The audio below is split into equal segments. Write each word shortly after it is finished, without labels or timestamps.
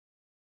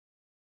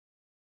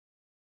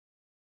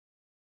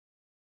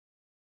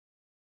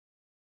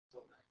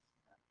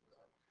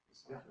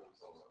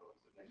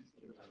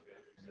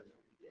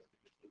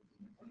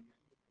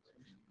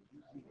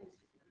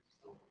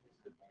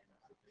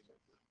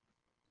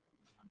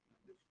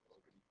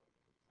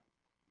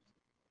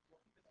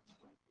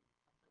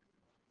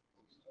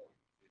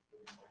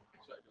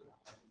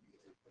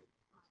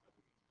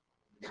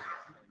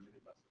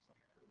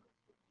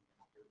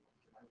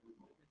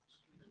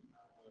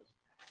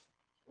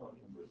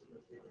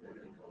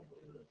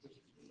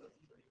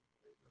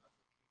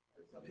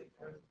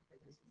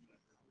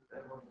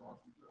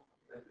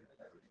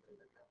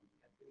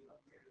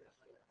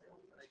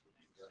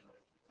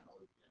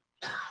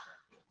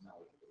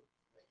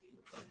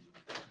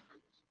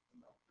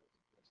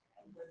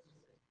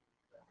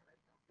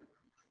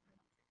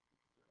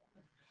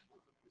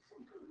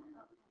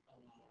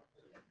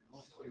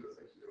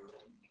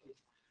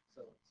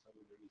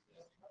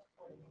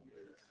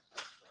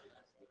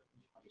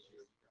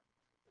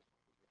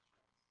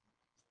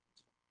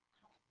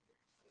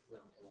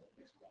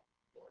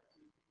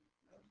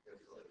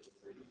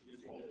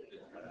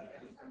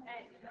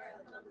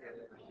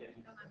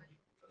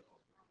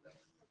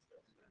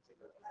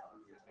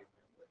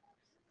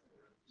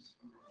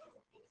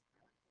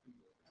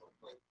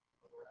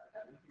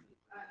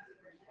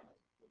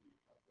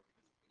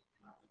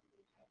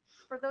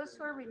For those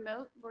who are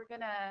remote, we're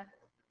gonna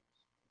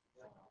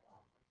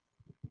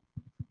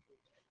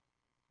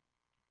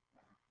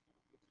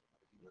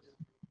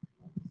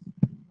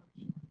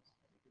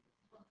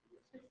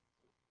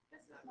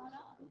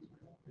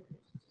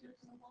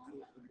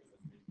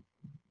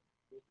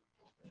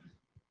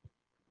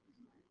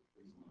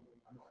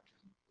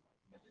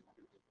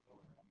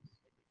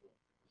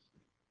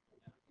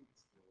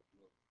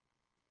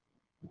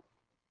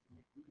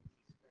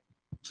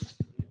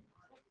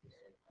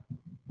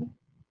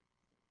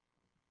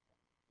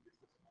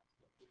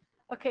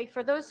Okay,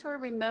 for those who are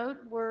remote,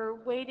 we're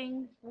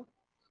waiting.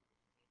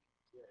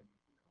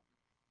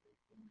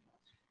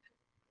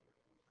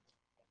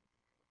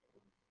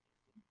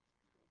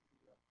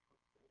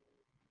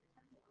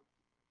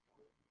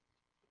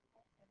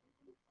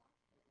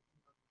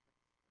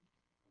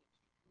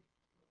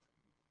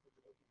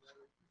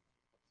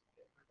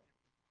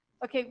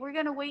 Okay, we're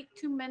gonna wait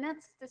 2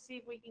 minutes to see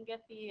if we can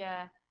get the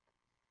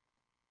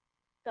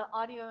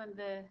audio and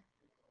the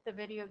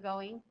video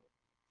going,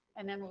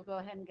 and then we'll go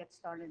ahead and get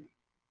started.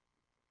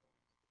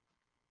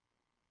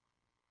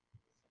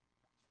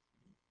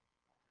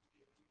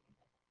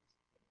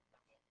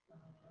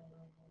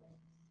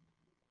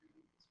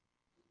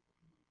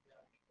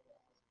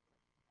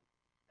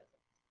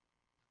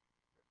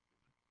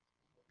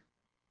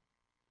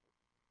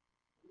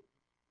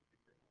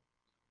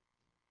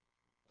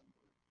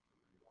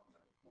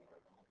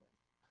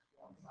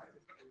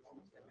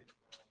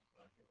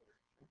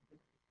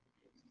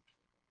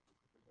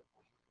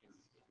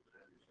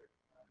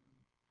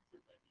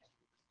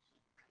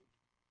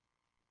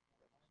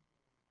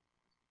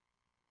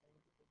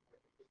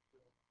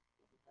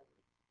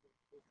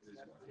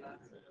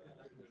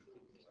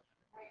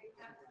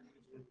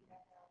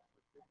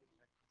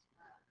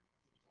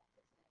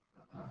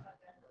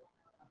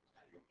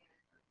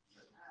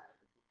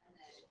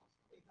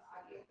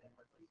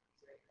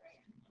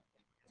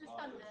 Just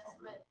on this,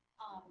 but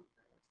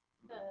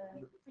the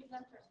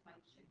presenters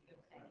might should be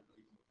okay.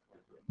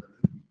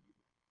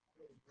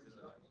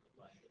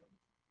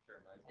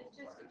 It's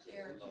just a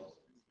chair.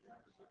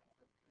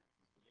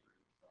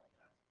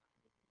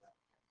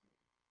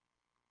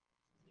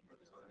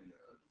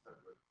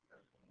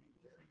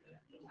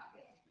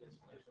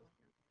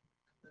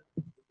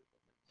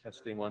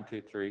 Testing 1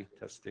 2 3.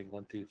 Testing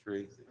 1 2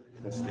 3.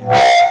 Testing.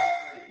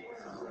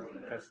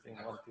 Testing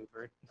 1 2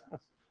 3.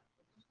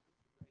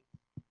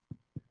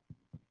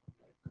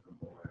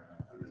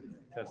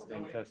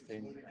 Testing,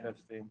 testing,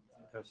 testing,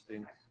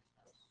 testing,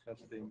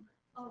 testing.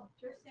 Oh,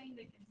 you're saying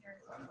they can hear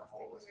us.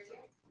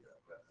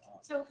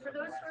 So for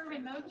those who are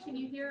remote, can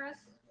you hear us?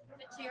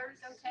 The chair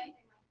is okay?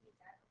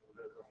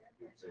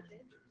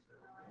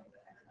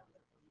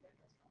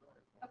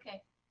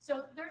 Okay,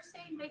 so they're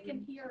saying they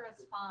can hear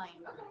us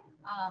fine,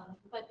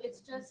 but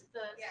it's just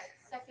the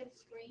second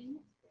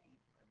screen.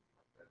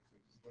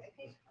 I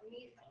think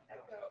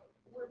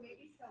where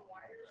maybe some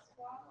wires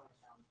swap.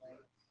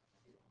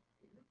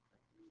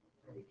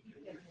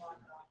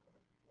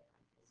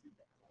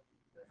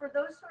 For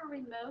those who are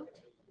remote,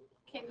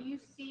 can you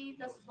see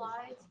the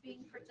slides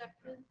being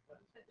projected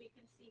that we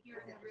can see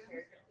here in the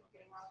room?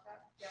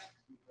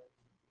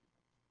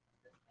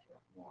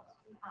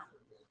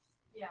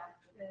 Yeah.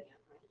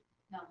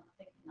 No,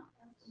 they cannot.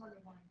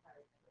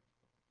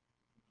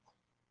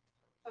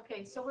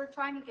 Okay, so we're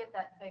trying to get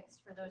that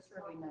fixed for those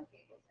who are remote.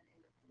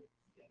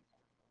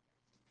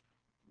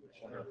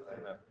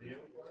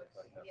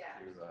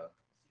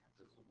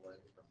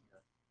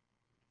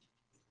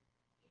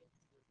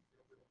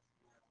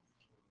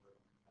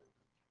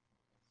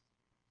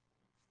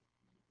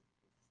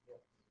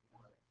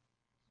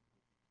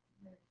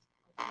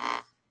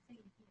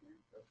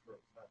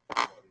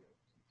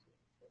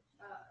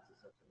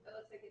 It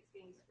looks like it's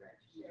being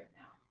stretched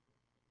now.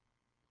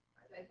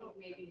 I think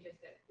maybe just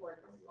at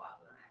quarter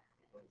swap max.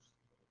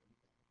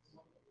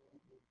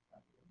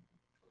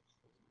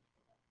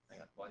 Hang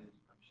on, why is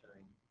I'm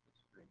sharing the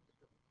screen?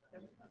 Is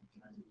that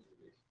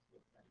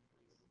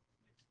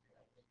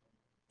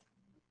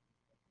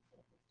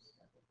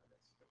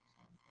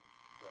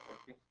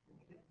working?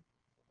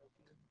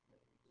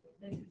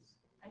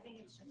 I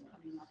think it's just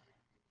coming up.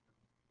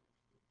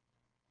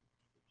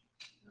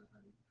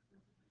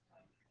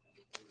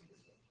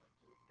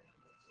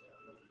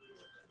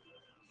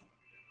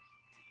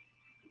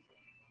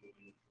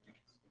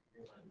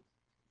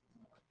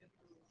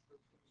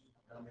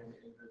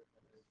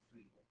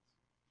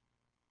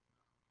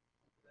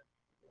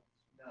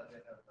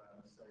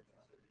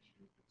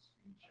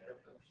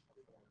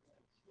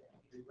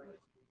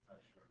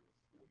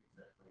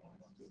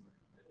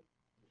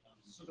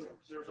 So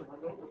there's a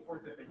remote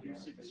report that they do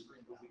see the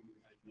screen.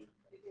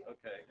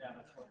 Okay, Yeah,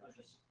 that's what I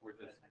just. we're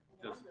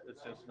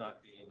it's just not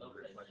being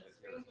reflected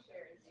here.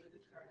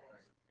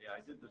 Yeah,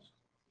 I did this.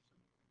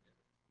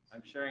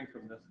 I'm sharing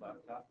from this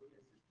laptop,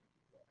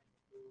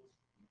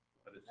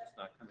 but it's just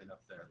not coming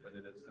up there, but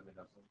it is coming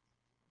up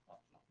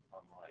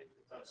online.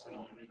 So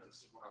you need to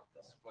swap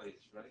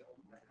displays, right? I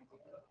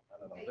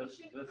don't know, this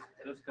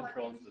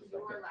controls the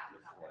second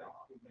display.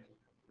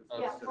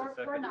 Yeah, This is the we're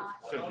second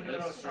not. display. Oh,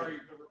 no, sorry,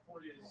 the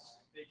report is,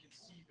 they can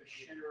see the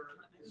share,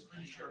 the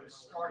screen share is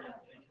starting,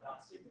 they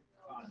cannot see the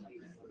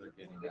content. They're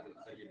getting the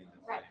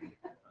Right. same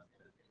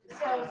content.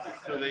 So,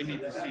 So they need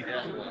to see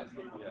that one.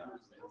 Yeah.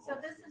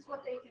 so this is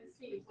what they can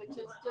see, which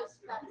is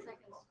just that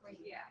second screen.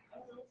 Yeah.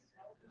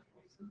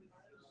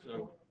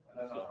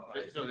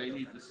 So they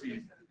need to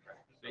see,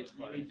 they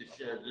need to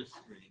share this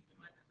screen.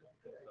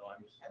 So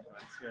I'm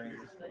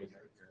sharing the screen right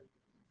here.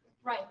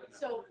 Right,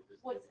 so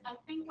I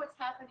think what's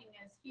happening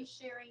is he's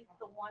sharing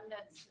the one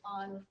that's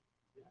on,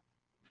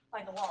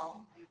 by the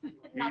wall,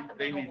 not the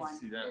They middle need to one.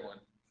 see that one.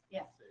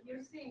 Yeah,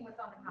 You're seeing what's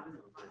on the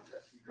console.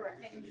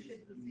 correct, And you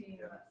should be seeing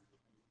what's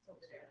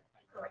over there.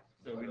 correct.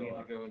 So we need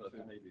to go So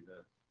into, maybe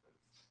this.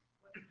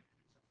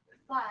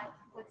 But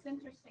what's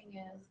interesting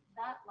is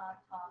that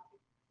laptop,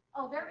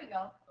 oh, there we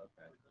go.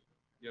 Okay.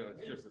 you know,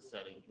 it's just a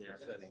setting here.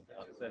 Setting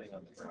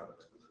on the ground.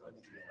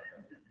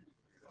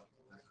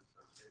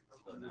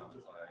 So now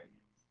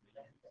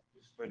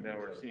But now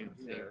we're seeing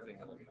the same thing.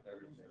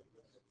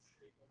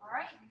 All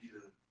right.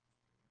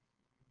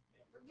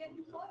 We're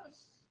getting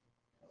close.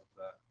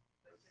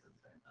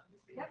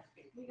 Yep,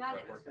 we got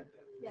it.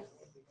 Yes.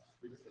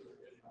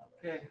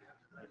 Okay.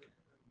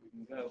 We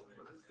can go.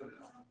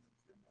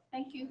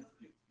 Thank you.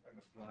 You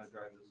want to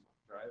drive this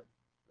drive?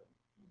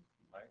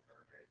 Mike?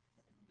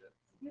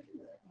 You can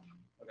do it.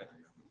 Okay.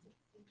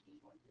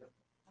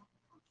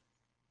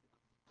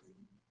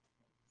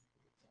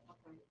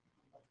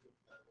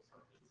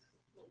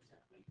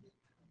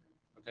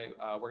 Okay,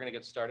 we're going to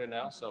get started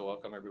now. So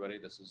welcome everybody.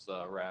 This is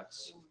the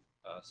RATS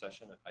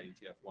session at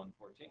IETF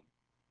 114.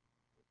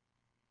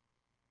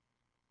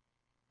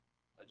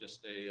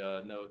 Just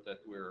a note that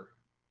we're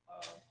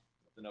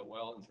to note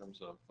well in terms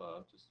of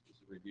just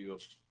a review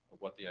of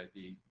what the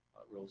IB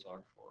rules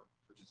are for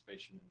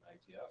participation in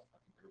IETF. I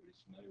think everybody's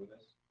familiar with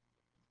this.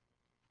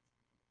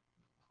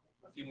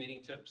 A few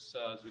meeting tips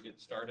as we get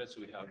started.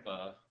 So we have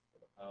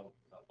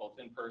both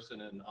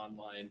in-person and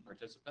online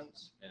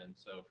participants. And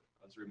so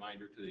as a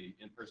reminder to the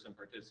in-person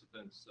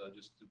participants,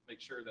 just to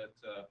make sure that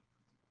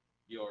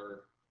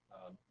your,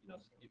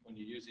 when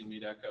you're using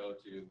Meet Echo,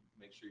 to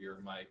make sure your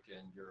mic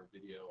and your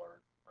video are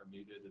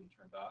muted and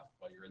turned off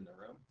while you're in the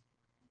room.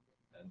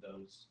 And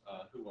those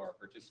who are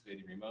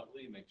participating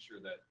remotely, make sure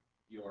that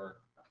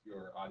your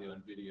audio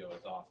and video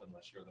is off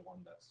unless you're the one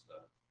that's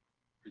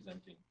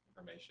presenting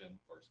information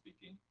or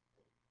speaking.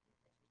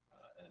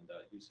 And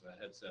use of a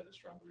headset is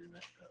strongly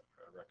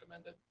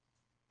recommended.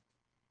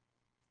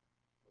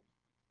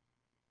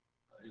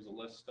 Here's a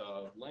list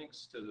of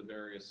links to the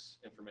various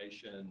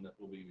information that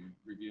we'll be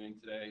reviewing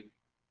today.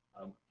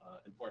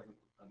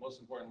 Most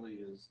importantly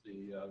is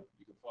you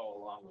can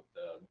follow along with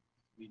the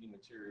meeting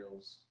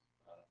materials.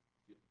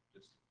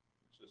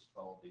 Just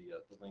follow the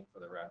link for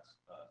the RATS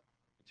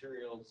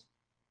materials.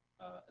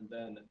 And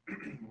then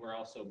we'll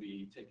also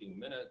be taking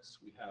minutes.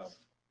 We have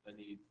a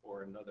need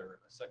for a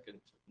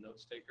second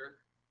notes taker.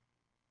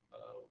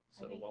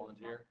 So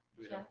volunteer.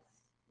 Do we have? Jess,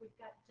 we've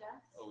got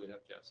Jess. Oh, we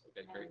have Jess.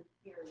 Okay, great. And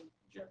Gary.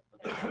 Okay.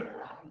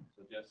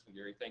 So Jess and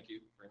Gary, thank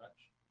you very much.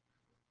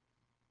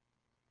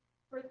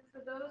 For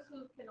those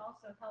who can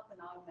also help and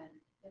augment,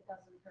 it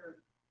doesn't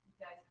hurt. You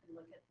guys can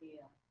look at the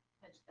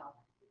pitch doc.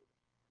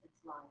 It's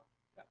live.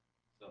 Yeah.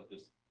 So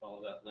just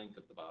follow that link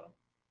at the bottom.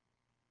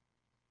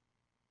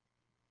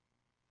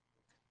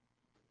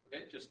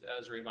 Okay, just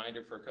as a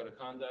reminder for code of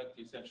conduct,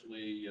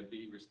 essentially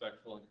be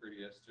respectful and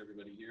courteous to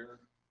everybody here.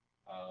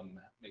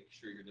 Make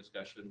sure your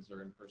discussions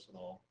are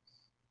impersonal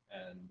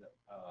and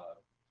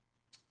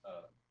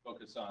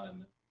focus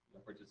on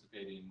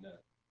participating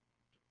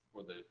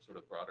for the sort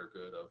of broader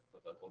good of the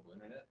global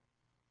internet,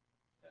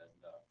 and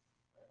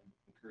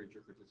encourage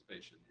your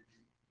participation.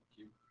 Thank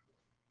you.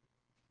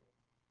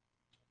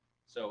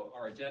 So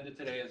our agenda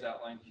today is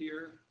outlined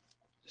here.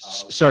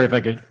 Sorry if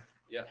I could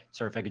Yeah.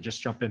 Sorry if I could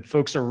just jump in.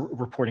 Folks are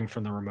reporting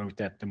from the remote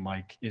that the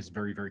mic is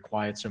very, very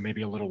quiet, so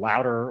maybe a little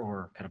louder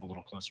or kind of a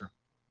little closer.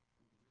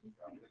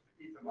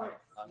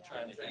 I'm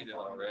trying to heat it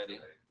already.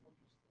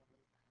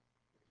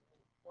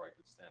 Or I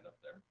could stand up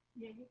there.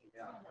 Yeah, you can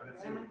stand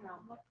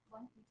up.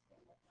 One can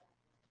stand up.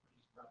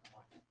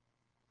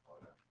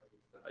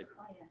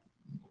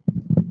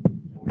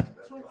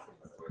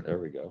 There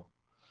we go.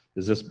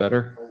 Is this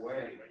better?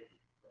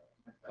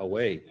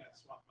 Away.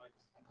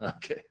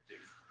 Okay.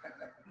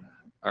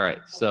 All right,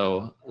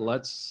 so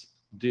let's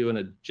do an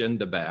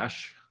agenda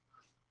bash.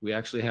 We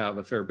actually have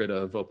a fair bit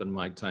of open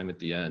mic time at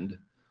the end.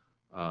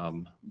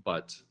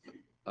 But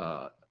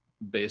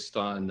based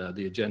on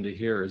the agenda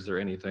here, is there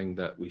anything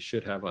that we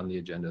should have on the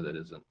agenda that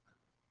isn't?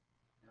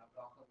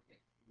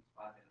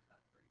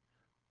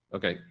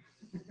 Okay.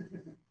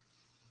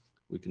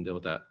 We can deal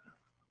with that.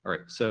 All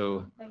right,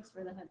 so. Thanks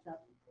for the heads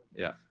up.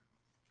 Yeah.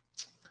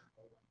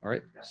 All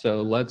right,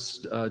 so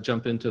let's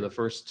jump into the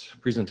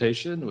first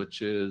presentation,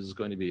 which is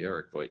going to be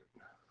Eric Voigt.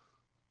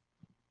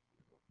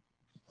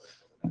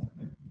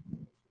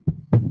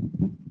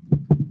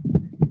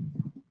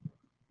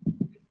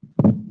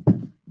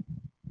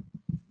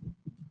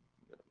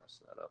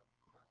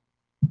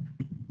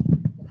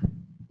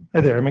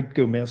 Hi there, I might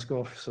go mask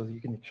off so you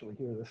can actually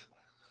hear this.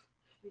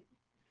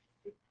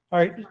 All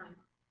right,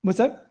 what's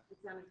that?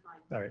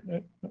 All right.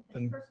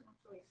 then-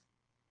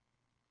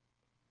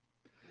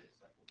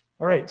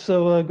 All right,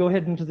 so go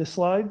ahead into the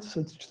slides.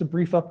 It's just a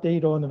brief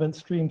update on event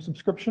stream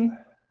subscription.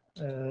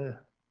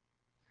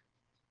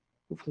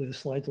 Hopefully the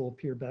slides will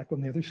appear back on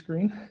the other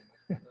screen.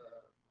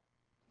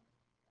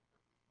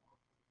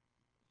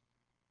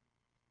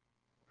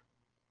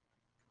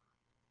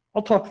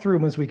 I'll talk through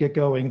them as we get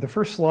going. The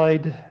first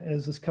slide,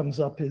 as this comes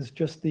up, is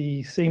just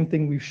the same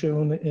thing we've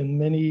shown in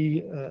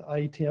many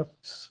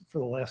IETFs for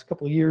the last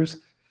couple of years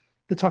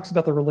that talks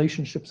about the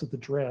relationships of the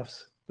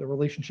drafts, the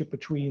relationship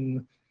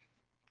between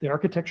the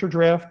architecture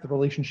draft, the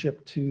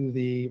relationship to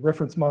the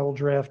reference model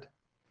draft,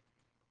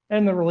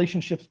 and the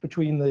relationships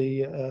between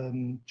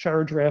the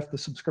char draft, the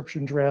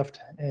subscription draft,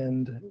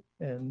 and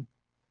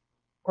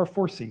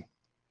R4C.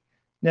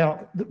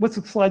 Now, what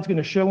the slide's going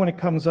to show when it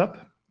comes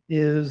up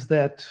is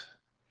that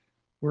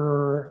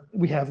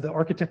we have the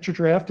architecture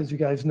draft, as you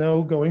guys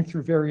know, going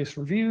through various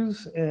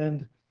reviews,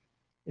 and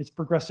it's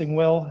progressing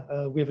well.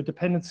 We have a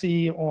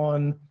dependency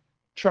on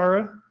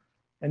Chara,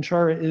 and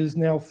Chara is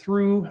now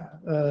through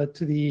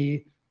to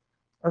the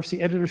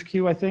RFC editor's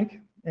queue, I think,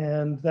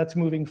 and that's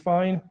moving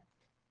fine.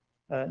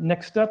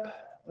 Next up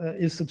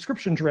is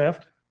subscription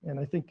draft, and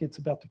I think it's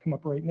about to come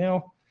up right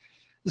now.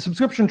 The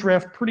subscription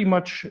draft pretty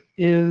much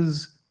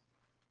is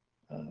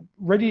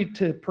ready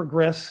to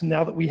progress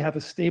now that we have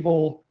a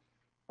stable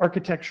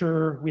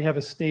architecture, we have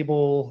a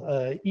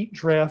stable EAT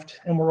draft,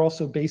 and we're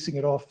also basing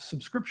it off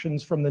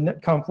subscriptions from the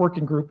NetConf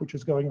working group, which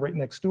is going right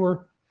next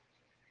door.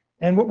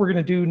 And what we're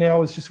going to do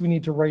now is just we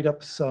need to write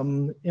up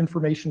some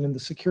information in the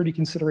security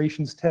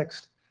considerations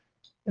text,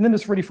 and then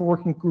it's ready for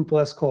working group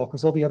last call,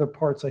 because all the other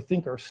parts I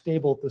think are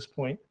stable at this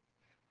point.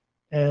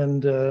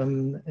 And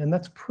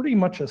that's pretty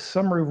much a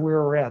summary of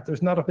where we're at.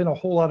 There's not been a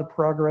whole lot of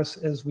progress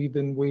as we've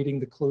been waiting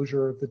the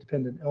closure of the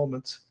dependent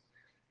elements.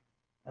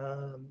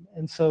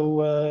 And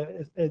so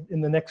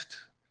in the next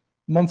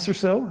months or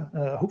so,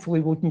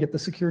 hopefully we can get the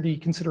security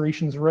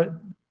considerations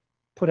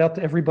put out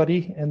to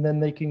everybody, and then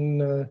they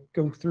can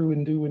go through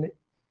and do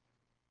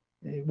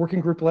a working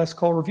group last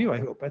call review, I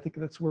hope. I think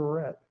that's where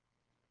we're at.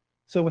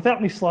 So without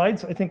any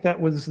slides, I think that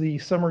was the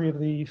summary of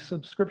the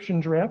subscription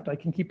draft. I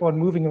can keep on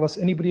moving unless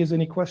anybody has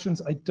any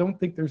questions. I don't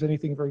think there's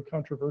anything very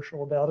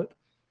controversial about it,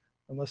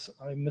 unless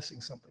I'm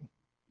missing something.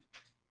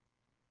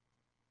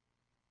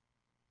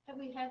 Have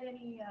we had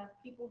any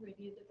people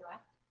review the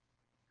draft?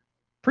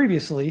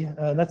 Previously,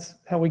 that's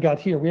how we got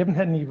here. We haven't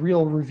had any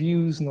real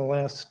reviews in the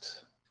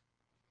last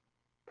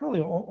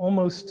probably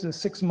almost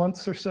 6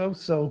 months or so.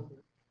 So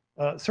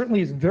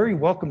certainly it's very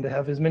welcome to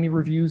have as many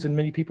reviews and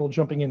many people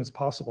jumping in as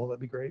possible. That'd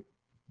be great.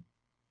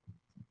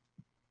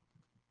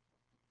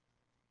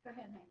 Go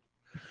ahead, Hank.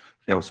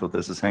 Yeah, so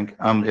this is Hank.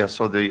 Yeah,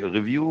 so the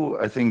review,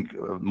 I think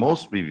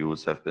most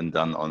reviews have been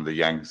done on the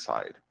Yang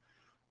side,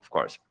 of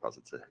course, because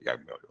it's a Yang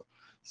module.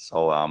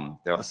 So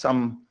there are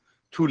some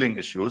tooling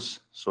issues.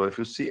 So if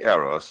you see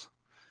errors,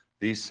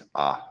 these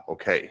are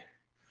okay,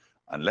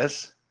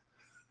 unless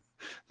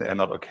they are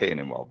not okay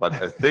anymore. But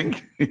I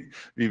think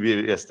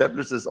we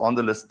established this on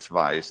the list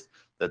twice.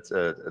 That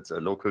it's a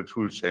local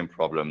tool chain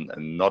problem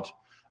and not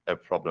a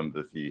problem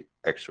with the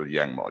actual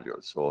Yang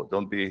module. So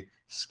don't be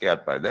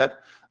scared by that.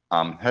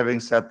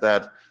 Having said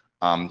that,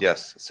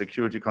 yes,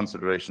 security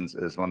considerations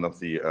is one of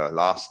the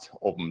last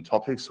open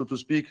topics, so to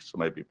speak. So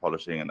maybe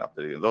polishing and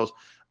updating those.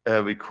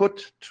 We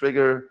could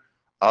trigger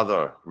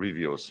other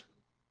reviews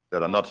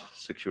that are not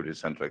security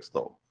centric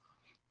though.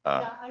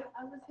 Yeah,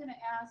 I was going to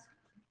ask,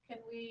 can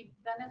we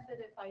benefit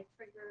if I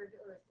triggered,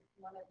 or if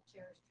one of the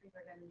chairs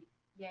triggered and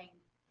Yang?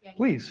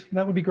 Please,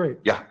 that would be great.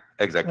 Yeah,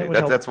 exactly. That would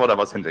help. That's what I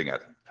was hinting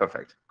at.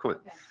 Perfect. Cool.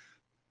 Okay.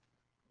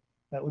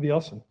 That would be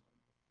awesome.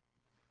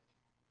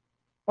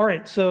 All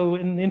right, so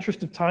in the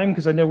interest of time,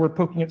 because I know we're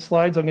poking at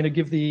slides, I'm going to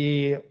give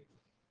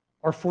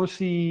our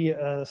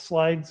 4C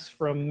slides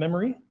from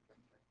memory.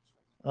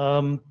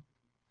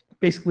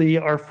 Basically,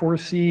 our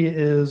 4C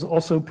is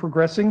also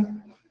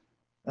progressing.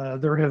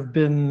 There have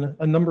been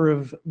a number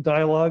of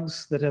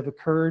dialogues that have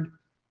occurred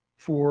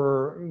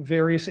for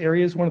various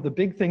areas. One of the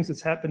big things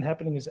that's been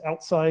happening is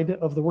outside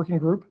of the working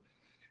group.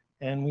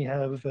 And we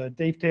have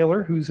Dave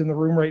Taylor, who's in the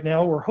room right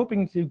now. We're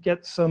hoping to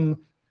get some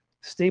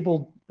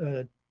stable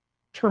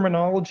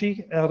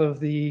terminology out of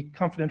the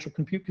Confidential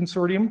Compute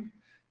Consortium.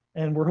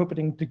 And we're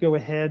hoping to go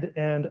ahead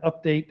and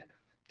update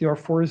the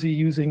R4Z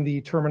using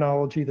the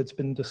terminology that's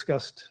been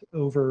discussed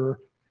over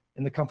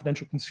in the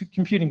Confidential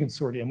Computing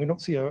Consortium. We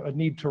don't see a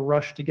need to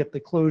rush to get the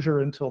closure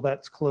until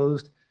that's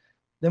closed.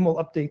 Then we'll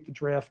update the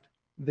draft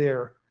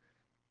there.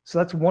 So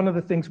that's one of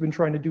the things we've been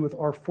trying to do with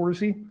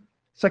R4Z.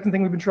 Second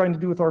thing we've been trying to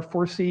do with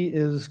R4C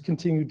is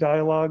continue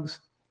dialogues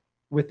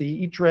with the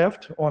EAT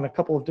draft on a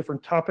couple of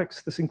different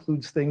topics. This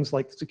includes things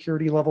like the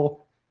security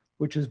level,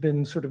 which has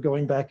been sort of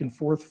going back and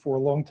forth for a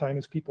long time,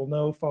 as people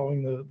know,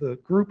 following the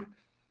group.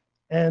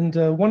 And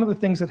one of the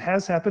things that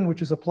has happened,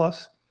 which is a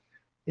plus,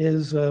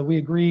 is we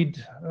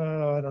agreed,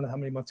 I don't know how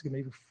many months ago,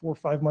 maybe 4 or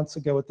 5 months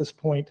ago at this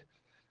point,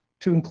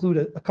 to include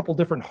a couple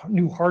different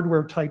new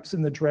hardware types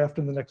in the draft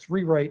in the next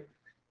rewrite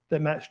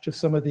that match to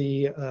some of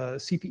the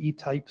CPE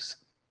types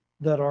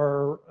that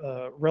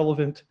are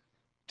relevant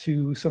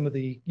to some of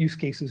the use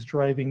cases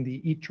driving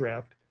the EAT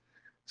draft.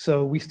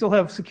 So we still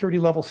have security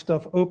level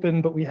stuff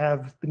open, but we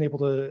have been able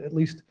to at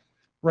least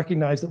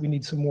recognize that we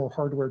need some more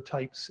hardware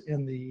types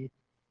in the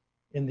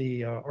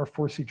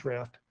R4C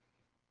draft.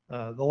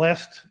 The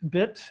last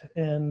bit,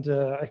 and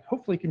I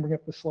hopefully can bring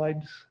up the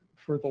slides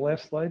for the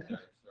last slide.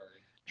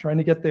 Trying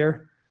to get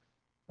there.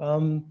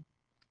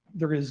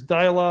 There is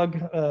dialogue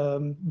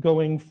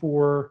going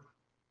for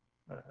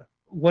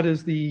what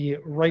is the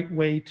right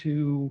way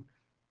to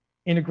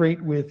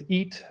integrate with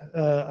EAT.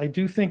 I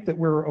do think that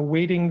we're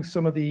awaiting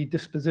some of the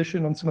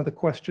disposition on some of the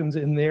questions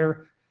in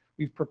there.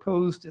 We've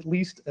proposed at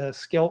least a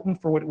skeleton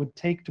for what it would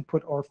take to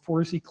put our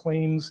 4Z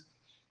claims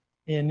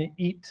in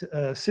EAT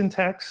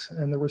syntax,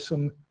 and there was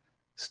some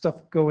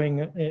stuff going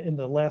in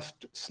the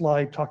last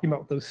slide talking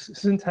about what those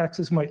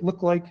syntaxes might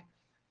look like,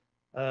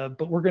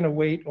 but we're going to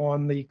wait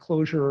on the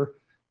closure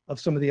of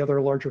some of the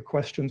other larger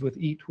questions with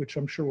EAT, which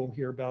I'm sure we'll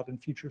hear about in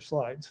future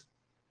slides.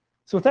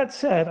 So with that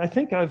said, I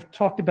think I've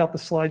talked about the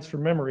slides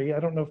from memory. I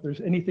don't know if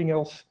there's anything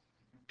else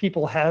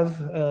people have,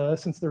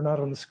 since they're not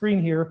on the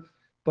screen here,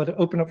 but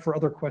open up for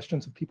other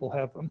questions if people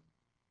have them.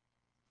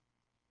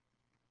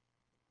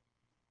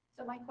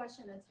 So my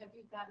question is, have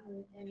you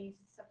gotten any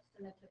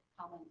substantive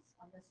comments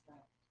on this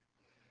draft?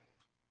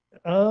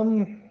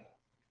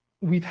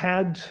 We've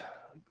had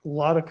a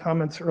lot of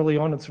comments early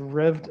on. It's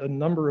revved a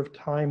number of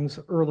times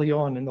early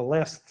on. In the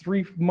last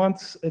 3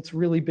 months, it's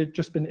really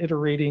just been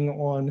iterating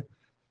on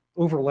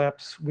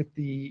overlaps with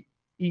the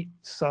EAT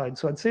side.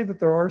 So I'd say that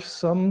there are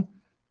some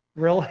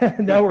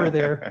now we're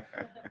there.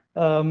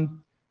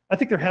 I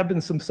think there have been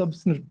some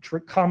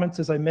substantive comments.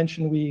 As I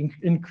mentioned, we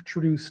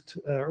introduced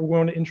or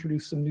want to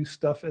introduce some new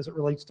stuff as it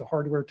relates to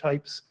hardware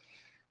types.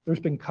 There's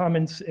been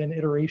comments and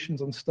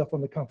iterations on stuff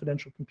on the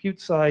confidential compute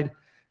side.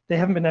 They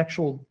haven't been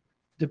actual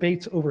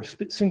debates over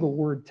single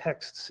word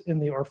texts in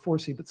the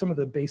R4C, but some of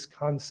the base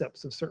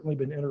concepts have certainly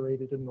been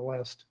iterated in the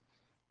last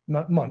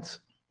months.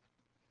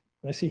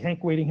 And I see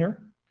Hank waiting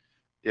here.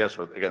 Yes,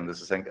 but again, this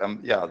is Hank.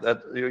 Yeah,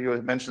 that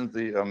you mentioned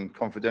the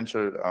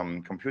confidential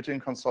computing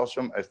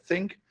consortium. I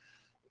think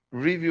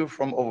review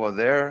from over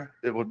there,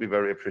 it would be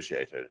very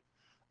appreciated.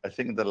 I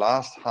think in the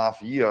last half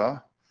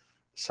year,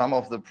 some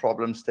of the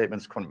problem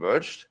statements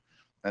converged,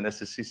 and as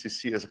the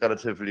CCC is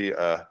relatively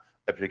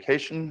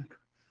application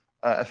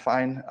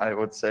fine, I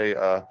would say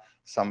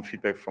some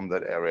feedback from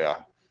that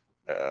area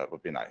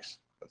would be nice.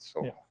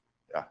 So,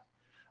 yeah.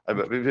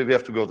 We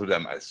have to go to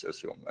them, I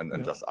assume,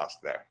 and just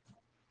ask there.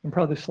 And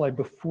probably the slide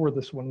before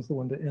this one is the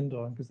one to end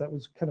on, because that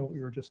was kind of what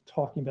we were just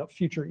talking about,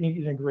 future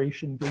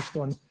integration based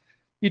on,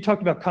 you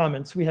talked about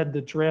comments. We had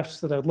the drafts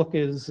that I'd look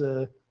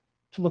to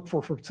look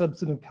for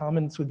substantive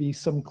comments would be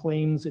some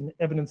claims in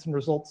evidence and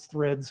results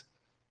threads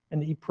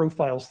and the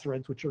profiles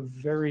threads, which are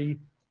very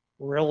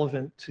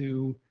relevant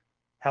to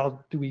how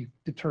do we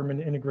determine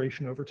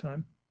integration over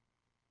time.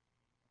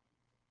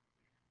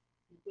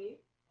 Dave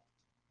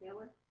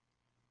Taylor?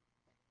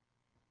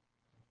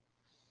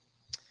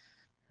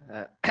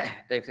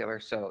 Dave Taylor.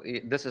 So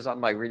this is on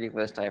my reading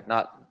list. I have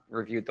not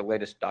reviewed the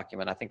latest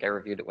document. I think I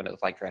reviewed it when it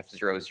was like draft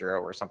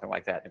 00 or something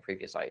like that in a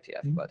previous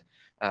IETF. Mm-hmm.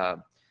 But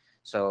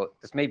so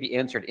this may be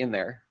answered in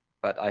there,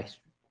 but I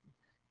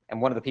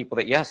am one of the people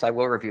that, yes, I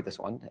will review this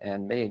one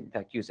and may in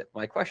fact use it.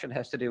 My question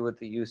has to do with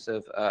the use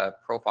of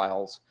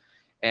profiles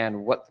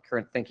and what the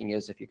current thinking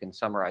is, if you can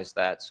summarize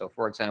that. So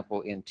for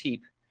example, in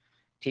TEEP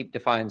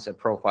defines a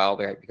profile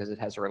there because it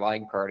has a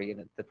relying party,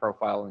 and the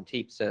profile in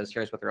TEEP says,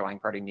 here's what the relying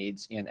party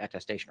needs in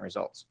attestation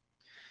results.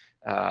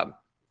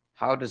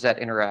 How does that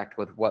interact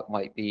with what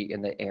might be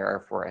in the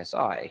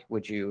AR4SI?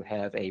 Would you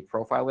have a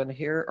profile in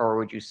here, or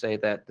would you say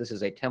that this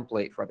is a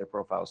template for other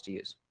profiles to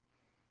use?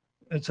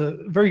 It's a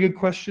very good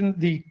question.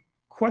 The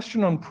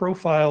question on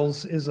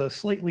profiles is a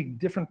slightly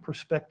different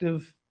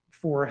perspective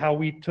for how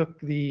we took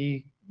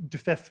the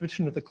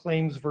definition of the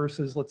claims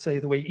versus, let's say,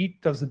 the way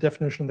EAT does the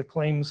definition of the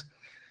claims.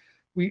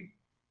 We,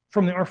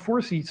 from the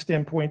R4C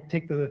standpoint,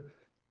 take the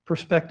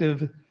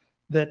perspective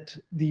that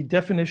the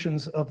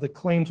definitions of the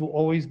claims will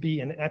always be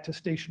in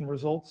attestation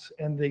results,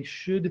 and they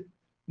should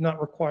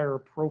not require a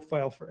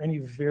profile for any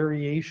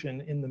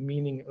variation in the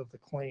meaning of the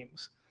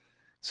claims.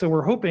 So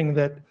we're hoping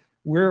that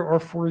where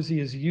R4Z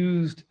is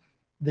used,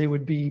 they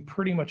would be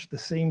pretty much the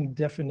same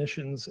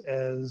definitions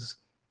as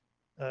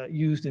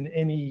used in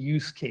any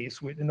use case.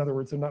 In other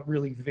words, they're not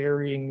really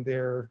varying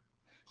their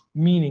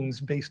meanings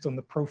based on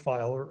the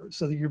profile, or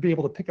so that you'll be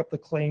able to pick up the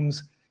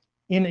claims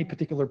in a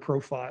particular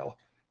profile.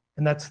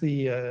 And that's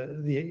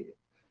the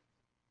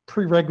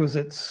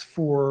prerequisites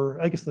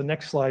for, I guess, the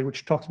next slide,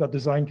 which talks about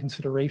design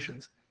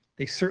considerations.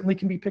 They certainly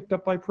can be picked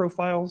up by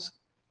profiles.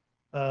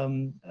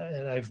 And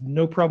I have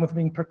no problem with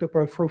being picked up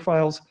by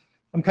profiles.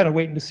 I'm kind of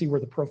waiting to see where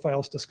the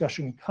profiles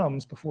discussion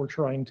comes before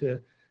trying to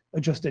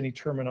adjust any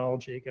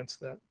terminology against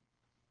that.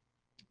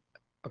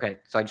 Okay,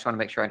 so I just want to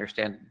make sure I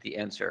understand the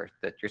answer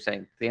that you're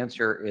saying. The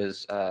answer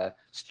is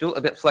still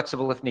a bit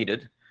flexible if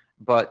needed,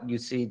 but you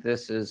see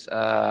this as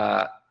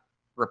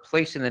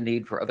replacing the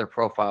need for other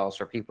profiles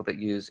for people that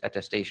use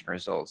attestation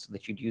results,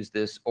 that you'd use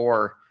this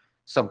or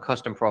some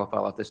custom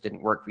profile. If this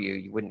didn't work for you,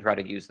 you wouldn't try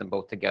to use them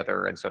both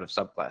together and sort of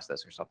subclass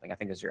this or something. I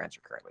think is your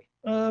answer correctly.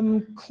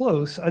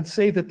 Close. I'd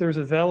say that there's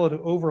a valid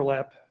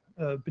overlap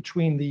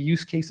between the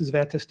use cases of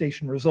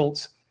attestation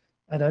results.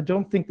 And I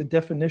don't think the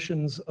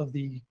definitions of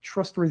the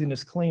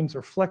trustworthiness claims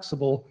are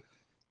flexible.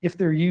 If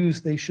they're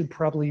used, they should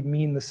probably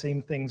mean the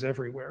same things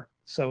everywhere.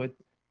 So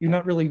you're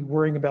not really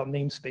worrying about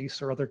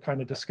namespace or other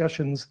kind of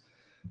discussions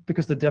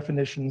because the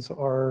definitions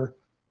are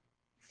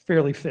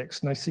fairly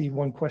fixed. And I see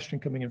one question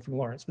coming in from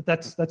Lawrence, but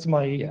that's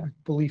my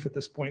belief at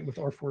this point with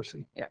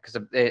R4C. Yeah, because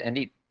a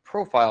neat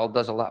profile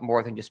does a lot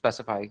more than just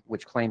specify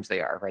which claims they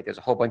are, right? There's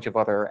a whole bunch of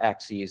other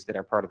axes that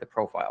are part of the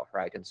profile,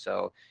 right? And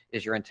so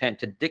is your intent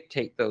to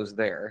dictate those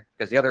there?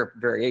 Because the other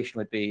variation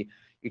would be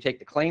you take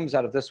the claims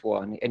out of this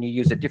one and you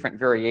use a different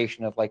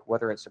variation of like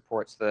whether it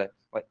supports the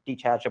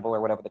detachable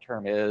or whatever the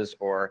term is,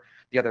 or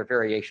the other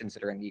variations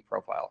that are in the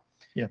profile.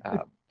 Yeah.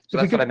 So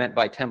that's what I meant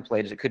by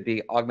template, is it could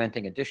be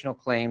augmenting additional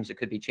claims. It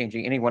could be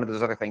changing any one of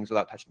those other things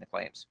without touching the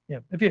claims. Yeah,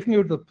 if you can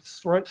go to the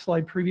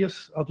slide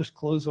previous, I'll just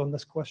close on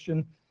this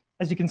question.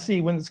 As you can see,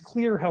 when it's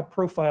clear how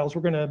profiles,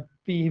 we're going to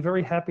be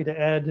very happy to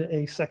add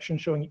a section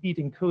showing EAT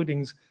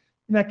encodings.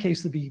 In that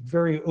case, they'd be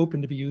very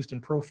open to be used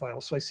in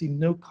profiles. So I see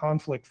no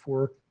conflict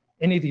for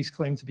any of these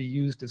claims to be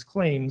used as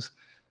claims.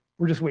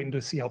 We're just waiting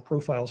to see how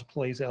profiles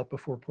plays out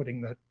before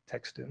putting that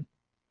text in.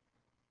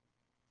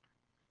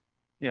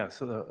 Yeah,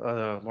 so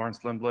the Lawrence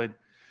Lindblade.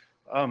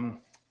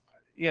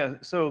 Yeah,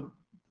 so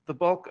the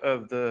bulk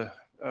of the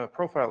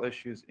profile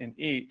issues in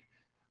EAT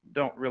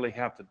don't really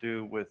have to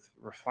do with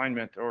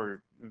refinement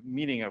or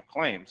meaning of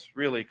claims.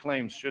 Really,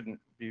 claims shouldn't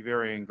be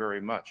varying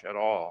very much at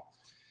all.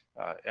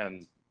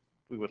 And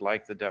we would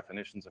like the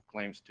definitions of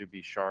claims to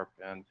be sharp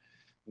and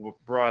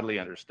broadly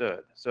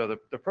understood. So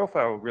the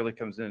profile really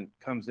comes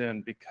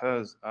in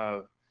because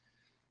of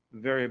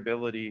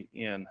variability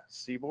in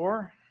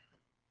CBOR,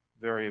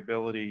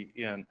 variability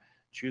in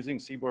choosing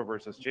CBOR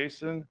versus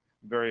JSON,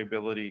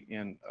 variability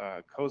in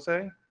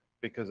COSE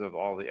because of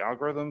all the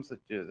algorithms that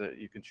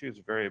you can choose,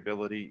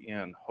 variability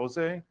in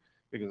HOSE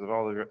because of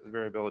all the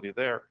variability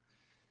there,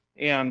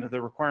 and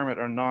the requirement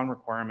or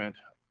non-requirement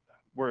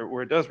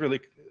where it does really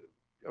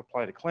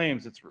apply to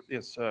claims.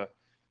 It's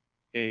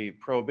a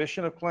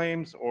prohibition of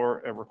claims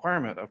or a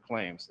requirement of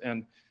claims,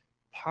 and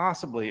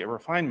possibly a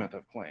refinement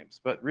of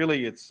claims. But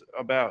really, it's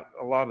about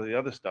a lot of the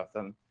other stuff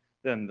than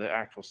the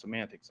actual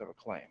semantics of a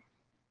claim.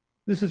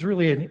 This is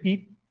really an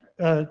EAT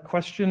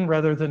question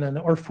rather than an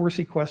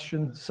R4C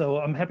question, so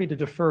I'm happy to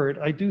defer it.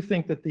 I do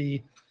think that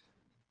the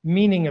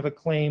meaning of a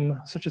claim,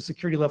 such as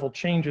security level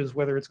changes,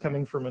 whether it's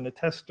coming from an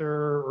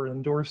attester or an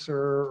endorser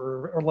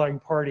or a lying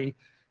party,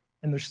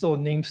 and there's still a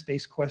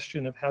namespace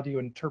question of how do you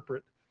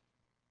interpret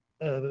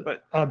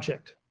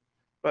object.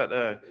 But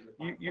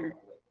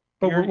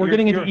we're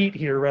getting into EAT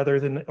here rather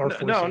than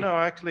R4C. No,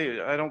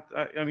 actually, I don't.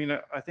 I mean,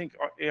 I think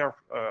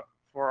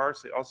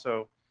AR4RC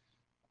also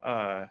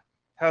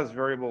has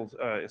variable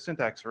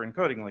syntax for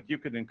encoding. Like you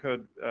could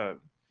encode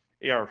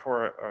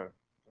AR4.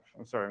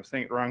 I'm sorry, I'm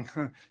saying it wrong.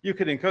 You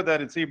could encode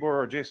that in CBOR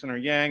or JSON or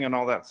Yang and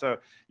all that. So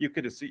you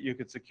could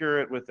secure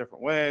it with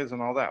different ways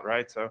and all that,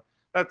 right? So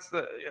that's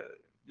the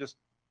just.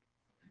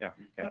 Yeah.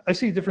 Okay. I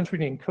see a difference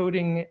between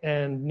encoding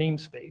and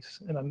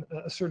namespace, and I'm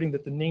asserting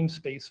that the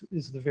namespace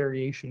is the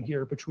variation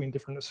here between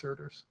different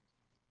asserters.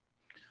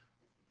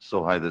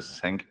 So hi, this is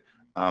Hank.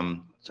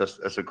 Just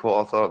as a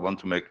co-author, I want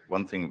to make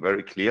one thing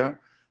very clear.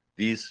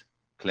 These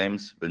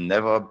claims will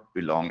never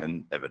belong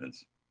in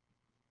evidence.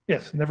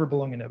 Yes, never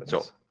belong in evidence.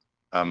 So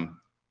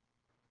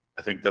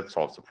I think that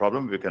solves the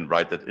problem. We can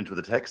write that into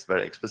the text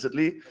very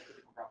explicitly.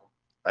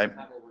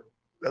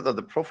 Whether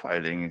the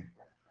profiling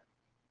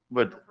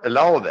would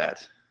allow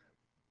that,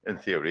 in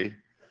theory.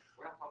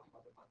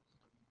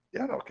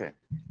 Yeah, okay.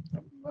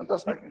 I'm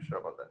just making sure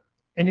about that.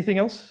 Anything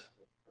else?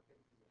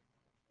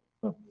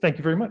 Well, thank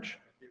you very much.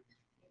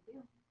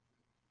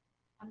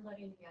 I'm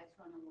letting you guys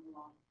run a little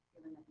long,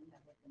 given that we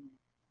have it in.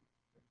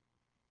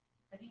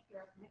 I think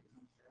you're up next.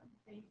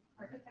 The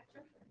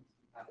architecture.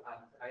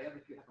 I have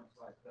a few different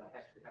slides, but I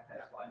actually have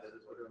that slide. That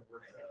is what it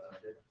works.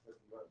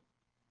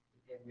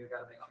 And you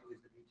gotta make sure you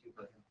use the V2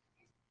 version.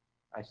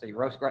 I see,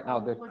 Rose, right now,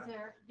 Was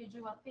there, did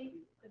you update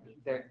the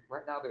V2?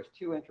 right now, there's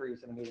 2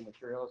 entries in the meeting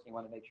materials. You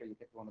want to make sure you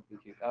pick the one with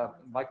V2.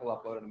 Michael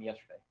uploaded them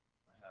yesterday.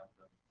 I have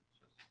them.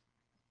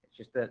 It's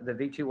just that the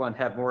V2 one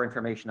had more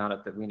information on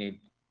it that we need.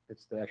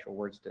 It's the actual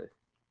words to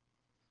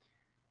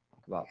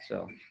talk about. So,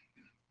 all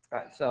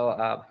right.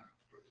 So,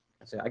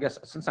 let's see. I guess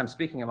since I'm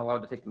speaking, I'm allowed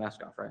to take the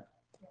mask off, right?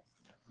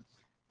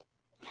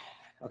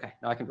 Okay.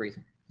 Now I can breathe.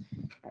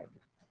 All right.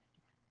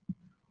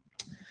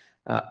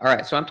 All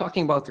right. So I'm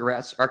talking about the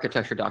RATS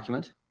architecture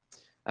document.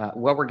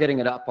 While we're getting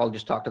it up, I'll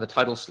just talk to the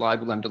title slide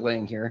while I'm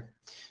delaying here.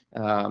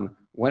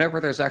 Whenever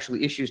there's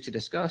actually issues to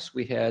discuss,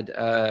 we had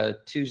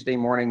Tuesday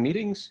morning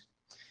meetings,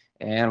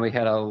 and we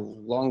had a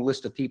long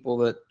list of people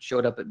that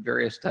showed up at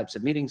various types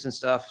of meetings and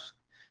stuff.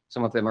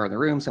 Some of them are in the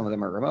room, some of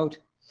them are remote.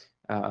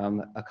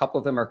 A couple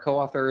of them are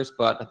co-authors,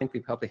 but I think we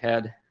probably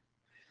had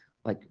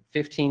like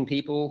 15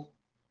 people,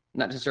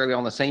 not necessarily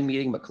on the same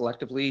meeting, but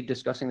collectively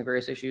discussing the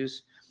various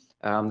issues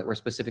that were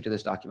specific to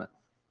this document.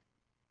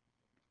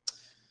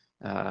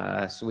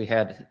 So we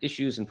had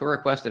issues and pull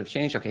requests that have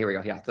changed. Okay, here we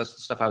go. Yeah, that's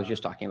the stuff I was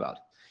just talking about.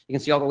 You can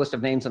see all the list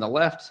of names on the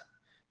left.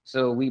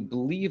 So we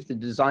believe the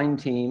design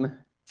team,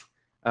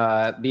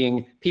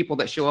 being people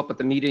that show up at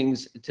the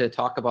meetings to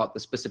talk about the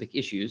specific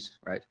issues,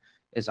 right,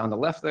 is on the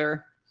left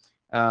there.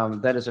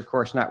 That is, of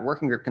course, not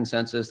working group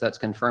consensus. That's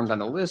confirmed on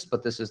the list,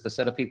 but this is the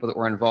set of people that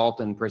were involved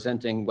in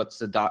presenting what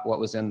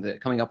was in the,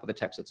 coming up with the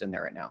text that's in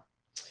there right now.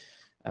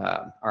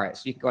 All right,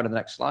 so you can go to the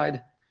next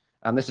slide.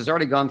 This has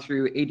already gone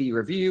through AD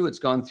review. It's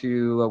gone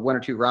through 1 or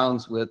 2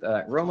 rounds with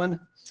Roman.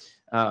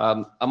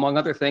 Among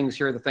other things,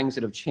 here are the things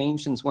that have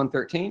changed since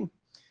 113.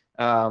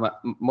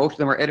 Most of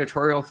them are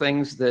editorial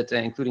things that,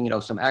 including,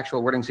 some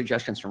actual wording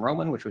suggestions from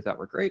Roman, which we thought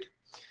were great.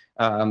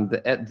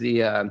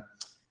 The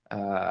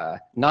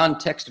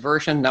non-text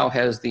version now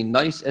has the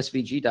nice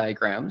SVG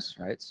diagrams,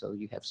 right? So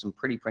you have some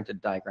pretty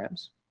printed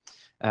diagrams,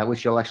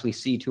 which you'll actually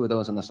see 2 of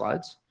those in the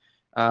slides.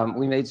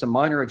 We made some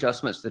minor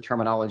adjustments to the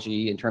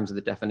terminology in terms of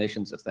the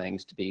definitions of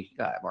things to be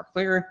more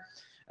clear.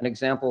 An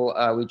example,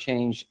 we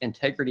changed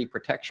integrity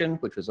protection,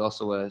 which was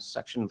also a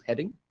section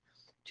heading,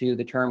 to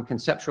the term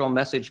conceptual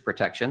message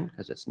protection,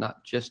 because it's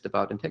not just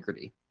about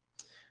integrity.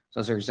 So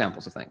those are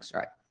examples of things. All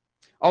right.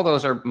 All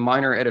those are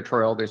minor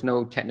editorial. There's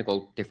no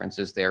technical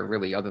differences there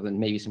really, other than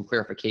maybe some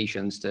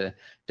clarifications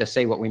to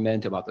say what we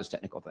meant about those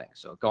technical things.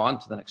 So go on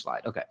to the next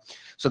slide. Okay.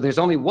 So there's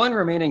only one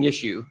remaining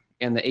issue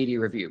in the AD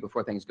review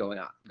before things go on.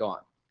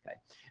 Okay.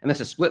 And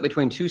this is split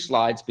between 2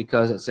 slides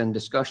because it's in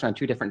discussion on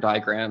 2 different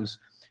diagrams.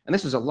 And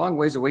this is a long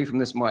ways away from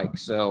this mic.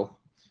 So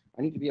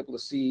I need to be able to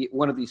see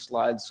one of these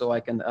slides so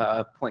I can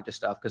point to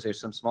stuff, because there's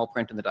some small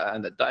print in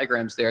the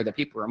diagrams there that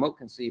people remote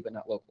can see, but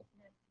not local.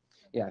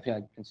 Yeah,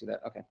 I can see that.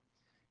 Okay.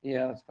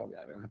 Yeah, that's probably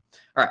that.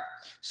 All right.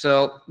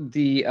 So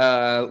the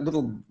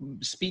little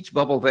speech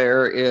bubble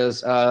there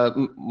is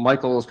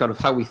Michael's kind of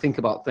how we think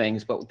about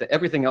things, but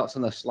everything else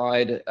on the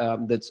slide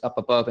that's up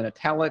above in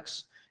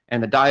italics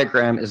and the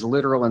diagram is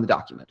literal in the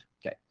document.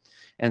 Okay.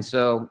 And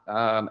so,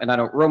 and I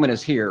know Roman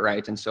is here,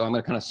 right? And so I'm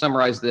going to kind of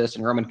summarize this,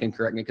 and Roman can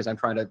correct me because I'm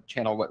trying to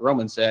channel what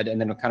Roman said,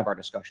 and then kind of our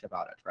discussion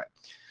about it, right?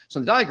 So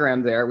in the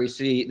diagram there, we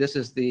see this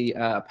is the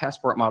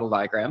passport model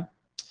diagram.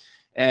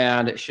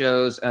 And it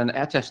shows an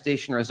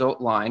attestation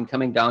result line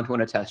coming down to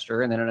an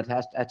attester, and then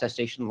an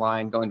attestation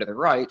line going to the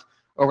right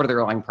over to the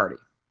relying party.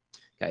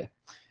 Okay.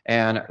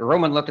 And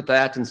Roman looked at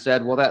that and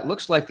said, well, that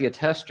looks like the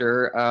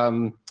attester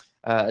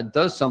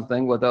does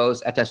something with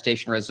those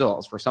attestation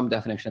results. For some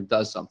definition, it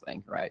does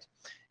something, right?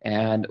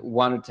 And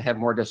wanted to have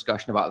more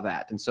discussion about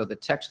that. And so the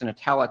text in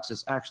italics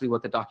is actually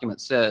what the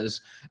document says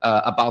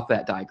about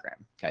that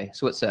diagram. Okay.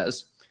 So it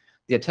says,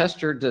 the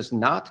attester does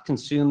not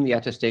consume the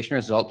attestation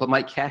result, but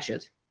might cache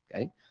it.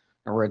 Okay. In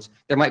other words,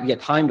 there might be a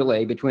time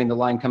delay between the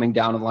line coming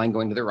down and the line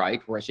going to the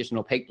right, where it's just an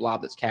opaque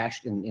blob that's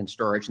cached in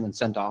storage and then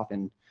sent off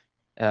in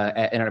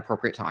an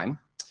appropriate time.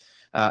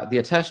 The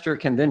attester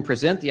can then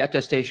present the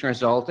attestation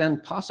result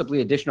and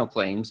possibly additional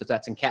claims if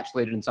that's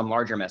encapsulated in some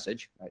larger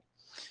message,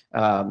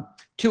 right,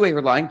 to a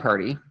relying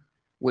party.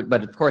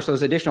 But of course,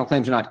 those additional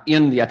claims are not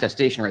in the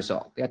attestation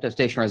result. The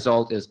attestation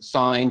result is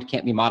signed,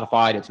 can't be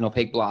modified. It's an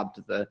opaque blob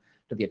to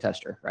the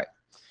attester, right?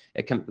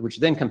 Which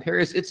then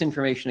compares its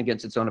information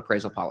against its own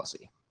appraisal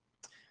policy.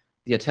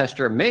 The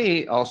attester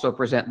may also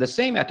present the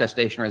same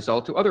attestation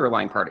result to other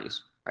relying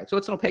parties, right? So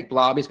it's an opaque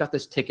blob. He's got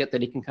this ticket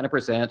that he can kind of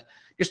present,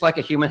 just like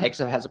a human has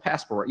a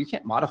passport. You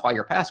can't modify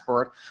your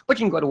passport, but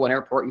you can go to one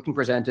airport, you can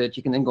present it,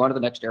 you can then go on to the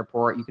next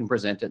airport, you can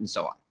present it, and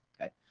so on,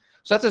 okay?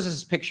 So that's what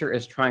this picture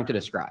is trying to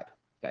describe,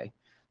 okay?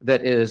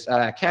 That is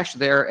cached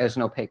there as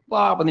an opaque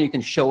blob, and then you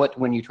can show it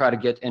when you try to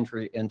get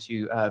entry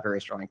into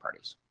various relying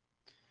parties.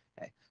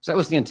 Okay. So that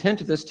was the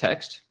intent of this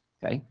text,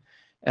 okay?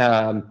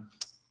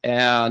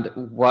 And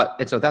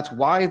so that's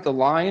why the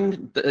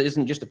line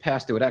isn't just a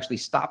pass through, it actually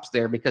stops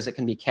there because it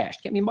can be cached.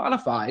 It can be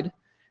modified,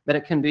 but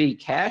it can be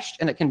cached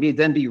and it can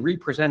then be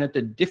represented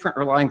to different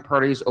relying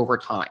parties over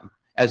time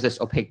as this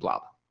opaque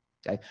blob.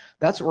 Okay,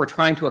 that's what we're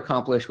trying to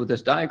accomplish with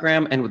this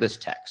diagram and with this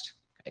text.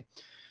 Okay,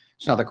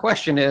 so now the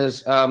question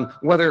is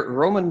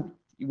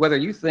whether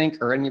you think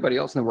or anybody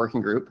else in the working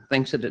group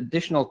thinks that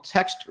additional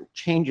text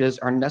changes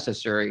are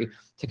necessary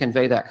to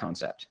convey that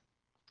concept.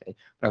 Okay,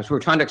 so we're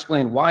trying to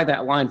explain why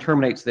that line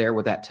terminates there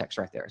with that text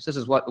right there. So this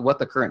is what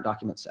the current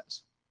document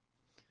says.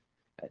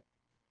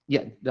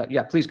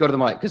 Yeah, please go to the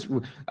mic, because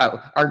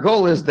our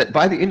goal is that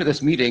by the end of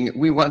this meeting,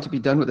 we want to be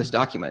done with this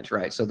document,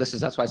 right? So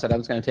that's why I said I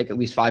was going to take at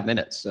least 5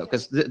 minutes. So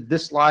because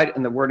this slide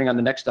and the wording on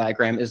the next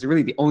diagram is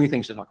really the only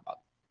things to talk about.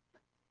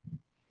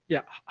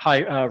 Yeah.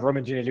 Hi,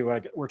 Roman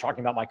Ginedu. We're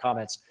talking about my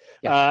comments.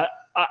 Yeah.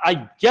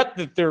 I get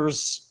that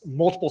there's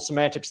multiple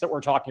semantics that we're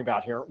talking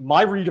about here.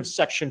 My read of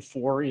section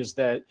 4 is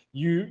that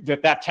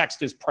that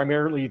text is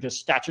primarily the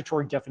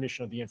statutory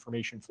definition of the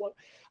information flow.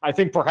 I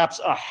think perhaps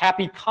a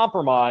happy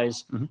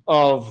compromise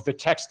of the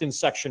text in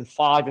section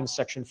 5 and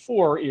section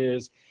 4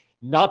 is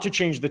not to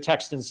change the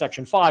text in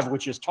section 5,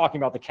 which is talking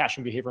about the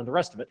caching behavior and the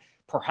rest of it.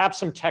 Perhaps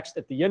some text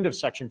at the end of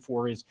section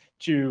 4 is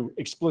to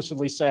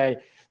explicitly say,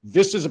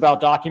 this is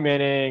about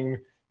documenting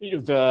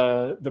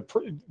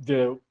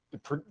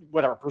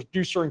whatever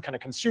producer and kind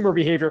of consumer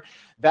behavior.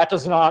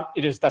 That's not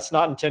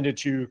intended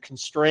to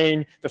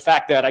constrain the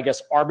fact that I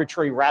guess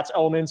arbitrary RATS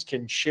elements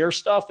can share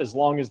stuff as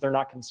long as they're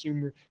not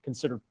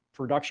considered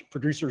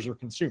producers or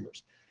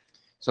consumers.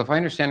 So if I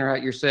understand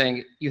right, you're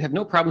saying you have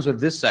no problems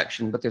with this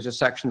section, but there's a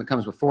section that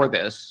comes before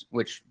this,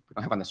 which we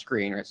don't have on the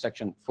screen, right?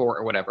 Section 4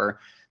 or whatever,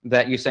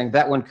 that you're saying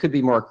that one could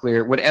be more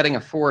clear. Would adding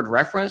a forward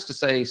reference to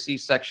say, see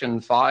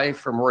section 5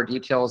 for more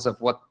details of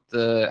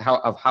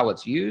how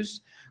it's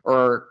used,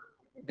 or?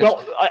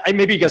 Well, I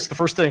maybe guess the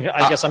first thing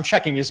I guess I'm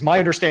checking is my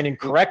understanding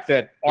correct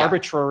that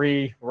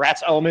arbitrary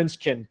RATS elements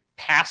can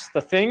pass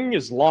the thing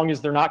as long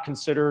as they're not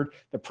considered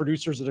the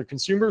producers or the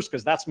consumers,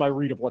 because that's my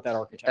read of what that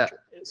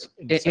architecture is.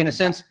 In a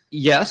sense,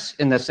 yes,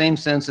 in the same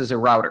sense as a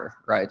router,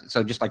 right?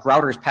 So just like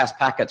routers pass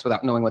packets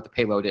without knowing what the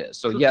payload is.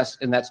 So yes,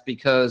 and that's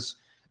because,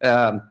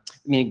 I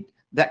mean,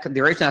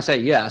 the reason I say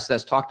yes,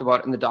 that's talked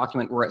about in the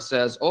document where it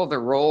says, oh, the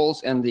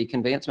roles and the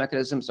conveyance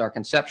mechanisms are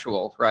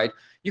conceptual, right?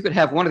 You could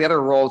have one of the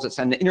other roles that's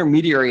an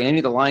intermediary in any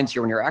of the lines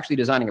here when you're actually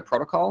designing a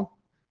protocol,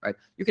 right?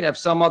 You could have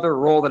some other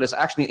role that is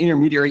actually an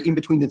intermediary in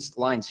between these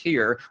lines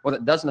here, well,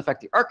 that doesn't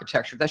affect the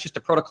architecture. That's just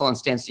a protocol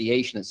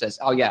instantiation that says,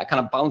 oh yeah, it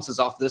kind of bounces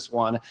off this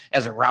one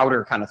as a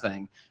router kind of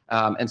thing.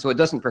 And so it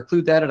doesn't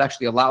preclude that. It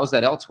actually allows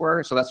that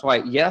elsewhere. So that's why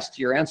yes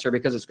to your answer,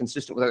 because it's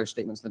consistent with other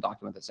statements in the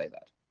document that say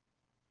that.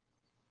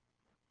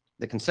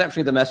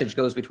 Conceptually, the message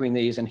goes between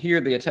these, and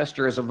here the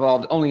attester is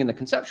involved only in the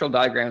conceptual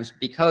diagrams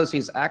because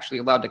he's actually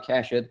allowed to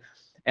cache it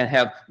and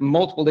have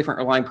multiple different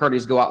relying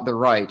parties go out the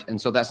right.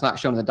 And so that's not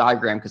shown in the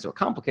diagram because it'll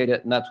complicate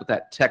it. And that's what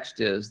that text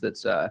is.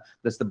 That's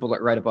the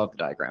bullet right above the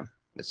diagram.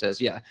 It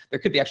says, yeah, there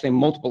could be actually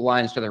multiple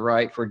lines to the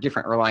right for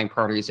different relying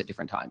parties at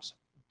different times.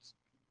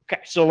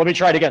 Okay, so let me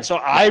try it again. So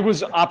I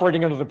was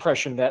operating under the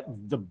impression that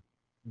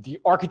the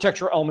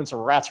architecture elements of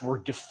RATS were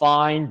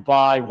defined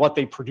by what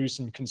they produce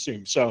and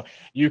consume. So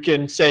you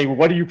can say,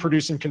 what do you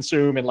produce and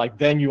consume? And like,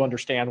 then you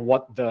understand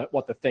what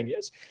the thing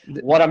is.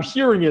 What I'm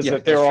hearing is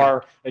that there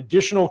are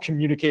additional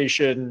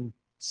communication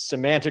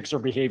semantics or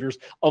behaviors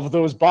of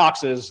those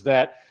boxes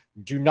that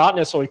do not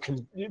necessarily,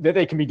 that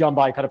they can be done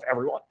by kind of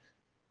everyone.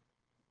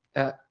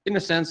 In a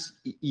sense,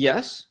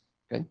 yes.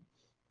 Okay.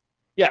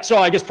 Yeah, so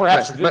I guess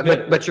perhaps,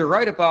 right. But you're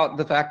right about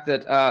the fact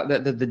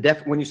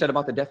that when you said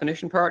about the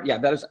definition part, yeah,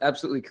 that is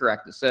absolutely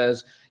correct. It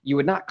says you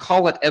would not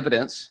call it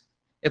evidence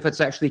if it's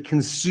actually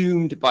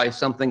consumed by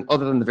something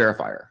other than the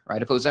verifier,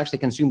 right? If it was actually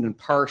consumed and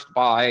parsed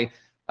by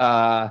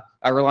a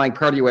relying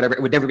party or whatever,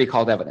 it would never be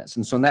called evidence.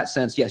 And so in that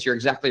sense, yes, you're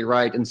exactly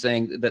right in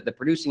saying that the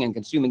producing and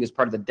consuming is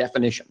part of the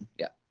definition.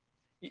 Yeah.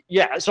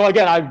 Yeah. So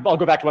again, I'll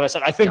go back to what I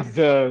said. I think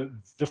the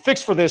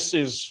fix for this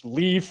is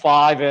leave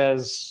 5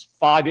 as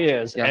 5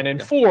 is, and in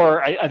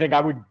 4, I think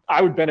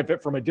I would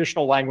benefit from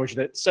additional language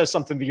that says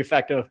something to the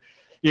effect of,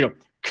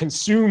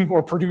 consume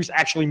or produce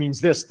actually means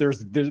this. There's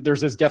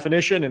this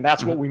definition, and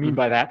that's what we mean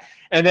by that.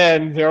 And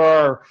then there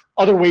are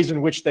other ways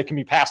in which they can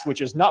be passed,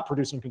 which is not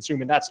produce and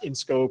consume, and that's in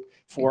scope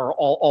for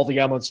all the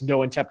elements,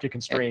 no intent to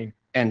constrain.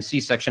 And see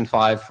section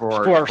 5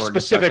 for specific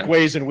discussion.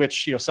 Ways in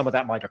which some of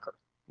that might occur.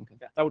 Okay.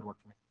 Yeah, that would work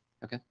for me.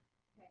 Okay.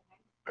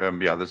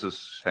 Yeah, this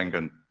is Hank,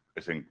 and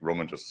I think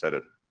Roman just said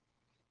it.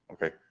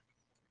 Okay,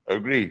 I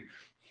agree.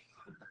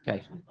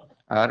 Okay.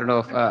 I don't know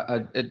if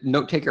a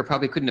note taker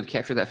probably couldn't have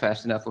captured that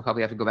fast enough. We'll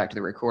probably have to go back to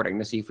the recording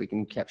to see if we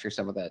can capture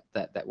some of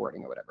that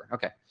wording or whatever.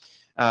 Okay.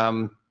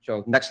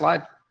 So next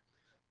slide.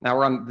 Now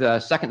we're on the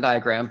second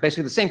diagram,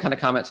 basically the same kind of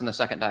comments in the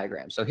second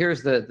diagram. So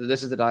here's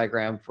this is the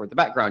diagram for the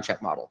background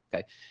check model.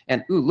 Okay.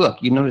 And ooh,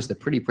 look, you notice the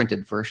pretty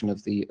printed version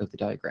of the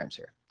diagrams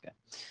here.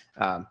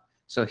 Okay.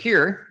 So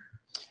here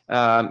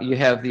You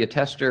have the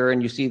attester,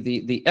 and you see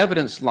the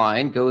evidence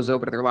line goes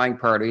over to the relying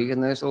party,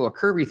 and there's a little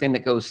curvy thing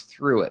that goes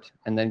through it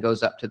and then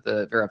goes up to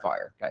the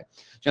verifier. Okay.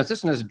 So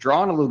this one is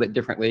drawn a little bit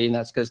differently, and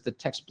that's because the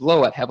text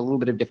below it have a little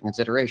bit of different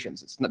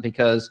considerations. It's not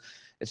because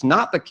it's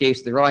not the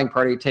case the relying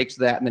party takes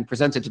that and then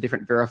presents it to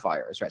different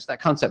verifiers, right? So that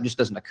concept just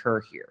doesn't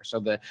occur here. So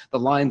the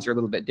lines are a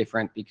little bit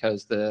different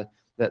because the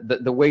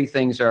way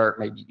things are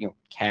maybe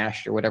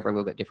cached or whatever a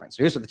little bit different.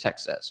 So here's what the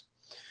text says.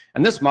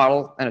 In this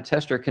model, an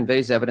attester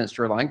conveys evidence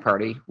to a relying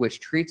party,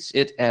 which treats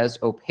it as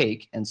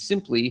opaque and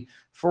simply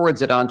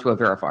forwards it on to a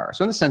verifier.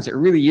 So in a sense, it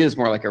really is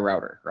more like a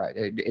router, right?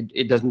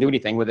 It doesn't do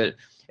anything with it.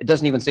 It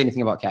doesn't even say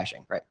anything about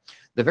caching, right?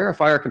 The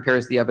verifier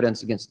compares the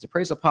evidence against its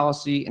appraisal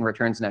policy and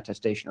returns an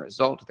attestation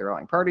result to the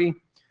relying party.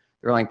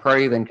 The relying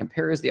party then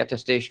compares the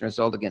attestation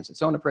result against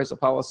its own appraisal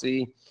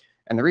policy.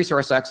 And the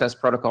resource access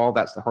protocol,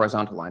 that's the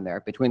horizontal line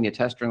there, between the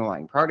attester and the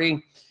relying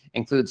party,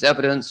 includes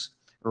evidence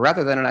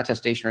rather than an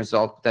attestation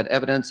result. That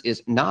evidence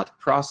is not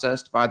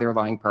processed by the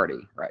relying party,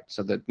 right?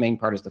 So the main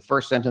part is the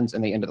first sentence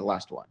and the end of the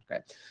last one,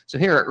 okay? So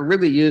here it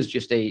really is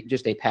just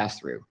a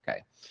pass-through,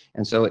 okay?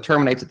 And so it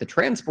terminates at the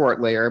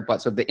transport layer,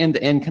 but so the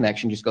end-to-end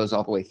connection just goes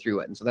all the way through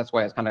it. And so that's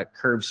why it's kind of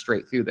curved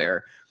straight through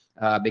there,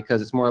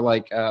 because it's more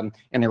like,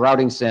 in the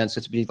routing sense,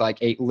 it's be like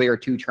a layer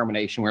 2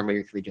 termination where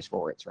layer 3 just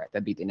forwards, right?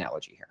 That'd be the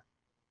analogy here.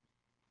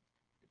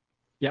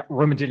 Yeah,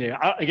 Romadini,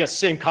 I guess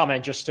same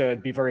comment, just to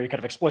be very kind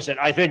of explicit.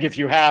 I think if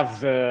you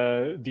have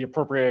the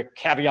appropriate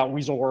caveat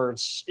weasel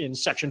words in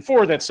section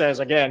 4 that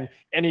says, again,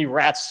 any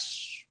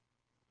RAT's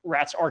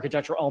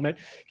architectural element,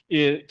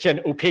 it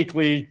can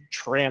opaquely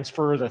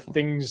transfer the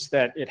things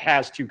that it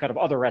has to kind of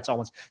other RAT's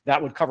elements,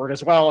 that would cover it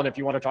as well. And if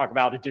you want to talk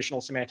about additional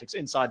semantics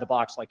inside the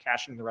box, like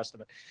caching the rest of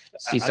it.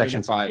 See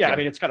section 5. Yeah, I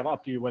mean, it's kind of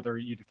up to you whether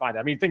you define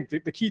that. I mean, I think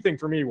the key thing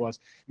for me was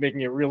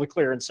making it really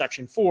clear in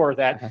section 4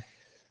 that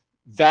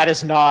that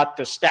is not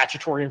the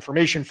statutory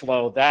information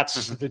flow.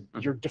 That's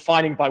you're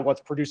defining by what's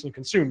produced and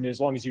consumed.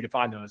 As long as you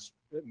define those,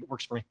 it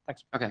works for me.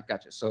 Thanks. Okay,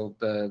 gotcha. So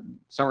the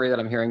summary that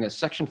I'm hearing is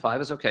section 5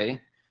 is okay.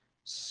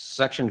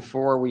 Section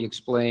 4 we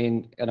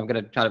explained, and I'm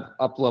going to kind of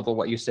up level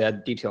what you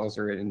said. Details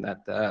are in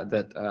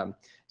that.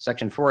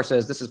 Section 4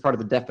 says this is part of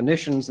the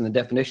definitions, and the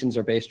definitions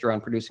are based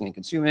around producing and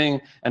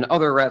consuming, and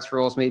other RATS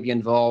rules may be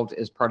involved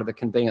as part of the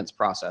conveyance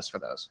process for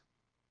those.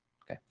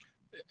 Okay.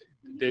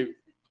 Dave.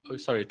 Oh,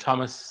 sorry,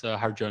 Thomas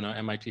Harjona,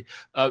 MIT.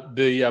 I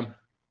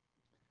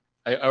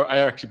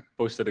actually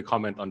posted a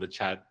comment on the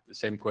chat, the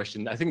same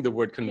question. I think the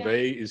word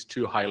convey is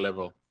too high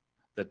level.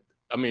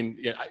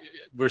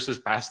 Versus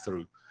pass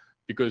through,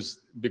 because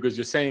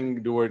you're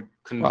saying the word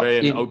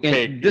convey and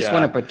opaque. In this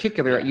one in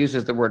particular, it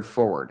uses the word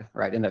forward,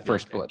 right, in the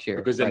first bullet here.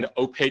 Because then the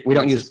opaque. We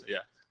don't use.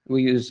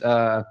 We use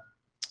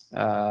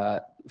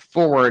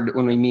forward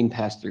when we mean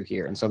pass through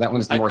here, and so that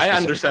one's the more. I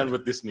understand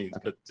what this means,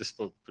 but just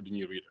for the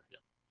new reader. Yeah.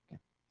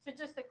 So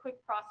just a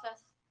quick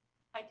process.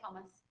 Hi,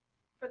 Thomas.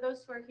 For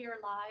those who are here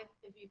live,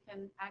 if you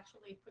can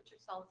actually put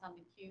yourselves on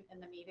the queue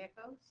in the media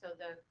code so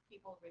the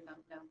people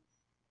remote know.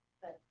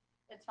 But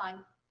it's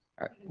fine.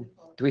 All right.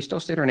 Do we still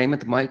state our name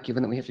at the mic,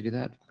 given that we have to do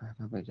that?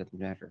 Probably doesn't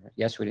matter.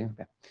 Yes, we do.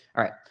 Okay.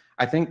 All right.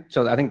 I think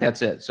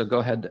that's it. So go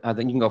ahead. I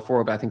think you can go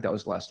forward, but I think that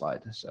was the last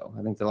slide. So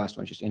I think the last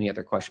one is just any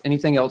other question.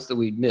 Anything else that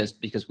we missed?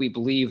 Because we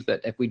believe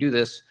that if we do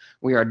this,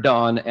 we are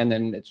done, and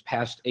then it's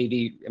past AD.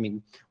 I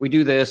mean, we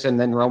do this, and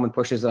then Roman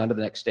pushes it on to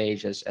the next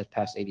stage as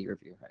past AD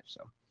review, right?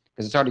 So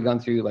because it's already gone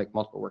through like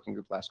multiple working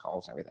group last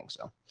calls and everything.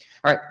 So, all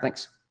right.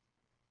 Thanks.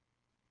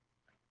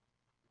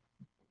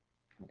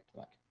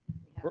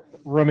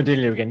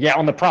 Romadini again. Yeah,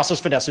 on the process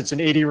finesse, it's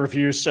an AD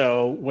review.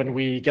 So when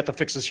we get the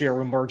fixes here,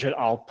 we'll merge it.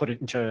 I'll put it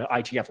into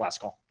IETF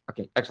last call.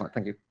 Okay, excellent.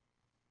 Thank you.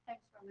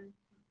 Thanks, Roman.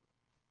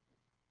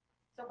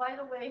 So by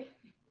the way,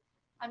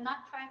 I'm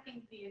not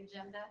tracking the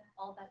agenda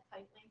all that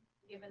tightly,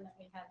 given that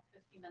we had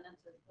 50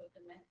 minutes of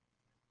open mic.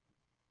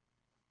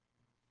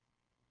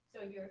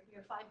 So your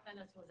 5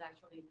 minutes was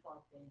actually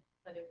 12 days,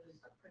 but it was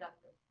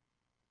productive.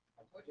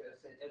 I told you I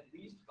said at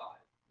least 5.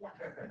 Yeah.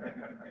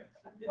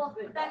 Well,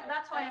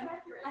 that's why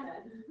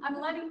I'm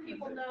letting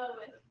people know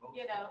that,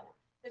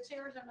 the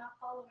chairs are not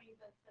following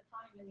the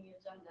time in the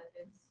agenda.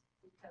 It's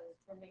because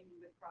we're making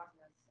good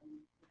progress and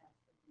we have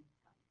to be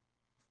time.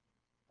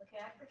 Okay,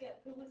 I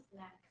forget who was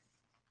next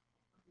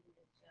on the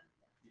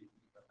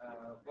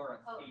agenda.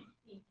 Lawrence. Oh,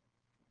 Pete.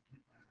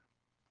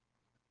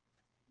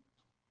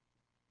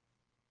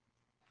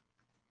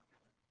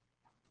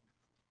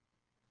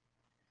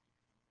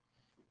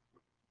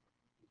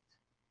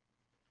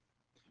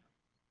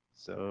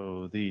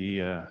 So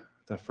the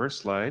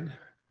first slide,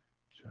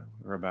 which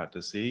we're about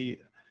to see,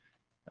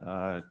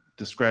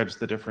 describes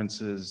the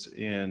differences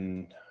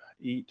in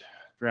EAT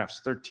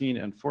drafts 13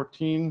 and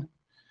 14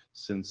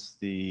 since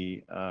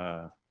the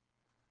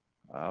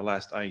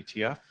last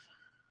IETF.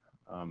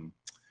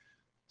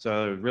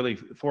 So really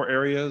 4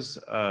 areas,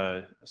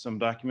 some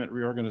document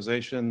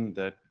reorganization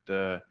that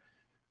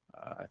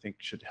I think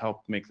should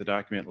help make the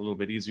document a little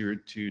bit easier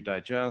to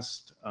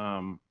digest.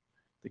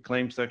 The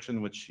claim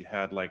section, which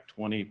had like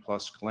 20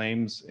 plus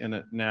claims in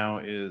it, now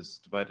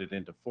is divided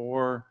into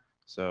 4.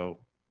 So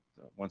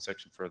one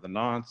section for the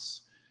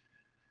nonce,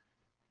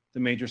 the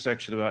major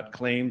section about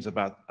claims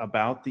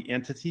about the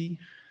entity.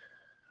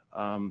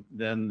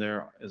 Then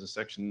there is a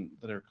section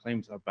that are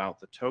claims about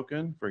the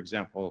token. For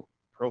example,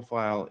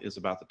 profile is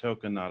about the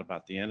token, not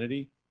about the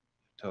entity.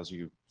 It tells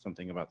you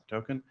something about the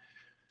token.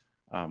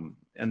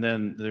 And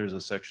then there's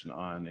a section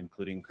on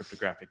including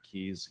cryptographic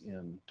keys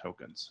in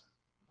tokens.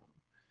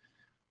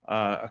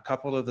 A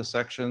couple of the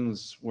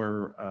sections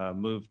were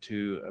moved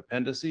to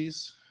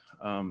appendices.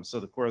 So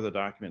the core of the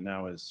document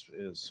now is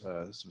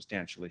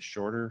substantially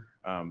shorter.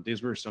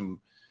 These were some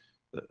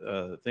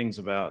things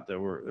about, there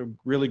were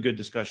really good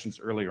discussions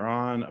earlier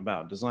on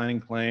about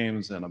designing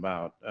claims and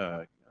about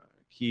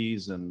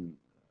keys and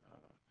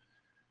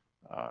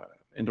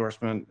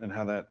endorsement and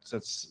how that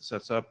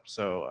sets up.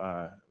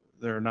 So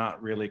they're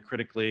not really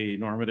critically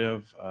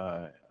normative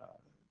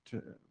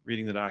to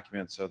reading the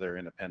document, so they're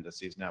in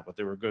appendices now, but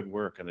they were good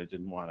work and I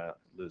didn't want to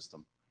lose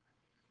them.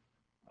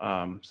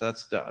 So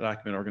that's the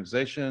document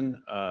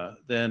organization.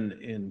 Then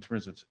in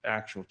terms of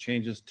actual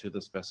changes to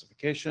the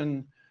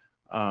specification,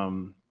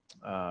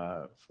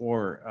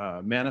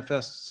 for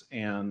manifests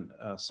and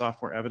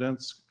software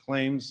evidence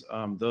claims,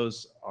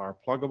 those are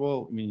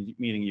pluggable,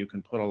 meaning you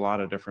can put a lot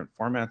of different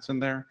formats in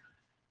there.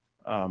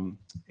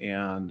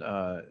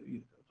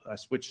 I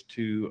switched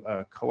to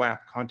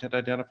COAP content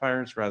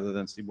identifiers rather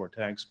than CBOR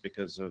tags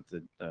because of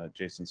the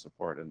JSON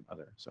support and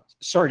other. So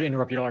Sorry to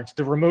interrupt you, Lawrence.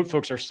 The remote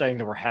folks are saying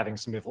that we're having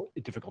some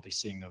difficulty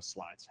seeing those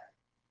slides.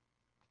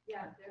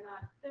 Yeah, they're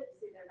not,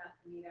 see, they're not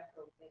Meet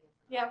Echo thing.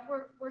 Yeah,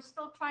 we're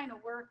still trying to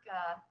work,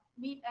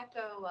 Meet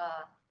Echo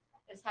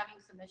is having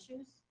some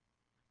issues.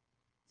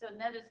 So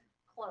net is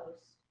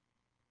close.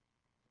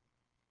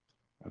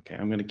 okay,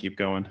 I'm going to keep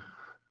going.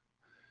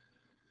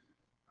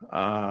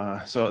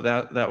 So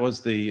that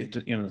was the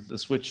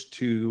switch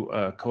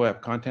to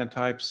COAP content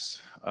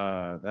types.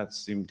 That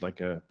seemed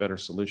like a better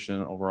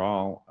solution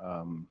overall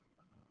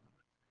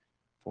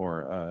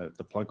for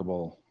the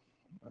pluggable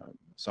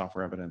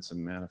software evidence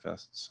and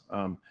manifests.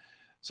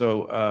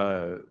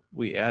 So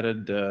we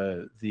added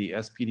the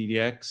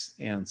SPDX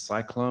and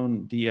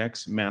Cyclone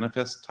DX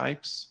manifest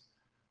types.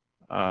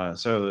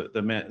 So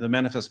the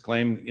manifest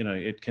claim,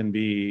 it can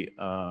be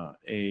a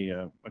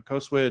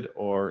COSWID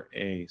or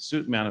a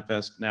suit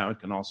manifest. Now it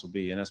can also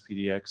be an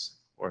SPDX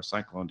or a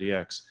Cyclone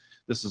DX.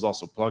 This is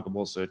also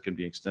pluggable, so it can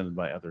be extended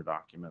by other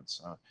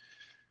documents.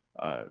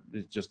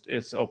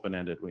 It's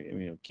open-ended.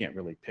 We can't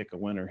really pick a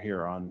winner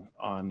here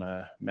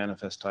on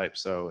manifest type,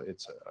 so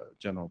it's a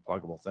general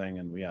pluggable thing,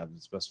 and we added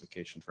the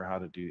specification for how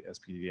to do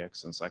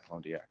SPDX and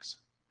Cyclone DX.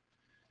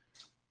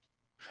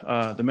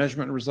 The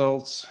measurement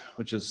results,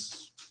 which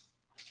is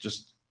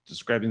just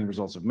describing the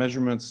results of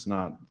measurements,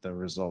 not the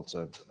results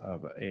of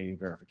a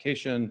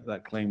verification.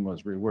 That claim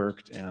was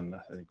reworked and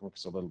I think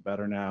works a little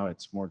better now.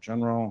 It's more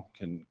general,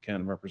 can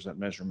represent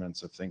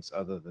measurements of things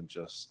other than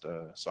just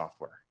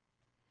software.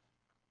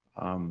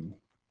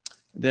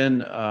 Then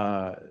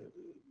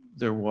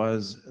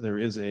there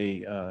is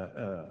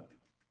a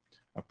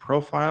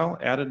profile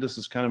added. This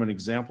is kind of an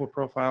example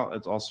profile.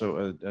 It's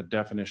also a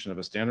definition of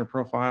a standard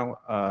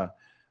profile.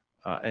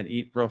 An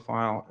EAT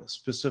profile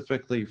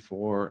specifically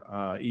for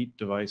EAT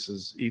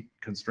devices, EAT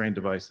constrained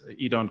device,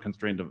 EAT on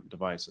constrained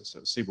devices,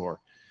 so CBOR.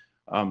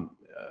 I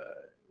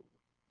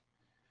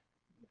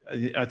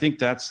think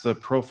that's the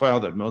profile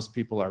that most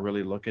people are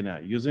really looking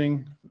at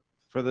using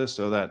for this.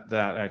 So that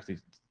actually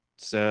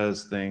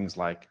says things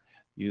like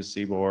use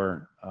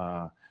CBOR,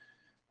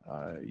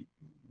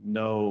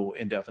 no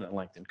indefinite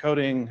length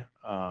encoding,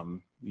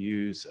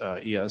 use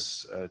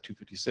ES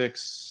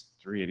 256,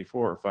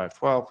 384 or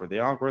 512 for the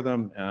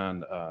algorithm,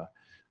 and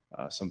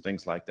some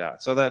things like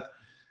that. So that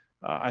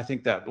I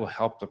think that will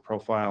help the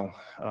profile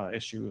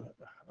issue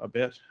a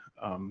bit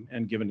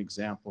and give an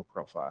example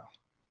profile.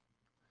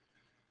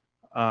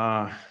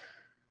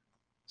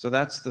 So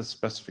that's the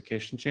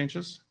specification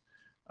changes.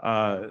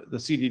 The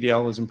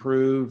CDDL is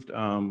improved.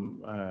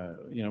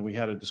 We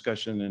had a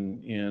discussion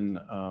in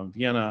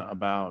Vienna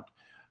about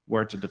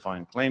where to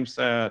define claim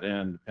set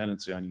and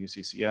dependency on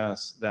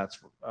UCCS. That's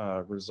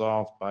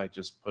resolved by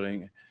just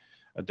putting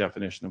a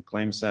definition of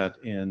claim set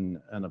in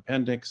an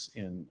appendix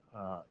in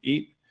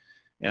EAT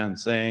and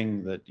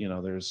saying that,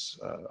 there's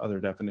other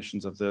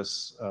definitions of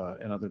this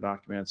in other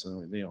documents,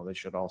 and, they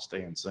should all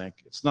stay in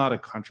sync. It's not a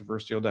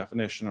controversial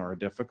definition or a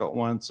difficult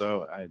one,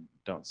 so I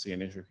don't see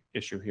an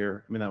issue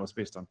here. I mean, that was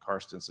based on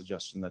Karsten's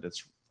suggestion that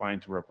it's fine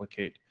to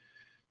replicate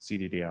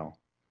CDDL.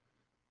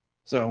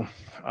 So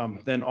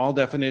then all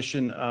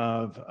definition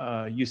of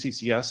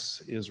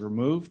UCCS is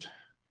removed,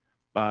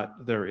 but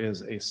there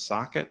is a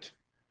socket,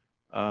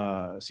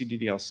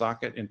 CDDL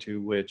socket,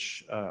 into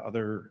which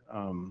other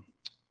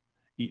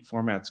EAT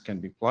formats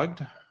can be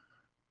plugged.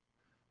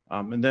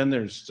 And then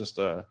there's just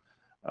a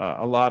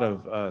lot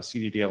of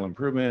CDDL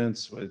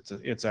improvements.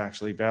 It's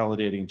actually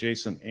validating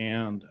JSON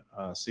and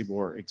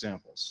CBOR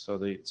examples. So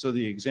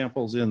the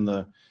examples in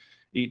the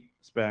EAT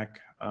spec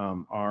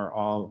are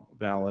all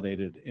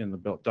validated in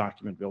the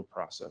document build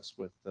process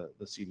with the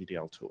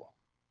CDDL tool.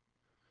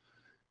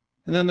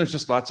 And then there's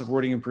just lots of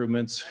wording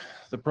improvements.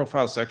 The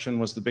profile section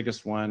was the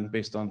biggest one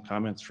based on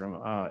comments from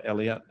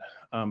Elliot.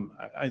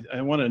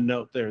 I want to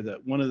note there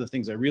that one of the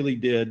things I really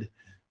did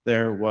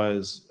there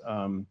was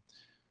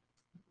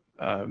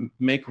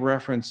make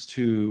reference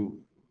to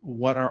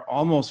what are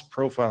almost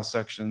profile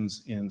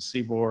sections in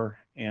CBOR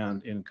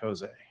and in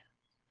COSE.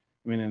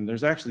 I mean, and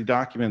there's actually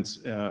documents,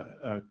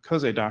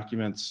 COSE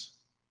documents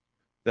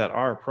that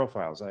are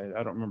profiles. I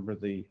don't remember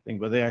the thing,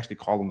 but they actually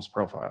call them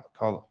profile,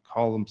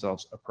 call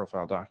themselves a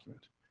profile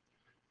document.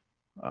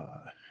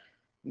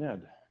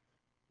 Ned.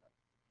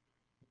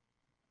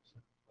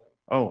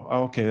 Oh,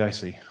 okay, I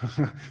see.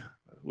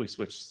 We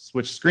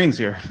switched screens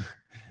here.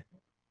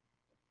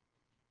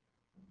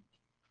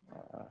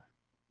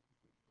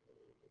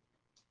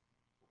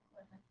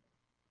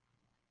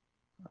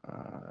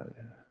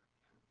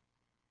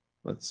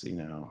 Let's see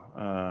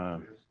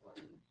now.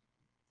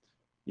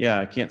 Yeah,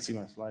 I can't see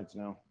my slides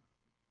now.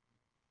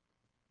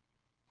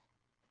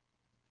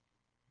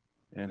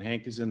 And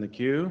Hank is in the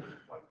queue.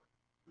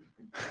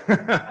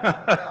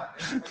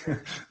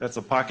 That's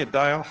a pocket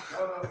dial.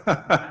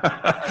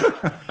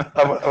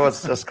 I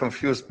was just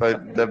confused by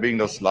there being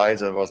no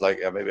slides. I was like,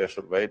 yeah, maybe I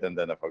should wait, and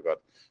then I forgot.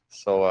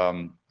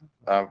 So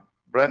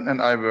Brandon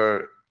and I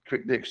were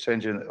quickly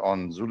exchanging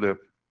on Zulip,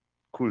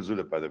 cool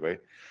Zulip, by the way,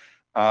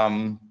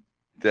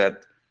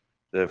 that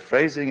the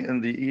phrasing in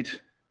the EAT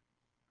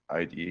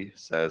ID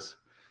says,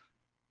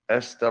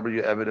 SW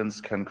evidence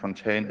can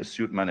contain a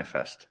suit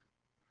manifest,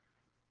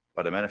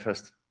 but a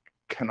manifest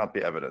cannot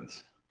be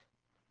evidence.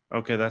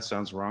 Okay, that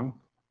sounds wrong.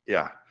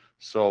 Yeah.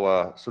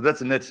 So so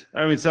that's a nit.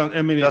 I mean,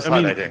 That's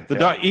highlighting, the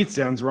yeah. .EAT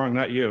sounds wrong,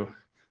 not you.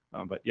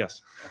 But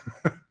yes.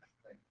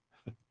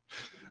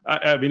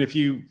 I mean, if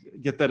you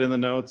get that in the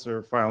notes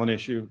or file an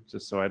issue,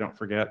 just so I don't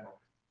forget.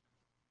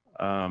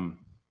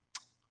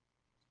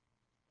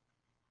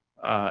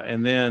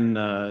 And then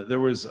there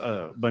was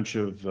a bunch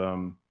of,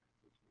 I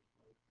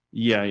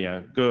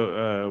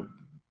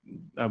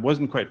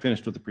wasn't quite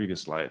finished with the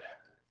previous slide.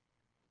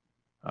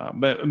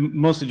 But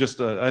mostly just,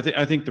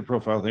 I think the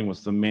profile thing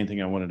was the main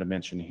thing I wanted to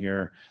mention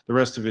here. The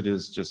rest of it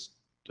is just,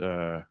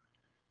 the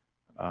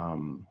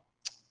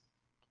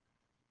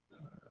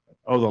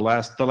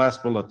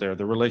last bullet there,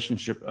 the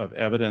relationship of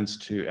evidence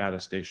to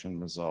attestation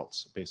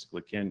results.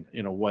 Basically,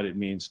 what it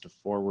means to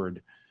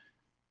forward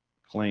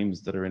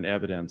claims that are in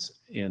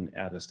evidence in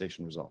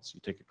attestation results. You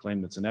take a claim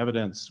that's in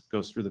evidence,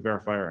 goes through the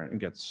verifier, and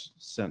gets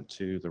sent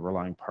to the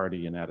relying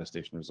party in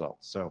attestation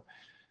results. So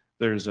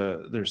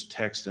there's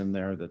text in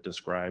there that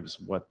describes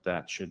what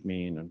that should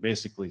mean, and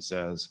basically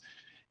says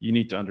you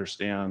need to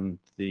understand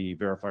the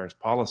verifier's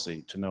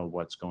policy to know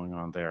what's going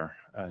on there.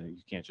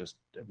 You can't just,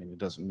 I mean, it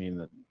doesn't mean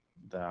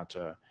that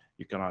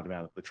you can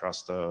automatically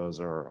trust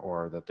those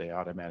or that they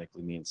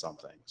automatically mean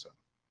something. So,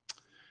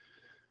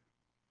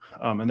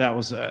 and that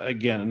was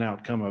again an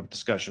outcome of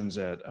discussions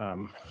at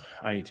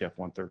IETF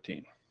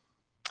 113.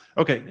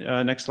 Okay,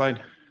 next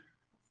slide.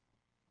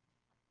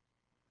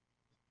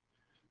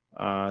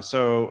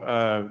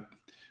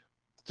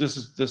 This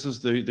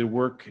is the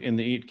work in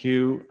the EAT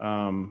queue.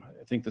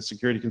 I think the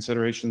security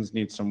considerations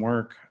need some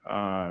work.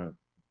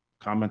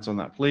 Comments on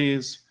that,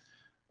 please.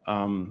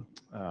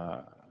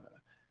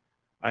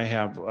 I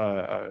have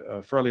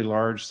a fairly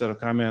large set of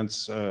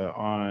comments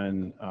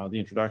on the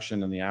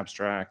introduction and the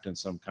abstract and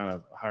some kind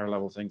of higher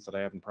level things that I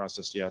haven't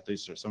processed yet.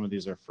 Some of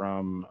these are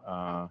from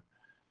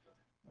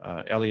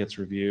Elliot's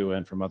review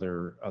and from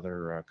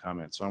other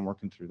comments. So I'm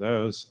working through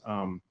those.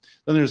 Then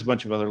there's a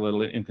bunch of other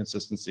little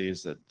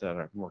inconsistencies that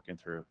I'm working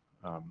through.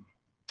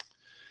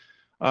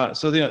 I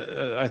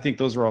think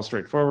those are all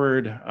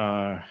straightforward.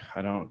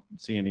 I don't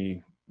see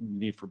any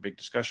need for big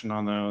discussion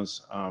on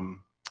those.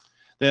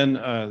 Then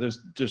there's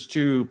just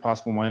two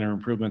possible minor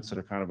improvements that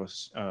are kind of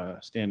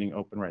standing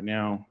open right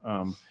now.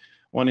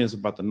 One is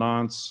about the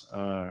nonce.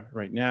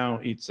 Right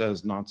now, EAT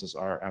says nonces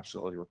are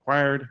absolutely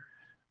required.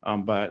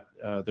 But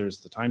there's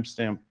the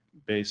timestamp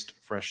based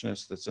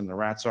freshness that's in the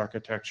RATS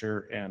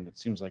architecture, and it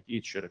seems like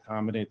each should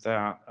accommodate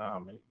that.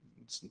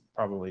 It's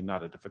probably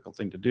not a difficult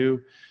thing to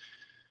do.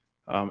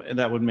 And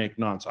that would make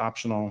nonce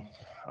optional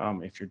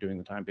if you're doing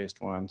the time-based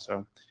one.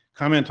 So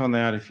comment on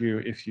that if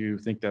you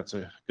think that's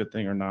a good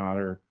thing or not,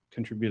 or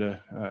contribute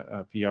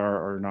a PR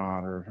or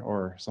not,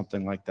 or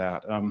something like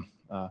that.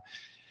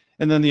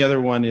 And then the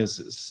other one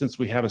is, since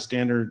we have a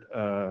standard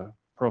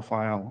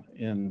profile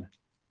in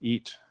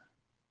EAT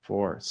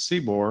for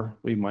CBOR,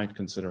 we might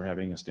consider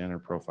having a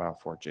standard profile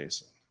for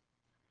JSON.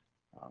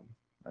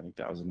 I think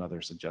that was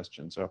another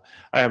suggestion. So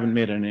I haven't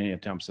made any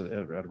attempts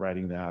at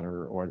writing that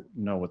or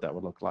know what that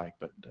would look like,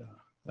 but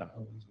that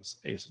was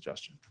a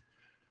suggestion.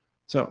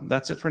 So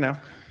that's it for now.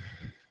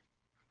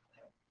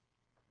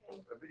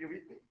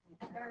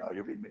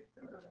 You read me.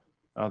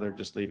 Oh, they're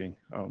just leaving.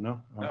 Oh, no?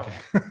 Okay.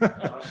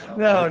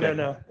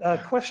 No.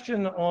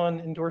 Question on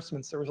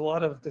endorsements. There was a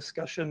lot of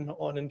discussion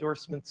on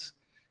endorsements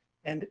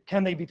and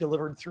can they be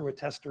delivered through a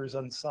tester as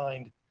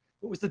unsigned?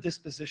 What was the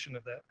disposition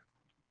of that?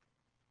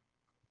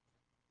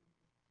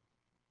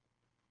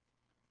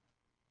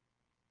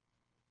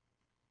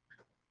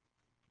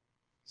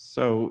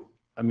 So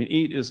I mean,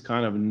 EAT is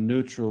kind of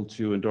neutral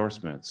to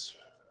endorsements.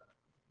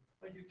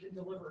 But you can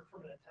deliver it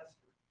from an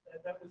attester.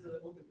 That was an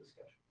open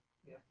discussion.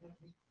 Yeah.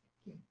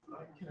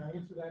 Can I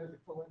answer that as a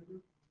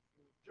co-editor?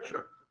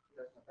 Sure.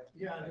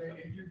 Yeah.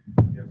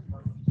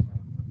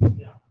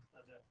 Yeah.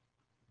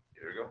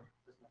 Here you go.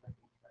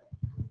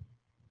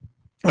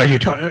 Are you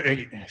talking,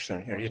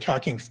 are you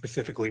talking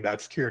specifically about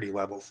security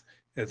levels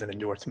as an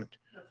endorsement?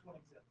 That's one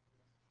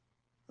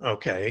example.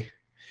 Okay.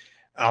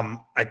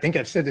 I think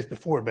I've said this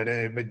before, but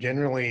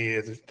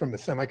generally, from a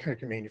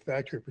semiconductor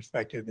manufacturer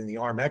perspective, in the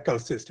ARM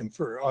ecosystem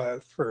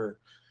for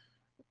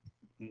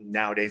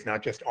nowadays,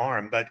 not just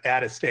ARM, but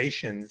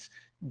attestations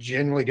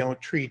generally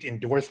don't treat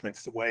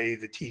endorsements the way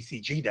the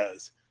TCG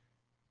does.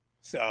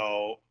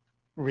 So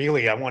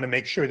really, I want to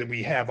make sure that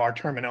we have our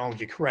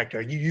terminology correct.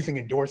 Are you using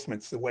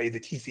endorsements the way the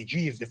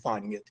TCG is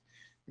defining it?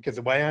 Because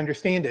the way I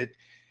understand it,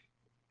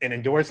 an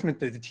endorsement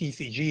that the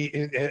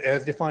TCG,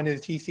 as defined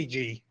as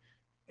TCG,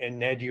 and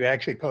Ned, you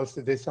actually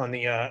posted this on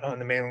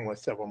the mailing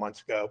list several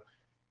months ago,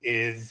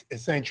 is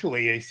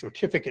essentially a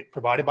certificate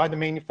provided by the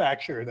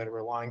manufacturer that a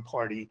relying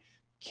party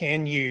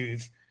can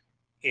use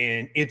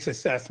in its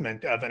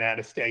assessment of an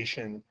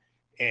attestation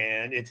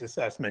and its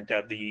assessment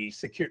of the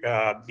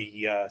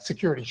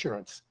security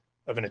assurance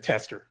of an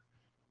attester.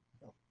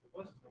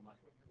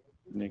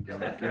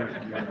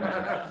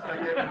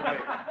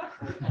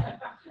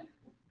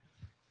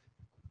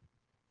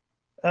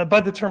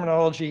 By the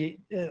terminology,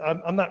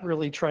 I'm not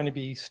really trying to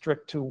be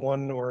strict to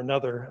one or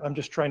another. I'm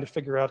just trying to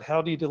figure out how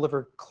do you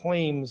deliver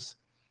claims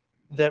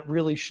that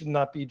really should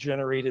not be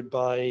generated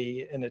by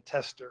an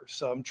attester.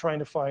 So I'm trying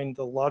to find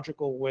the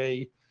logical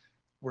way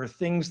where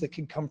things that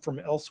can come from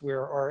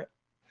elsewhere are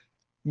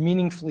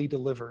meaningfully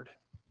delivered.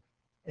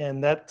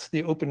 And that's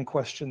the open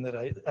question that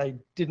I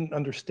didn't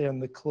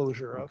understand the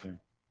closure of. Okay.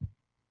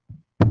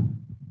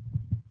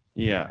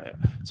 Yeah,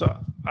 so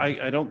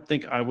I don't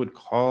think I would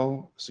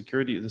call the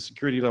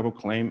security level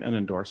claim an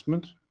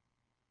endorsement.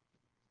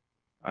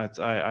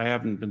 I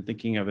haven't been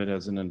thinking of it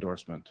as an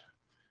endorsement.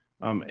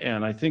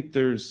 And I think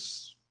there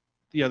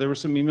were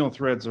some email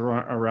threads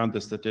around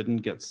this that didn't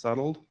get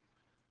settled.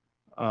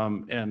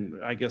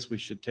 And I guess we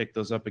should take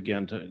those up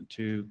again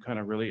to kind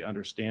of really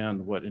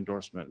understand what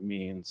endorsement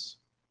means.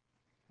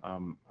 I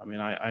mean,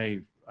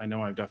 I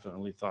know I've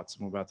definitely thought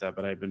some about that,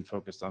 but I've been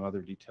focused on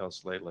other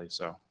details lately,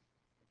 so.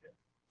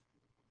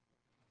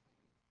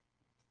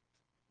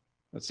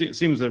 It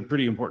seems a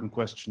pretty important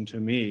question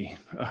to me,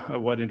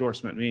 what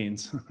endorsement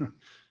means.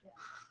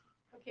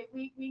 Okay,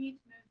 we need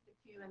to move the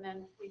queue and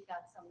then we've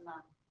got some,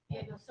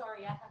 yeah, no,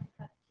 sorry, I have to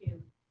cut the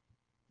queue.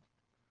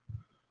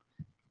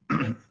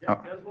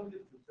 Just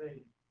wanted to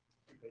say,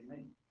 if I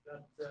may,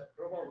 that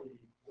probably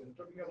when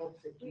talking about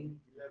security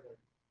level,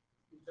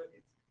 it's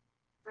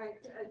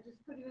Right,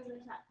 just put it in the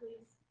chat,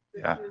 please. The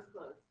Yeah. queue is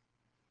closed.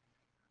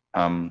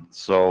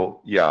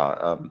 So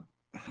yeah,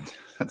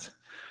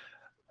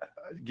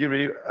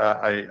 Giri,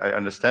 I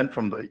understand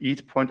from the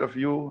EAT point of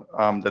view,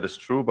 that is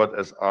true, but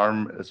as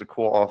ARM is a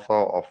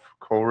co-author of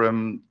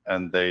CORIM,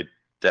 and they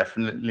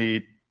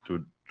definitely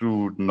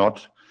do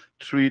not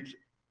treat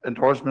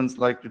endorsements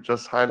like you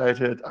just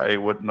highlighted, I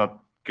would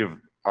not give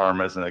ARM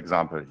as an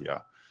example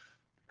here,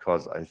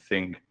 because I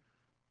think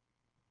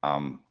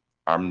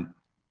ARM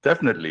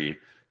definitely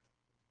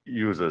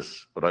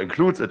uses, or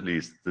includes at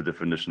least, the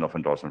definition of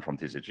endorsement from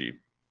TCG.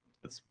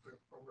 It's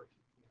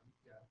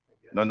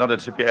no, not a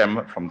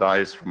TPM, from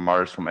DICE, from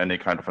Mars, from any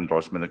kind of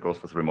endorsement that goes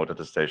with remote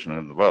attestation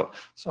in the world.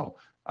 So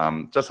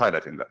just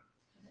highlighting that.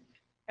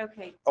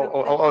 Okay.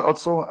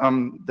 Also,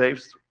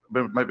 Dave,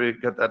 maybe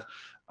get that.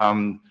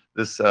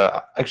 This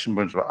action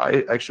points,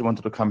 I actually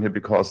wanted to come here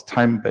because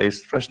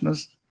time-based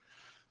freshness.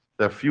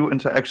 There are few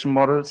interaction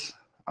models.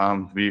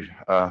 We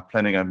are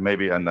planning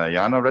maybe an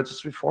IANA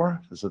registry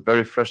for. It's a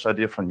very fresh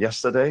idea from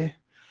yesterday,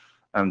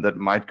 and that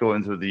might go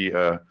into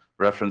the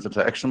reference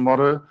interaction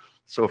model.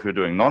 So if you're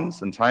doing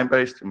nonce and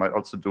time-based, you might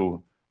also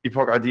do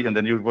epoch ID, and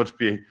then you would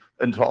be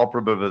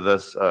interoperable with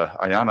this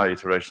IANA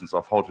iterations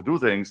of how to do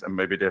things, and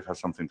maybe Dave has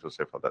something to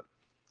say for that.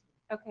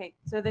 Okay,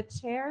 so the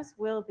chairs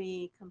will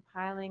be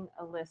compiling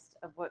a list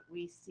of what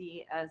we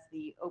see as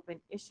the open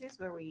issues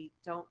where we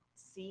don't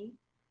see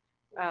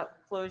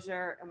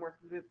closure and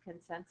working group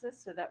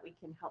consensus, so that we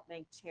can help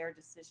make chair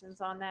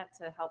decisions on that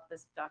to help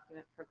this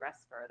document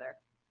progress further.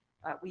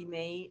 We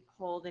may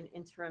hold an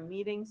interim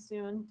meeting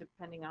soon,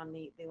 depending on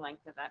the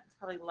length of that. It's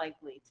probably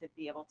likely to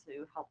be able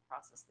to help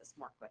process this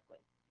more quickly.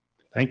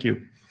 Thank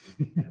you.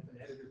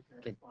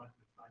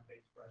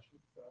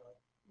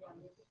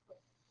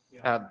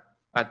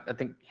 I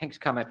think Hank's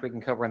comment we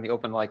can cover in the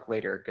open mic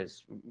later,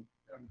 because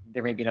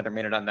there may be another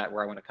minute on that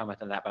where I want to comment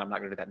on that, but I'm not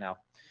going to do that now.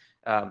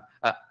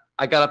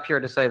 I got up here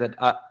to say that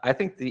I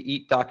think the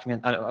EAT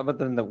document, other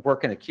than the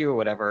work in a queue or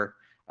whatever,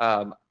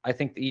 I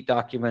think the EAT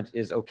document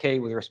is okay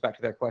with respect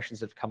to their questions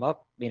that have come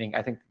up, meaning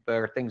I think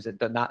there are things that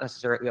do not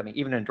necessarily, I mean,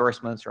 even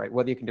endorsements, right?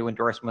 Whether you can do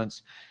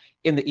endorsements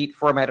in the EAT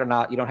format or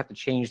not, you don't have to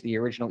change the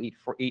original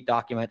EAT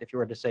document. If you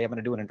were to say, I'm going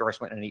to do an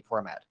endorsement in an EAT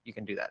format, you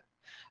can do that.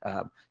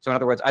 So in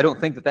other words, I don't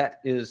think that that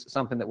is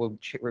something that will,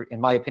 in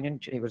my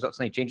opinion, result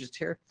in any changes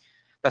here.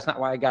 That's not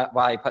why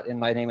I put in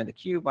my name in the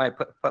queue. Why I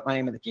put my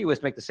name in the queue is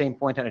to make the same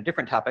point on a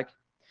different topic.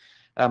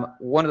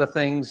 One of the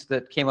things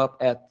that came up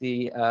at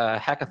the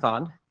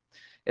hackathon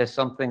is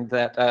something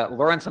that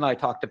Lawrence and I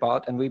talked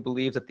about, and we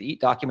believe that the EAT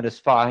document is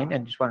fine,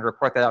 and just wanted to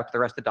report that out to the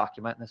rest of the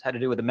document. And this had to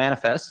do with the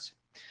manifests.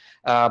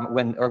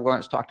 When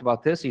Lawrence talked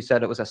about this, he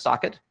said it was a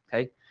socket.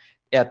 Okay.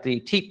 At the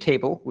TEEP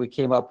table, we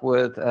came up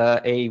with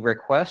a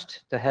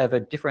request to have a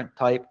different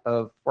type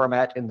of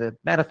format in the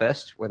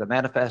manifest, where the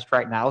manifest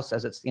right now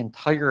says it's the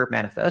entire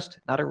manifest,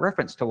 not a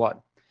reference to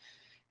one.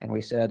 And we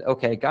said,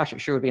 okay, gosh,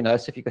 it sure would be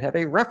nice if you could have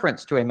a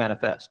reference to a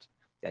manifest.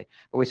 Okay.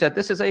 But we said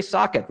this is a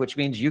socket, which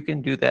means you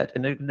can do that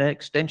in an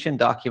extension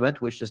document,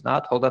 which does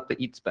not hold up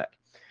the EAT spec.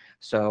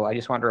 So I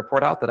just wanted to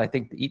report out that I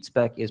think the EAT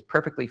spec is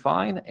perfectly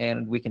fine,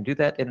 and we can do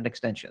that in an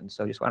extension.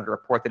 So I just wanted to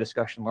report the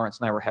discussion Lawrence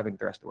and I were having with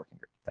the rest of the working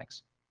group.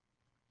 Thanks.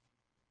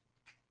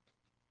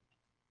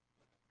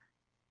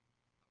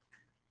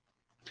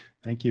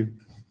 Thank you.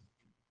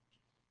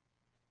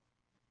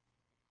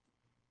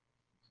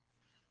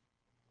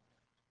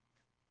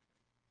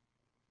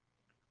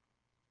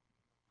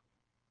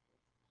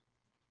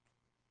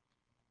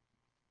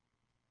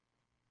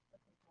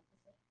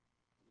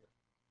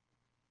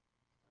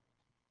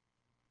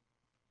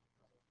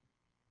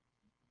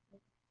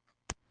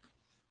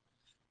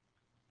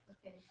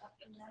 Okay, up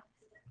next.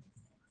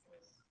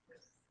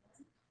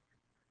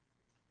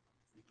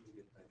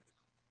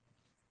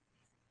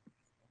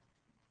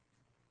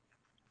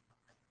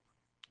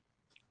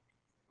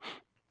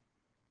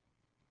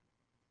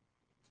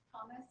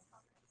 Thomas?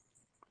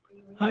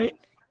 Hi,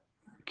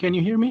 can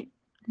you hear me?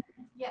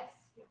 Yes,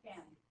 you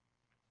can.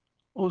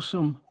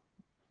 Awesome.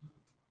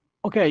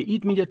 Okay,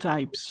 EAT media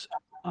types.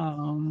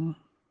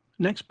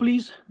 Next,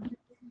 please.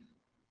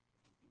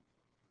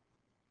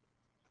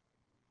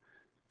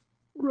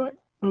 Right.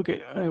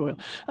 Okay, I will.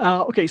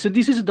 Okay, so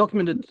this is a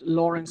document that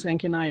Lawrence,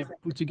 Henk, and I have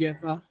put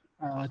together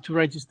to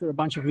register a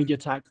bunch of media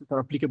types that are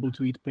applicable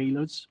to EAT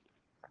payloads.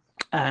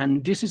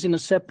 And this is in a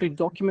separate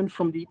document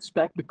from the EAT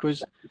spec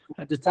because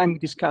at the time we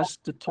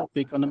discussed the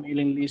topic on the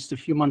mailing list a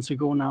few months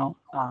ago now,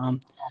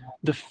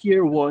 the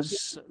fear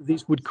was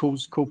this would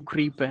cause scope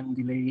creep and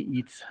delay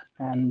EAT.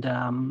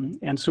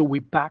 And so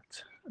we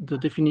packed the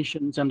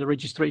definitions and the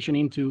registration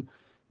into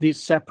this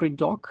separate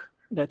doc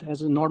that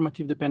has a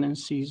normative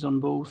dependencies on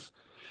both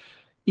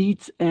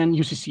EAT and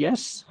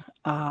UCCS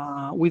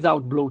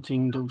without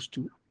bloating those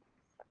two.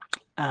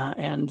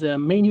 And the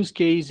main use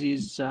case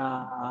is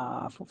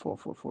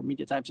for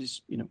media types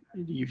is,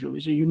 usually,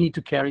 so you need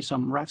to carry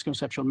some RATS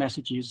conceptual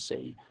messages,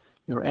 say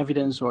your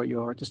evidence or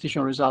your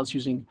attestation results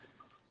using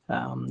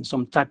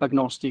some type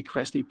agnostic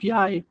REST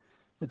API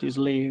that is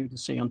layered,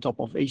 say, on top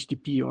of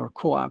HTTP or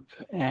CoAP,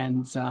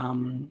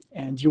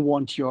 and you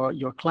want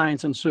your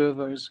clients and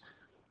servers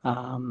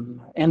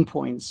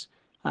endpoints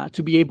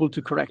to be able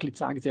to correctly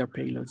tag their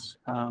payloads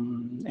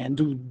and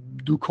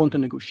do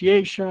content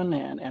negotiation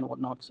and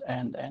whatnot.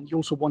 And you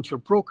also want your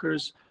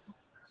brokers,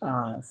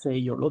 say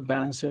your load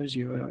balancers,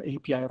 your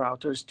API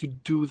routers, to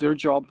do their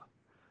job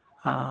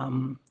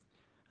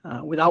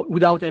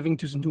without having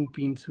to snoop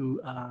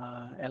into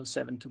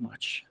L7 too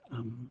much,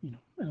 and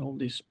all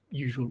this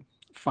usual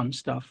fun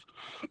stuff.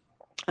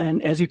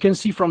 And as you can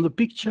see from the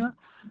picture,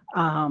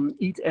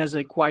 it has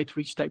a quite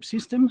rich type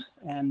system,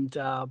 and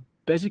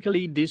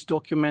basically this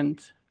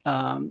document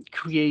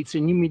creates a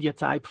new media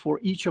type for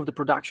each of the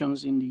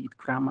productions in the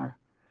grammar.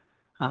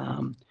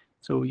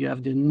 So you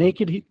have the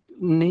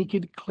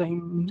naked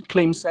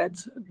claim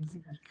sets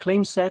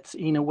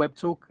in a web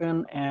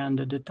token and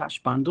the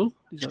detached bundle.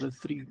 These are the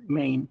three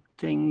main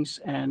things,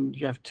 and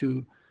you have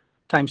to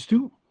times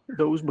two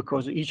those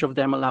because each of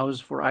them allows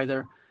for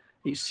either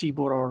a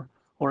CBOR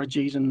or a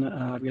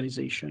JSON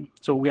realization.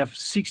 So we have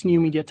 6 new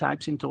media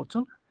types in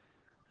total.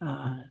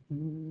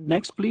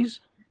 Next,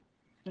 please.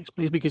 Next,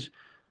 please, because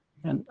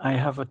and I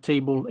have a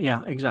table,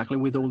 yeah, exactly,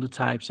 with all the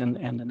types and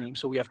the names.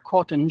 So we have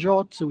COT and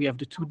JOT, so we have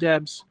the 2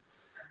 DEBs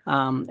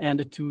and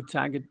the 2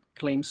 tagged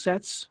claim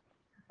sets,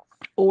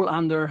 all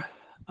under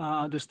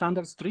the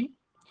standards 3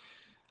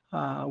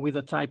 with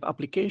a type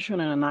application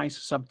and a nice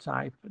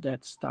subtype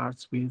that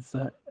starts with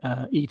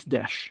EAT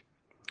dash.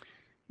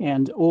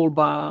 And all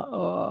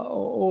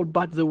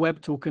but the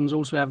web tokens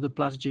also have the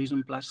plus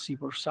JSON plus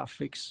CBOR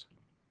suffix.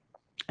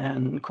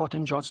 And COT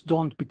and JOTs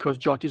don't, because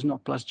JOT is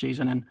not plus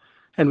JSON,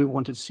 and we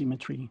wanted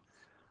symmetry.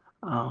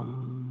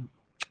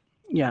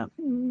 Yeah,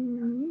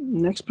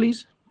 next,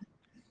 please.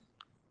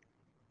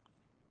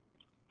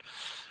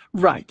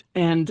 Right,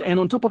 and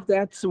on top of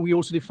that, so we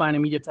also define a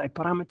media type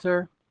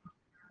parameter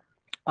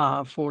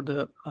for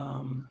the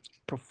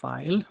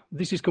profile.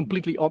 This is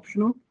completely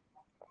optional.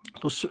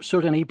 So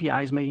certain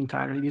APIs may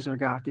entirely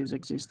disregard this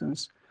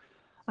existence,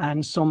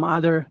 and some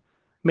other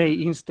may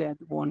instead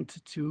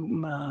want to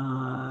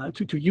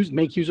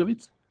make use of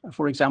it.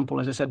 For example,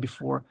 as I said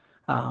before,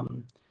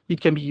 it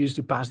can be used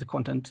to pass the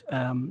content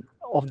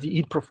of the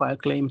EAT profile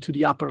claim to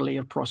the upper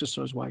layer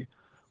processors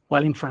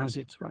while in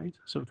transit, right?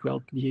 So to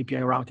help the API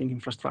routing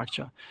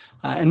infrastructure.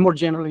 And more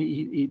generally,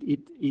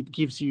 it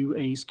gives you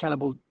a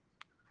scalable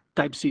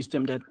type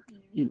system that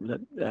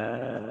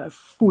that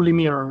fully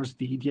mirrors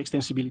the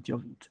extensibility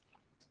of it.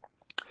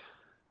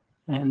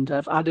 And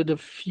I've added a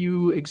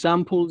few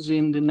examples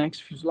in the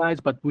next few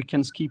slides, but we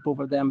can skip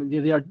over them.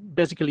 They are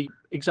basically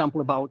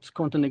example about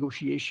content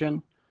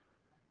negotiation.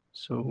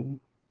 So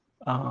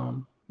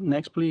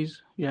next,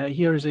 please. Yeah,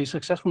 here is a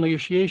successful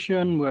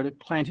negotiation where the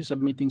client is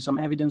submitting some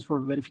evidence for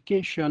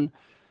verification,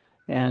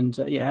 and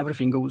yeah,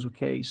 everything goes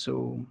okay.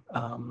 So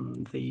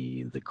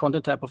the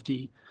content type of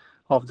the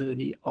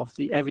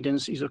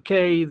evidence is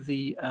okay.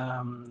 The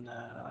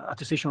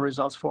attestation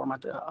results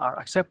format are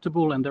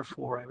acceptable, and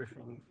therefore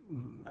everything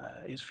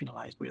is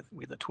finalized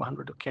with a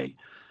 200 okay.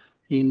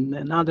 In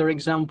another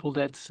example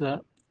that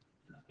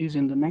is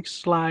in the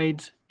next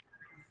slide,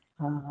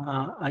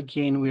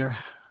 again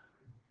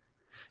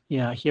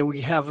here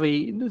we have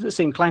the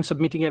same client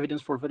submitting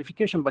evidence for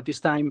verification, but this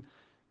time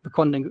the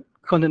content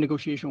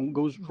negotiation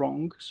goes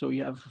wrong. So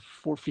you have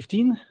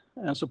 415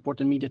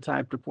 support and media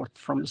type report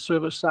from the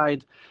server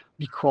side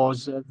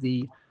because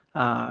the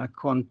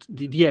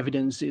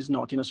evidence is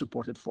not in a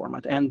supported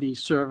format, and the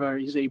server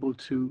is able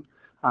to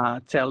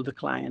tell the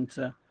client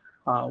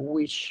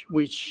which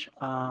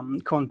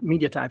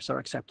media types are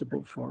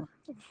acceptable for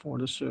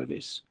the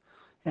service.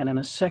 And then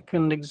a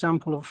second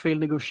example of failed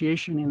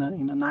negotiation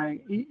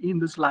in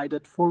the slide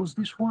that follows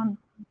this one.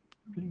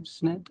 Please,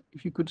 Ned,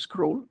 if you could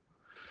scroll.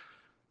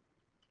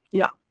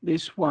 Yeah,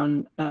 this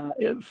one,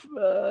 if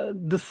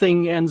the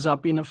thing ends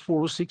up in a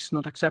 406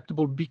 not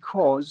acceptable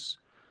because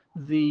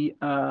the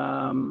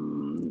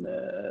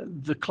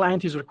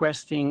client is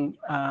requesting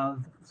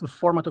the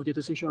format of the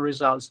attestation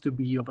results to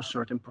be of a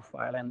certain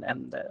profile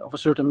and of a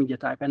certain media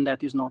type, and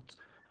that is not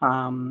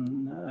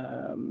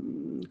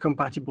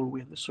compatible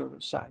with the server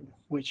side,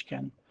 which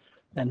can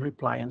then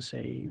reply and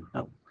say,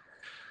 no,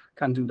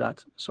 can't do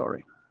that,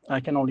 sorry. I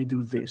can only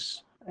do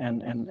this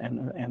and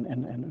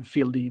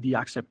fill the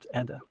accept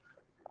header.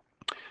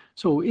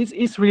 So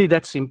it's really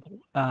that simple.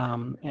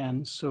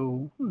 And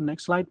so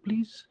next slide,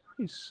 please.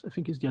 I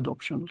think it's the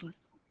adoption.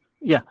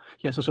 Yeah.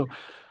 So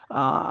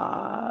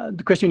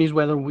the question is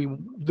whether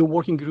the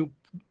working group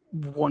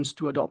wants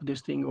to adopt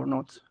this thing or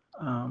not.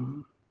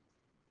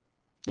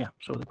 Yeah,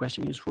 so the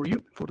question is for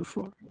you, for the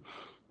floor.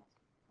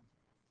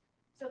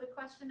 So the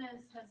question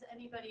is, has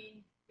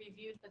anybody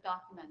reviewed the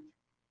document?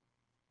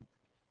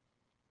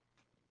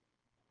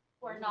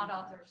 Or not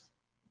authors?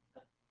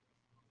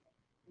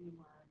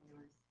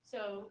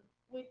 So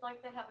we'd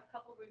like to have a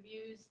couple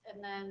reviews,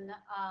 and then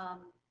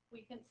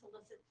we can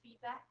solicit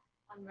feedback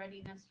on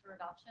readiness for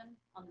adoption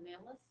on the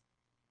mail list.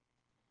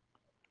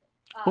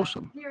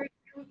 Awesome. Mary,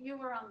 you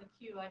were on the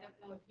queue. I don't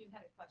know if you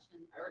had a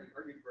question. I already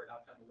argued for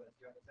adoption on the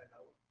list. You have to say no.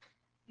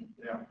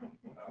 Yeah.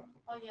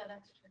 Oh, yeah,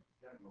 that's true.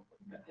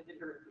 I did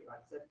hear it too. I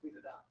said please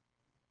adopt.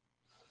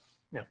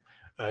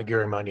 Yeah.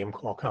 Gary Mundy,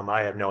 Qualcomm.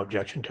 I have no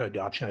objection to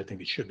adoption. I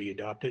think it should be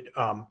adopted.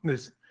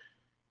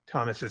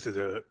 Thomas, this is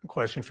a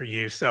question for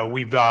you. So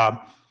we've,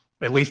 at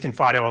least in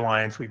FIDO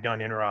Alliance, we've done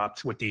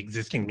interops with the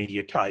existing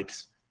media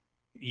types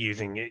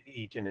using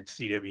each in its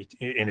CW,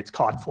 in its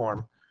COT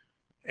form.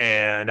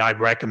 And I've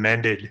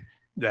recommended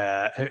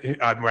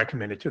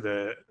to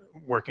the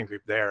working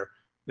group there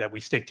that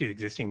we stick to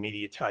existing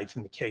media types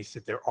in the case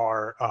that there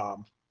are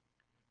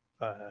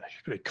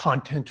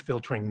content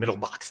filtering middle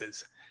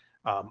boxes.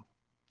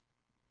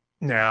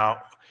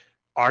 Now,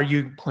 are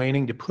you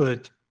planning to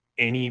put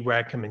any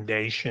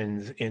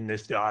recommendations in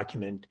this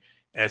document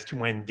as to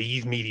when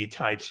these media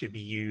types should be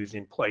used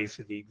in place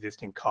of the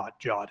existing COT,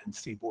 JOT, and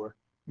CBOR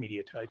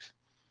media types?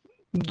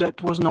 That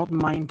was not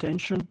my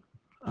intention.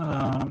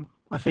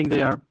 I think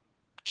they are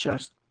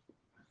just,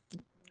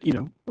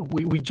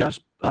 we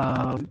just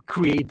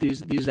create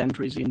these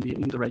entries in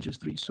the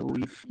registry. So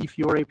if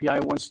your API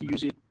wants to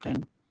use it,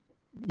 then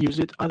use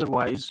it.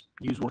 Otherwise,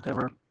 use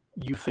whatever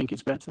you think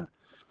is better.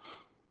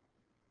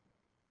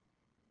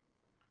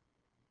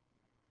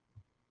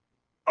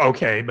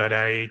 Okay, but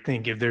I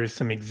think if there's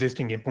some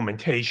existing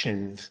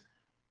implementations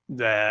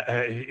that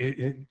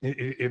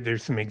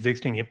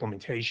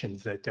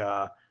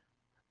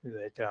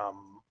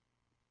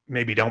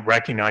maybe don't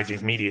recognize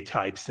these media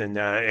types, and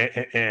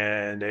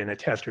a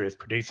tester is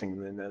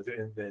producing them,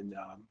 then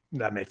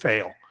that may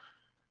fail.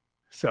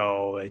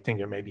 So I think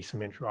there may be some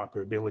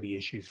interoperability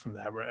issues from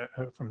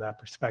that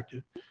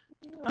perspective.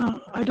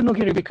 I don't know,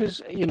 Gary,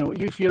 because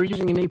if you're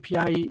using an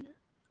API,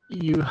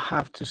 you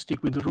have to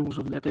stick with the rules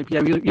of that API.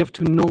 You have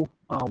to know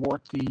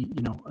what the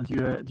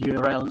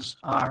URLs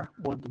are,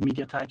 what the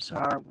media types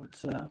are,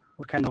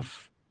 what kind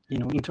of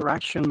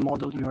interaction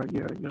model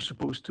you're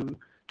supposed to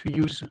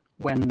use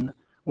when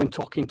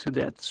talking to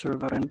that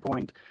server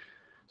endpoint.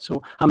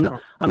 So I'm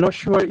not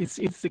sure it's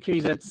the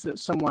case that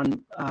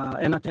someone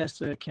a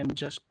tester can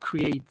just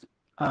create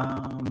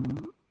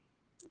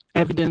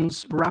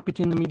evidence, wrap it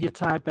in the media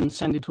type, and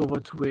send it over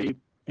to a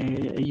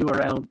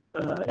URL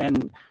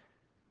and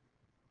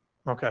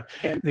okay.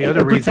 And the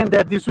other reason pretend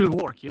that this will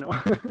work,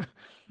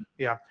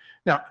 Yeah.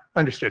 Now,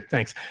 understood.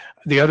 Thanks.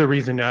 The other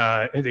reason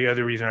I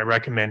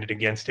recommended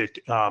against it,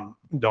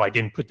 though I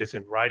didn't put this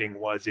in writing,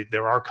 was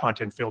there are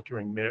content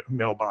filtering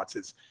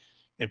mailboxes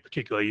and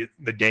particularly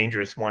the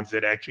dangerous ones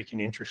that actually can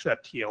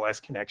intercept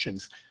TLS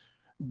connections,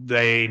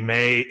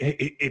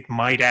 it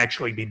might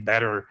actually be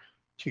better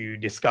to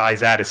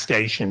disguise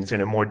attestations in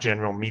a more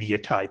general media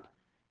type.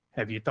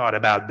 Have you thought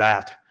about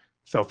that?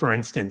 So for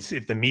instance,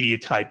 if the media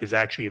type is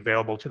actually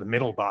available to the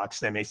middle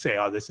box, they may say,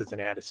 oh, this is an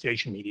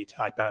attestation media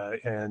type.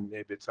 And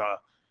if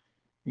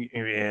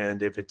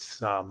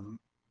it's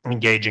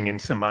engaging in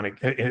some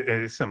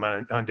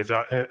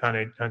undesired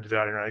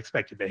or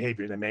unexpected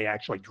behavior, they may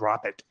actually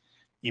drop it,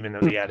 even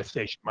though the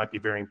attestation might be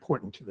very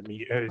important to the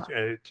media,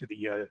 to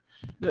the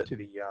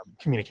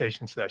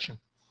communication session.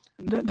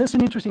 That's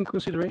an interesting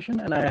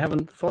consideration, and I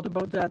haven't thought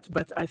about that,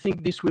 but I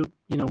think this will,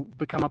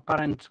 become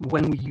apparent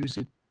when we use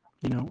it.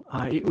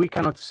 We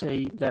cannot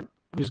say that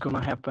it's going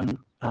to happen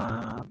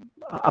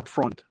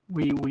upfront.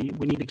 We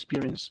need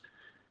experience.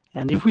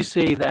 And if we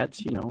say that,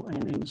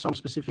 in some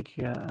specific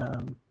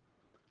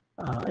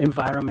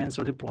environments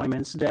or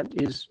deployments, that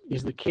is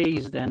the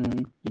case,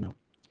 then,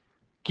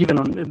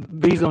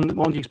 based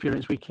on the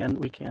experience, we can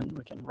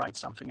write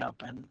something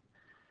up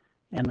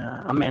and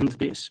amend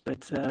this.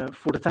 But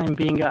for the time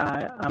being,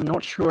 I'm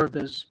not sure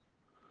there's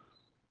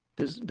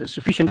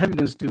sufficient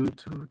evidence to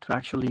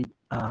actually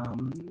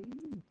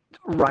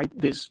write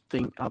this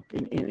thing up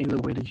in the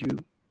way that you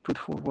put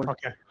forward.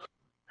 Okay.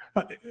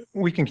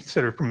 We can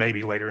consider for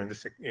maybe later in the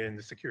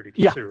security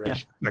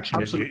consideration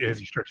section as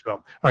you start to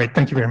develop. All right.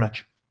 Thank you very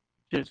much.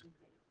 Cheers.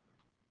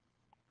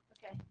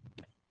 Okay.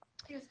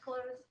 Here's close.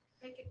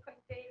 Make it quick,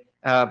 Dave.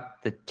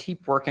 The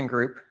TEEP working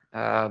group,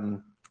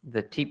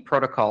 the TEEP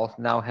protocol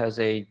now has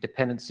a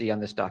dependency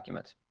on this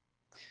document.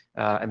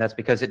 And that's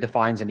because it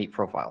defines a neat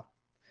profile.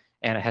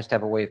 And it has to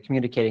have a way of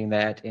communicating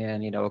that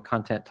in, a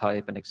content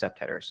type and accept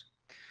headers.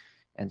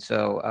 And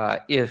so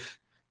if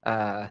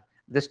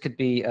this could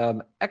be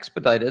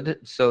expedited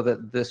so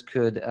that this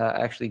could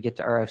actually get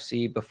to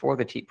RFC before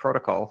the TEEP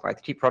protocol, right?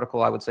 The TEEP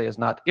protocol, I would say, is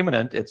not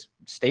imminent. It's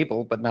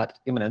stable, but not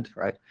imminent,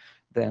 right?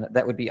 Then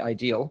that would be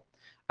ideal.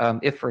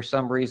 If for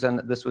some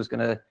reason this was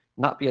going to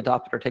not be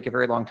adopted or take a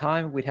very long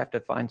time, we'd have to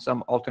find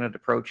some alternate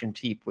approach in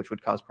TEEP, which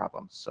would cause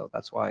problems. So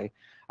that's why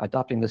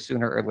adopting this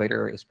sooner or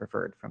later is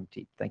preferred from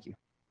TEEP. Thank you.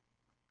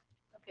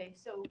 Okay,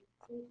 so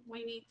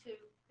we need to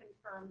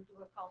confirm,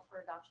 do a call for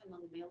adoption on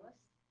the mail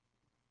list.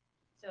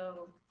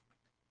 So,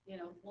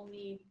 we'll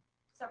need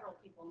several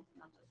people,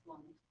 not just one,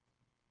 to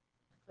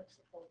put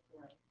support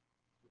for it.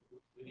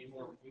 We need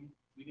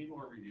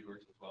more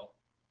reviewers as well.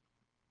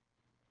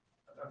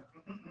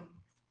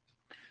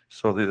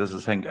 So this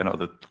is Hank. I know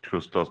the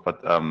close,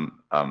 but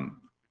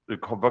the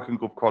working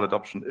group call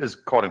adoption is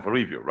calling for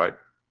review, right?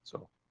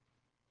 So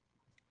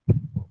They're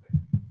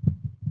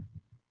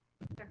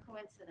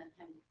coincident,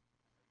 Hank.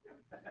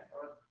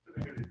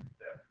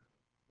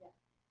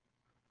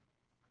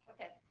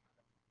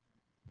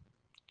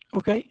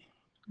 Okay.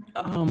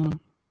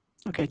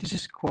 Okay, this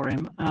is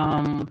quorum.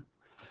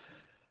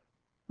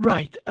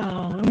 Right,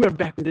 we're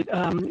back with it.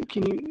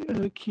 Can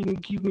you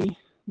give me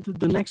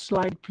the next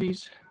slide,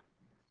 please?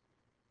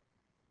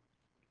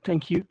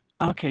 Thank you.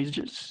 Okay,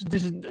 this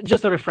is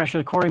just a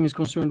refresher. Quorum is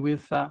concerned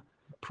with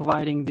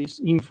providing this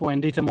info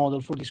and data model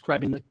for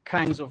describing the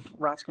kinds of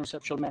RAS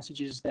conceptual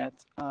messages that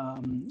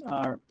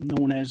are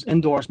known as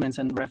endorsements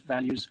and ref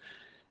values.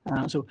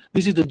 So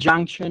this is the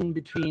junction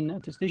between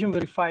attestation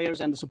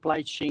verifiers and the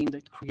supply chain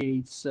that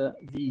creates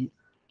the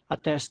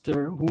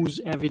attester whose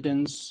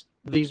evidence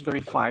these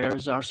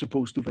verifiers are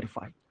supposed to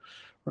verify,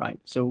 right?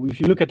 So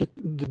if you look at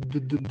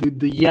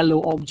the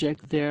yellow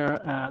object there,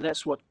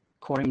 that's what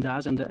Quorum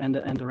does, and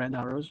the red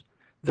arrows.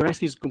 The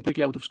rest is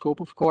completely out of scope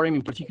of Quorum.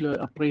 In particular,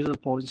 appraisal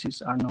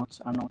policies are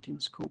not in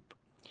scope.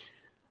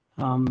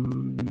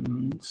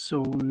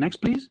 So next,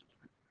 please.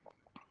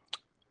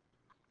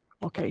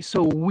 Okay,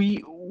 so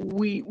we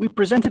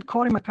presented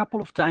Quorum a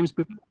couple of times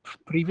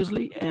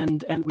previously,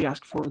 and we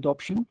asked for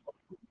adoption.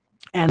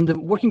 And the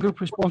working group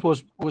response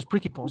was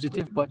pretty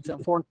positive, but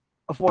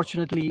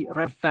unfortunately,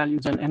 ref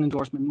values and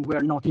endorsement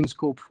were not in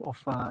scope of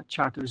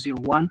Charter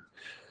 01.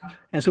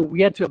 And so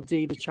we had to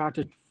update the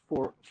charter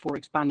for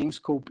expanding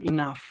scope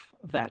enough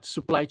that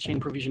supply chain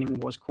provisioning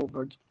was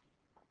covered.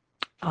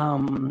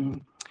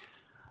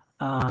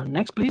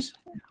 Next, please.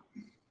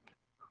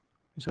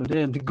 So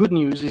the good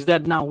news is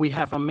that now we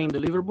have a main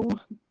deliverable,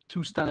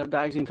 2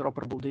 standardized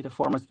interoperable data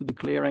formats to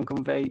declare and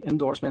convey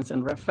endorsements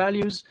and ref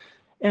values,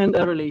 and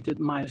a related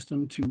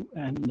milestone too.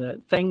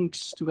 And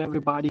thanks to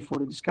everybody for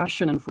the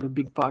discussion and for the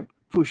big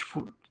push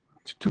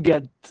to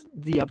get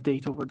the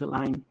update over the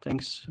line.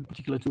 Thanks in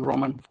particular to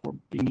Roman for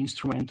being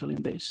instrumental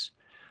in this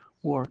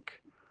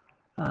work.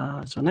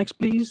 So next,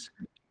 please.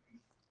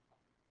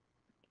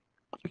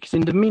 Because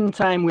in the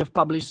meantime, we have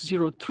published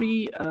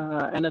 03,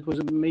 and that was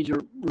a major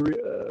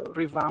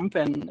revamp,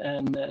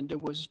 and there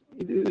was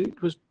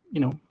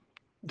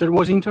there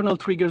was internal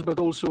triggers, but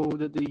also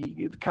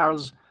the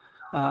Carl's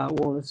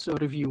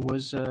review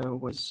was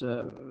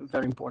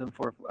very important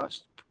for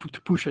us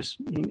to push us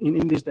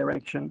in this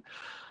direction.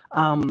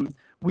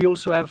 We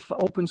also have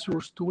open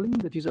source tooling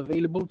that is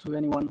available to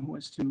anyone who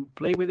wants to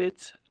play with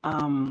it.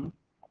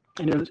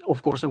 and it is,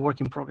 of course, a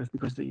work in progress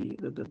because the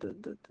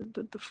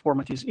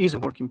format is a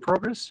work in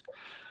progress.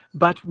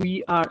 But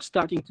we are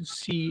starting to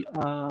see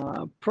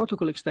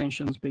protocol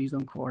extensions based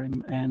on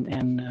Quorum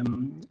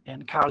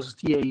and Carl's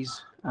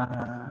TAs,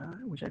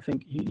 which I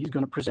think he's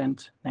going to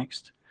present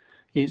next,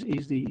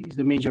 is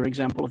the major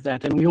example of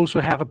that. And we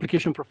also have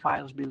application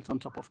profiles built on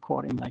top of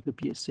Quorum, like the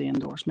PSA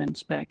endorsement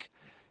spec.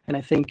 And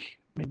I think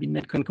maybe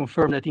Ned can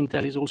confirm that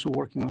Intel is also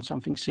working on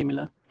something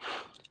similar.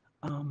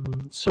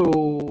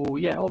 So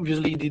yeah,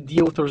 obviously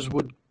the authors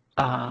would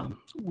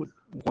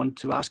want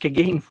to ask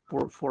again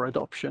for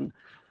adoption.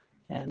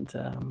 And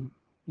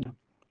you know,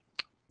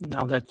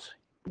 now that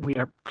we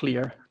are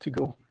clear to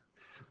go,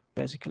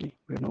 basically,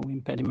 we have no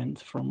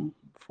impediment from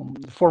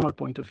the formal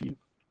point of view.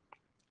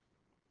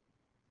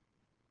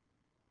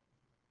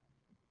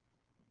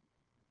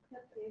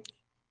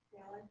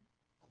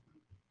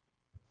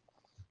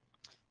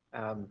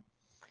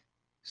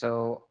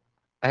 So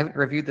I haven't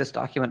reviewed this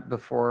document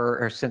before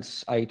or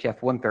since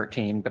IETF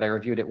 113, but I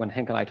reviewed it when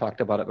Henk and I talked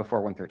about it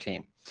before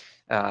 113.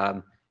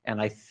 And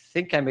I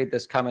think I made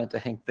this comment to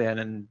Henk then,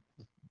 and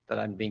that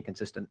I'm being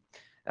consistent,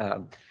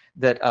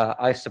 that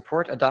I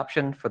support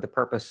adoption for the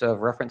purpose of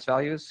reference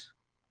values.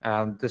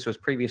 This was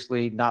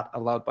previously not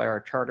allowed by our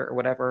charter or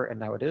whatever, and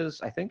now it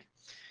is, I think.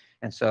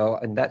 And so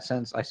in that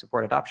sense, I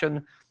support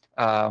adoption.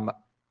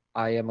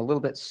 I am a little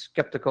bit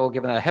skeptical,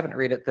 given that I haven't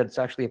read it, that it's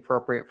actually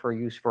appropriate for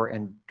use for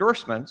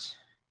endorsements,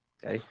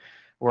 okay,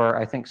 where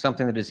I think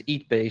something that is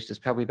EAT-based is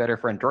probably better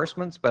for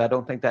endorsements, but I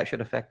don't think that should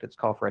affect its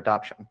call for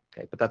adoption,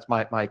 okay, but that's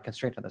my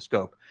constraint on the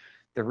scope.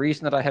 The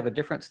reason that I have a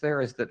difference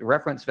there is that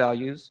reference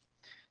values,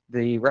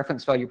 the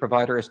reference value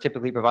provider is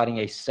typically providing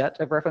a set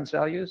of reference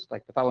values,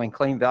 like the following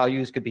claim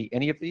values could be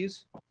any of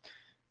these,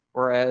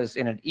 whereas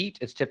in an EAT,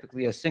 it's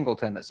typically a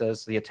singleton that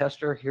says the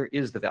attester, here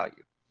is the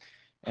value.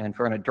 And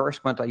for an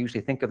endorsement, I usually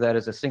think of that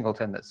as a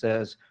singleton that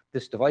says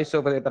this device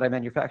over there that I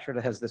manufactured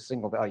has this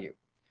single value.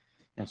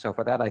 And so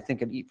for that, I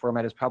think an EAT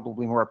format is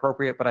probably more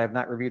appropriate, but I have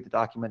not reviewed the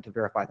document to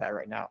verify that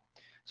right now.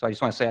 So I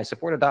just want to say I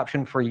support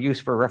adoption for use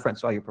for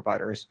reference value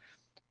providers,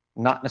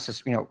 not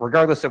necessarily, you know,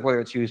 regardless of whether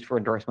it's used for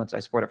endorsements, I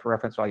support it for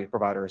reference value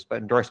providers, but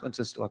endorsements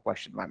is still a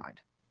question in my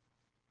mind.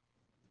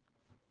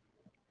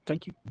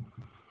 Thank you.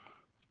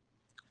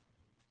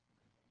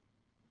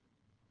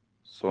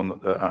 So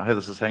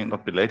this is Hank,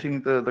 not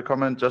belating the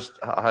comment, just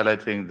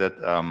highlighting that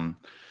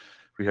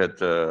we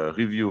had a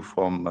review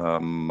from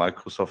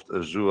Microsoft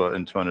Azure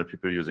internal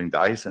people using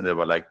DICE, and they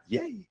were like,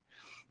 yay.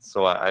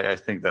 So I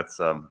think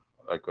that's a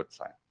good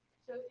sign.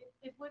 So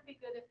it would be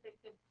good if they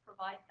could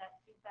provide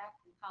that feedback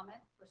and comment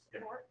for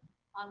support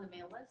on the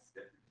mail list,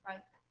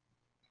 right?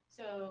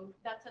 So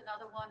that's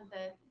another one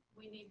that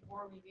we need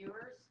more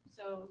reviewers.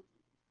 So,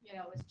 you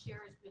know, as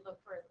chairs, we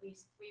look for at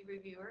least 3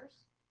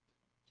 reviewers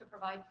to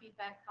provide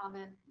feedback,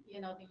 comment, you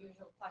know, the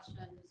usual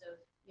questions of,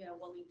 you know,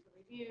 willing to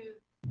review,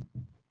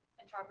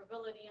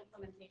 interoperability,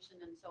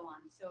 implementation, and so on.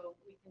 So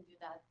we can do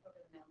that over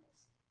the mail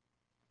list.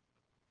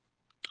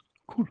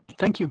 Cool.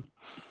 Thank you.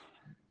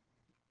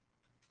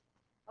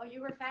 Oh,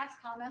 you were fast,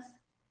 Thomas.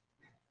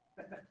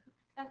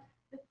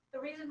 The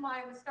reason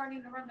why I was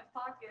starting to run the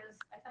clock is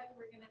I thought you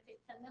were going to take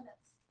 10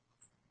 minutes.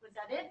 Was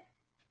that it?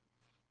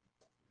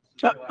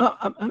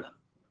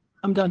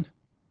 I'm done.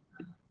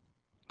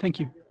 Thank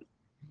you.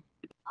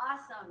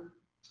 Awesome.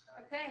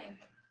 Okay.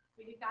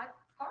 We got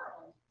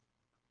Carl.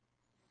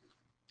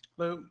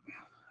 Hello.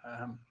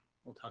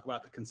 We'll talk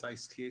about the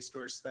concise TA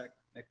storage spec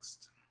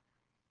next.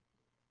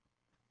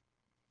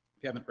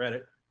 If you haven't read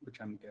it,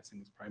 which I'm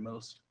guessing is probably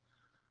most,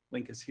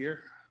 link is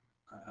here.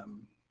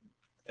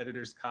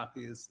 Editor's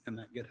copy is in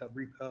that GitHub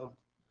repo.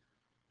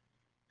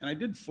 And I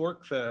did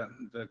fork the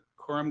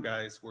Quorum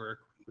guys' work,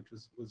 which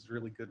was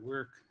really good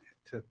work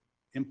to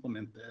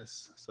implement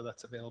this. So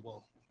that's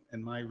available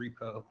in my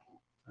repo.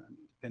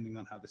 Depending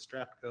on how this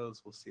draft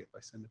goes, we'll see if I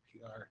send a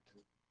PR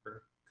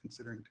for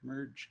considering to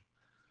merge.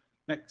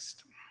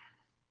 Next.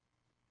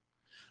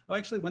 Oh,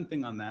 actually, one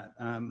thing on that.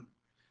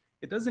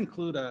 It does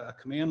include a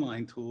command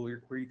line tool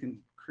where you can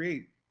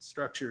create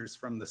structures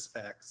from the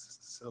specs.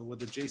 So with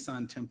the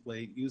JSON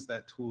template, use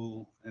that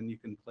tool and you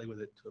can play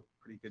with it to a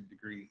pretty good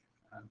degree.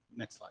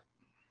 Next slide.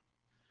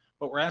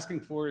 What we're asking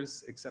for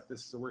is accept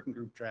this as a working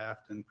group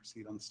draft and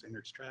proceed on the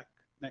standards track.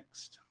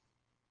 Next.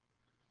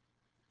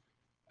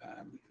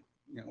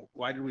 You know,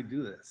 why did we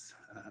do this?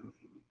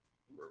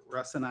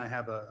 Russ and I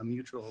have a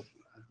mutual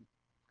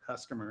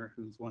customer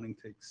who's wanting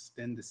to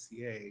extend the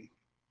CA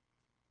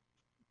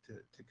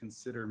to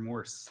consider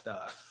more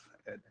stuff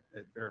at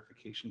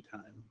verification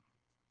time.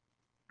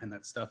 And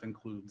that stuff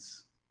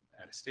includes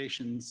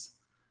attestations.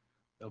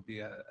 There'll be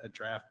a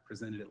draft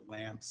presented at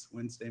LAMPS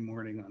Wednesday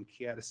morning on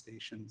key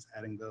attestations,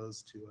 adding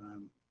those to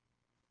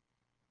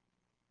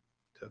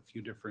a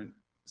few different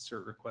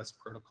cert request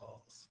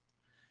protocols.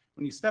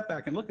 When you step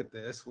back and look at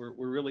this, we're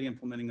really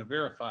implementing a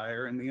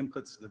verifier, and the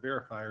inputs to the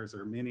verifiers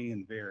are many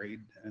and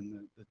varied,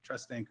 and the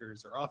trust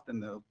anchors are often,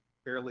 though,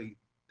 fairly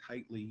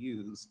tightly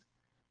used,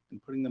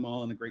 and putting them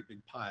all in a great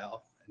big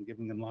pile and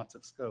giving them lots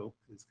of scope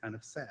is kind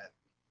of sad.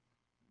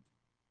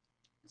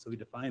 So we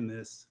define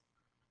this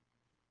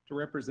to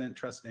represent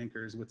trust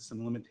anchors with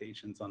some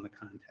limitations on the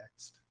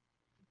context.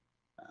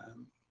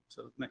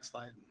 So next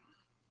slide.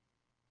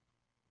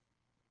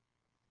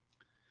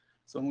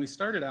 So when we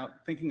started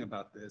out thinking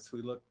about this,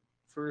 we looked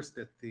first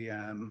at the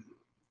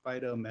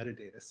FIDO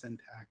metadata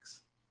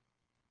syntax,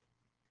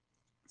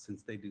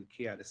 since they do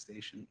key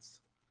attestations.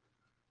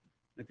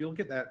 If you look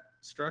at that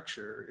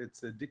structure,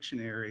 it's a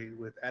dictionary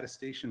with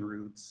attestation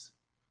roots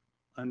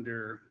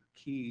under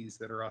keys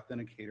that are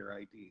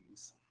authenticator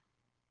IDs,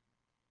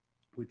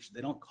 which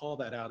they don't call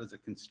that out as a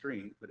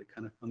constraint, but it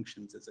kind of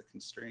functions as a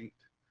constraint.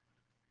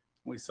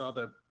 We saw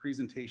the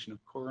presentation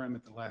of quorum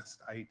at the last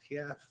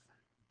IETF,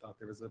 thought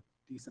there was a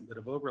decent bit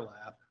of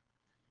overlap.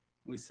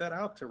 We set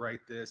out to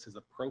write this as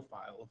a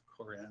profile of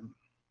quorum,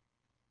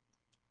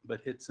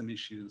 but hit some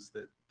issues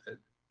that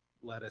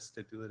led us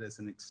to do it as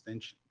an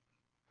extension.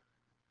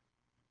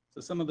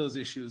 So some of those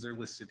issues are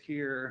listed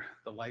here.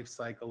 The life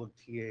cycle of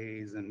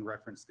TAs and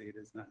reference data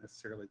is not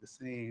necessarily the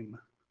same.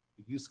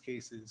 The use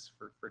cases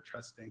for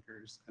trust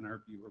anchors, in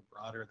our view, are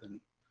broader than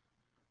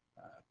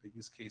the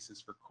use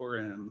cases for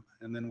quorum.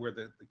 And then where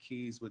the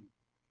keys would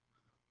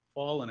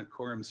fall in a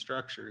quorum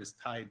structure is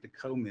tied to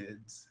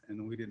comids,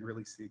 and we didn't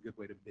really see a good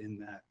way to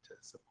bend that to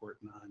support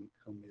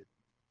non-comid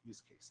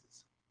use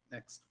cases.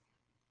 Next.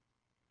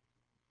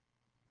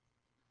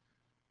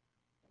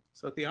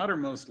 So at the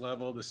outermost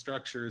level, the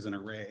structure is an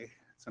array.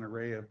 It's an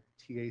array of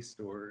TA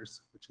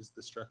stores, which is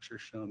the structure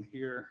shown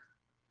here,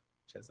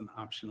 which has an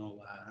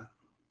optional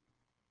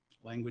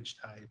language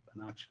type,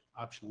 an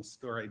optional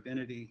store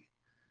identity,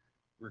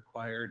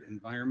 required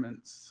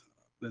environments,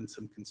 then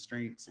some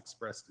constraints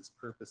expressed as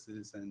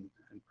purposes and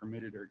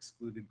permitted or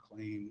excluded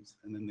claims,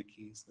 and then the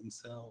keys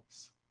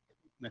themselves.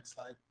 Next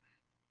slide.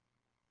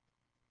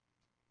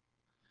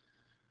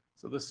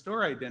 So the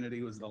store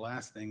identity was the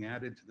last thing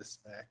added to the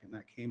spec, and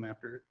that came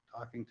after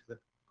talking to the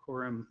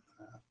quorum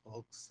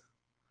folks.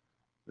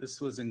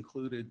 This was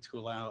included to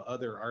allow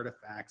other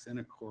artifacts in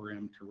a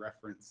quorum to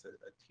reference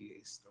a TA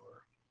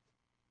store.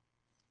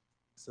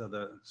 So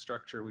the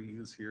structure we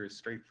use here is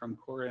straight from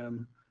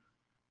quorum.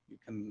 You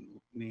can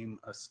name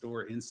a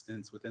store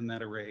instance within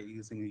that array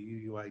using a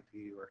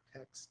UUID or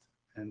text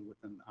and with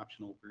an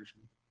optional version.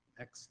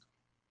 Next.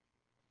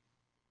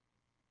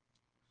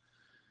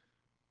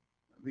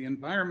 The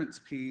environments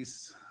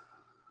piece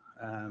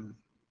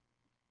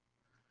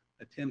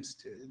attempts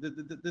to,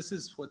 this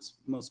is what's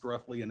most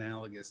roughly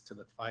analogous to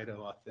the FIDO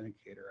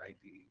authenticator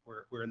ID,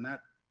 where in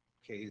that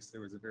case,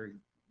 there was a very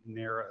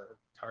narrow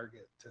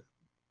target to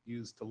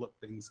use to look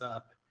things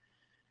up.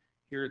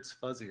 Here it's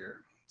fuzzier.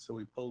 So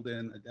we pulled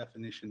in a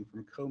definition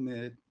from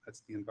COMID,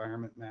 that's the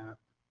environment map.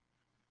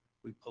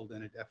 We pulled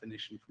in a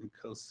definition from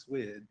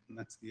COSWID, and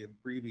that's the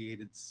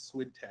abbreviated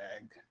SWID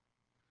tag.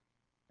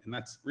 And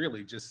that's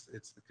really just,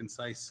 it's the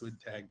concise SWID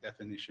tag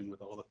definition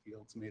with all the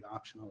fields made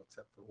optional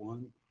except for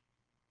one.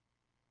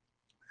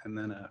 And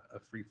then a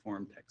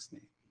free-form text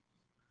name.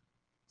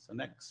 So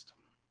next.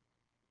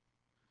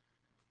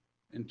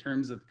 In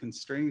terms of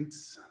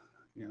constraints,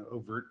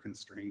 overt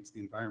constraints,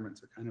 the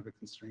environments are kind of a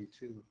constraint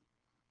too.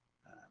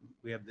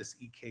 We have this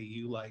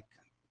EKU-like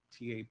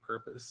TA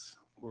purpose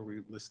where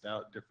we list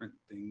out different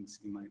things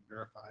you might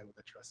verify with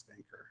a trust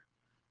anchor.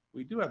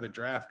 We do have a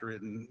draft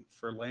written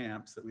for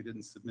LAMPs that we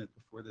didn't submit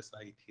before this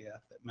IETF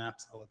that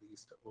maps all of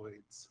these to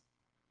OIDs.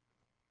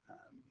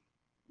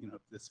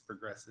 If this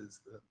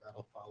progresses,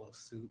 that'll follow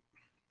suit.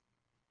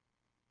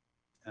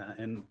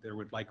 And there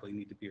would likely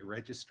need to be a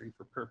registry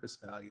for purpose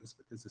values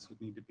because this would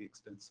need to be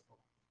extensible.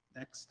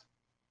 Next.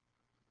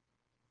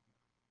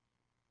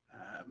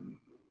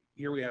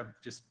 Here we have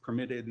just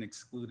permitted and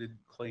excluded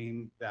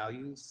claim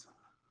values.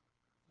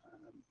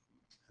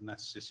 And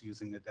that's just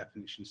using the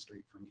definition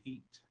straight from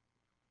EAT.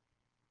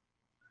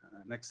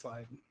 Next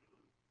slide.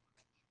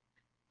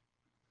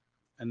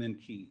 And then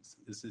keys.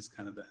 This is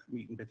kind of the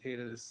meat and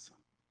potatoes.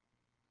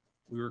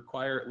 We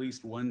require at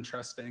least one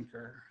trust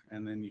anchor,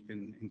 and then you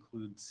can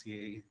include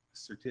CA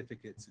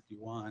certificates if you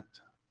want.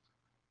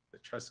 The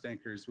trust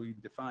anchors, we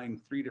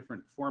define 3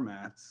 different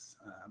formats.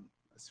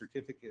 A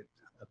certificate,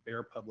 a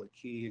bare public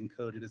key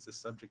encoded as a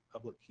subject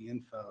public key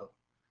info,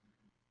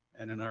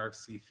 and an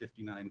RFC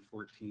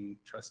 5914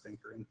 trust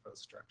anchor info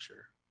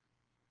structure.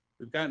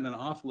 We've gotten an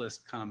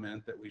off-list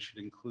comment that we should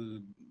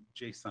include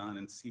JSON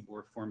and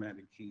CBOR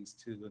formatted keys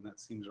too, and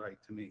that seems right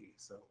to me.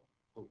 So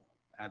we'll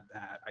add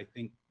that. I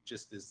think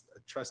just as a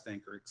trust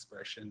anchor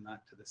expression,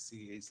 not to the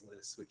CA's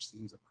list, which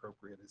seems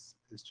appropriate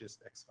as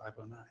just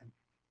X509.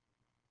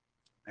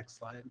 Next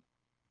slide.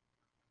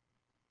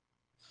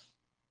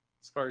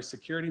 As far as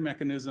security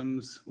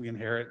mechanisms, we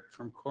inherit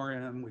from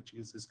quorum, which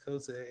uses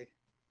COSE,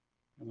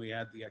 and we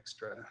add the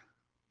extra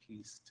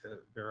piece to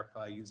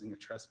verify using a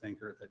trust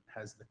anchor that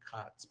has the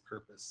COTS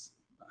purpose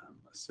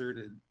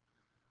asserted.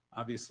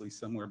 Obviously,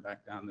 somewhere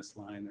back down this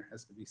line, there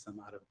has to be some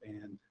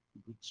out-of-band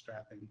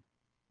bootstrapping.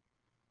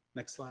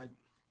 Next slide.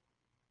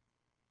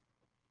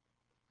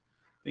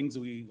 Things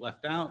we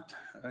left out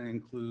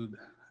include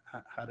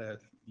how to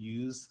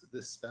use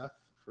this stuff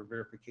for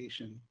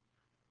verification.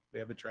 We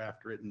have a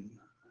draft written.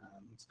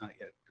 It's not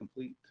yet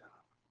complete.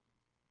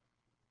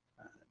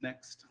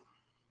 Next.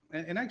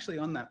 And actually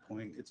on that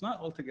point, it's not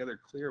altogether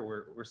clear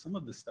where some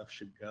of this stuff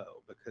should go,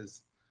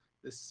 because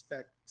this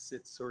spec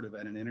sits sort of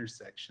at an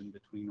intersection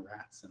between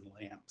rats and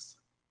lamps.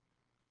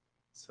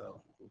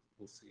 So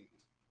we'll see.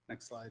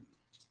 Next slide.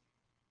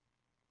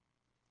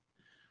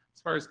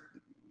 As far as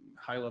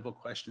high level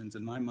questions,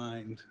 in my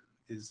mind,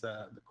 is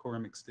the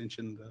quorum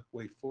extension the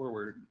way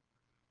forward?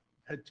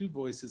 Had 2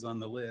 voices on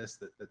the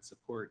list that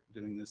support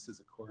doing this as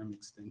a quorum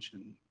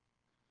extension.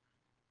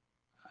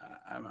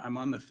 I'm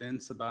on the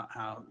fence about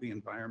how the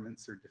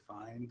environments are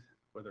defined,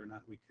 whether or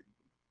not we could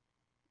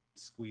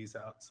squeeze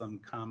out some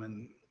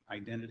common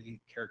identity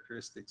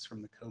characteristics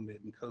from the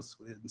COMID and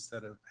COSWID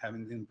instead of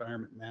having the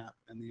environment map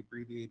and the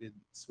abbreviated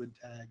SWID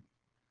tag.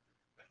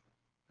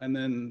 And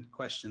then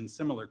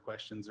similar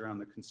questions around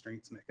the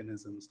constraints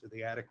mechanisms. Do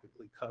they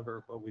adequately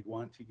cover what we'd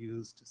want to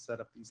use to set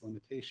up these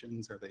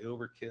limitations? Are they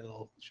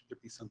overkill? Should there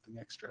be something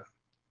extra?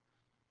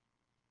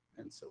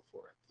 And so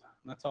forth.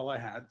 And that's all I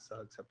had,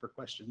 so except for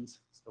questions.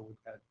 So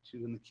we've got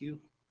 2 in the queue.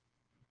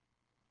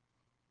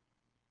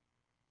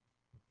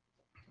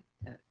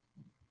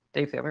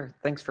 Dave Taylor,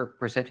 thanks for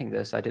presenting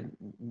this. I didn't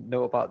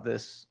know about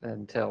this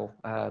until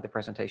the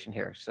presentation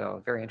here,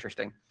 so very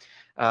interesting.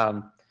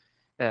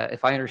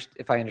 If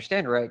I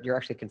understand right, you're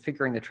actually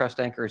configuring the trust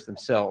anchors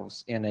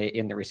themselves in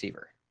the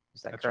receiver.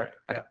 Is that correct?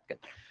 Right, okay, good.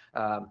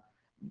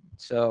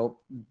 So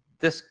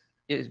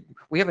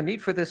we have a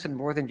need for this in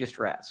more than just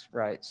rats,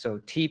 right? So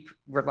TEEP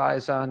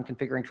relies on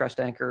configuring trust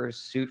anchors,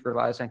 SUIT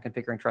relies on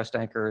configuring trust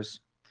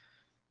anchors.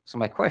 So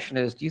my question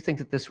is, do you think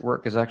that this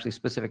work is actually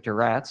specific to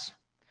rats,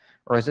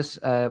 or is this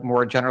a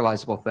more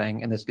generalizable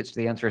thing, and this gets to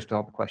the answers to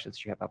all the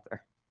questions you have up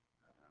there?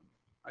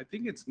 I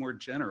think it's more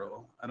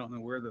general. I don't know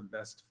where the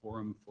best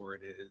forum for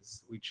it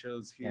is. We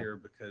chose here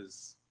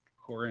because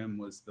quorum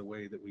was the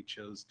way that we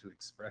chose to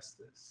express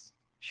this.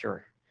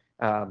 Sure.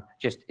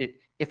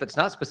 If it's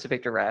not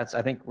specific to rats,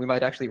 I think we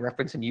might actually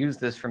reference and use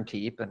this from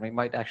TEEP, and we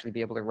might actually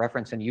be able to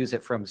reference and use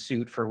it from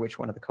SUIT, for which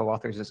one of the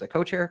co-authors is a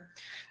co-chair.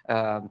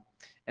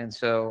 And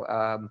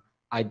so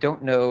I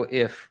don't know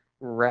if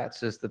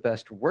rats is the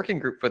best working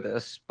group for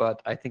this,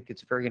 but I think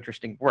it's very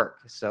interesting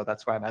work. So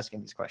that's why I'm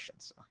asking these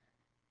questions. So,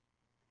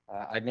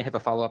 I may have a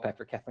follow-up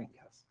after Kathleen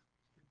goes.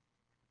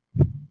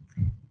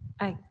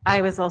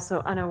 I was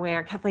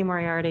unaware, Kathleen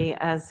Moriarty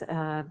as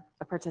a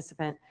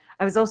participant.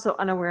 I was also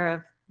unaware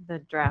of the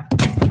draft.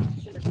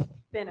 Should have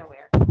been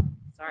aware.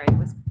 Sorry,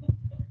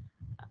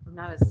 I'm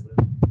not as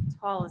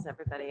tall as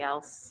everybody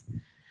else.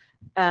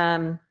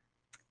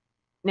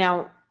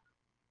 Now,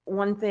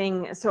 one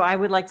thing, so I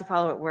would like to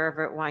follow it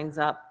wherever it winds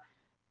up,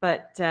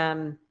 but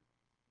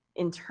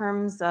in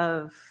terms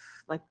of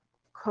like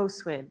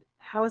COSWID,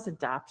 how is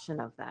adoption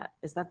of that?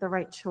 Is that the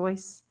right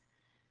choice?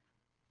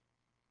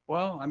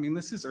 Well, I mean,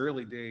 this is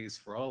early days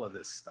for all of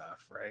this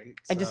stuff, right?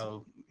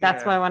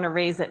 That's why I want to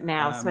raise it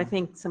now. So I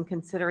think some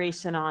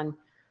consideration on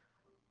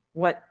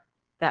what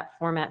that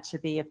format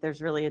should be, if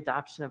there's really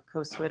adoption of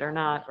COSWID or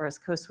not, or is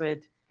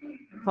COSWID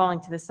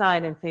falling to the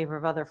side in favor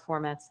of other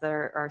formats that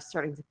are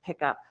starting to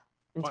pick up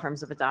in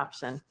terms of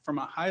adoption? From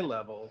a high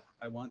level,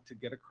 I want to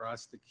get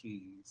across the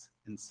keys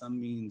and some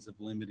means of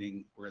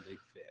limiting where they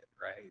fit,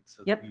 right?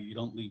 So that you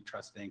don't leave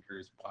trust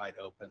anchors wide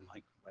open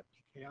like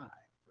PKI,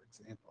 for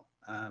example.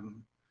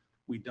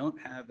 We don't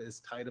have as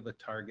tight of a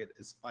target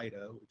as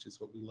FIDO, which is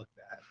what we looked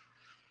at,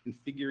 and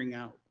figuring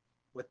out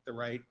what the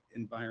right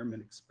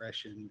environment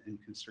expression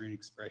and constraint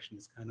expression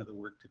is kind of the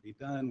work to be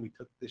done. We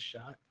took this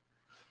shot.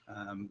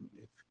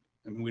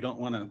 We don't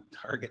want to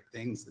target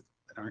things that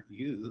aren't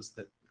used,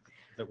 that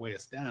weigh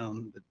us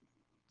down.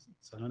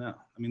 So I don't know.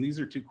 I mean, these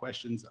are 2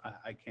 questions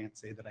I can't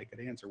say that I could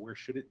answer. Where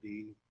should it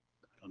be?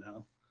 I don't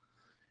know.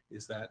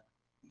 Is that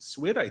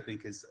SWID, I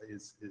think, is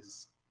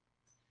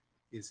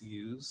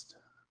used,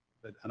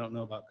 but I don't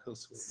know about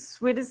COSWID.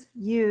 SWID is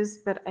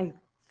used, but I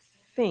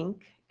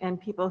think, and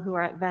people who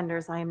are at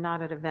vendors, I am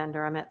not at a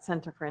vendor, I'm at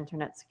Center for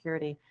Internet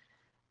Security.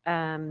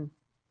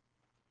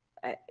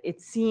 It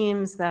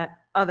seems that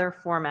other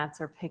formats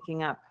are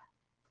picking up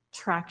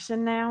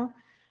traction now,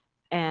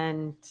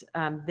 and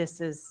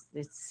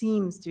it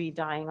seems to be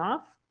dying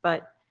off,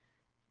 but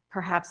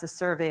perhaps a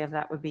survey of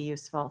that would be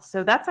useful.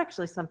 So that's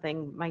actually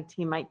something my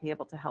team might be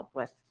able to help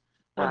with.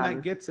 Well,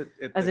 that gets it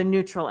as a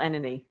neutral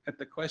entity. At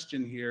the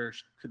question here,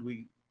 could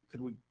we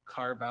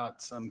carve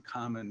out some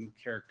common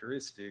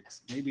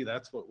characteristics? Maybe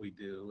that's what we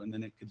do, and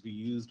then it could be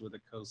used with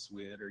a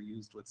COSWID or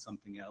used with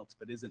something else,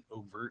 but isn't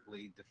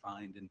overtly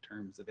defined in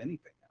terms of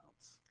anything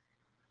else.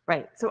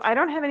 Right. So I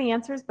don't have any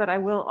answers, but I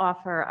will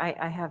offer,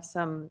 I have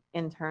some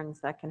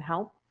interns that can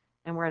help,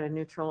 and we're at a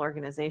neutral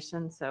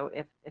organization. So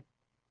if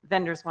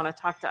vendors want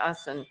to talk to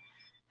us and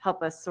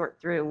help us sort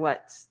through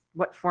what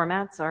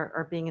formats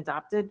are being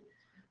adopted,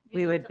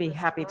 we would be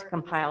happy to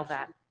compile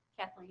that.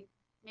 Kathleen,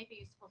 maybe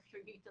useful for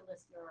you to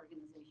list your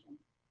organization.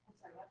 I'm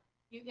sorry, what?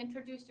 You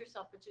introduced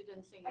yourself, but you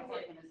didn't say your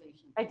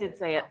organization. I did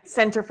say it.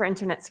 Center for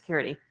Internet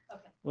Security.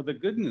 Okay. Well, the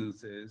good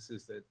news is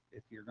that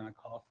if you're going to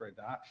call for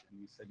adoption,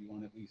 you said you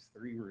want at least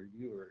 3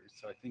 reviewers.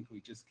 So I think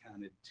we just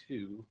counted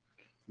 2.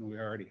 and we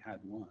already had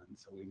one,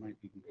 so we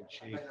might be in good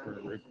shape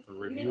for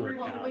reviewer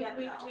Well, count. we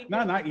No,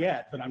 did- not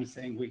yet, but I'm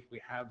saying we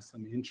have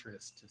some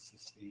interest to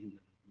sustain the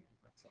review.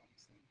 That's all I'm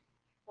saying.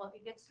 Well,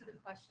 it gets to the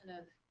question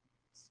of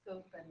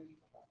scope and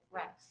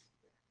recs.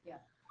 Yeah.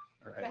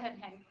 All Go right. ahead,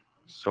 Hank.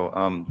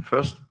 So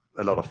first,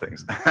 a lot of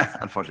things,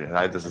 unfortunately.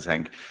 Hi, this is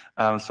Hank.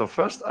 So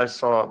first I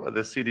saw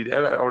the CDD,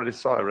 I already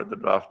saw, I read the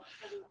draft.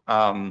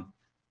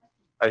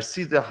 I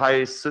see the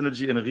high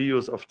synergy and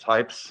reuse of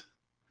types,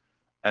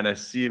 and I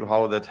see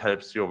how that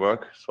helps your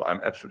work. So I'm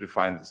absolutely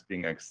fine with this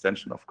being an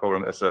extension of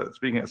CORAM,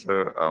 speaking as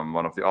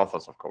one of the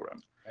authors of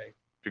CORAM. Right.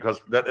 Because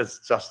that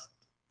is just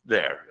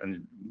there,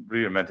 and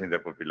reimagining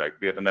that would be like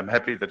weird. And I'm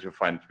happy that you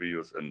find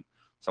reuse in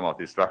some of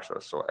these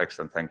structures. So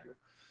excellent, thank you.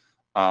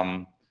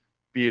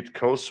 Be it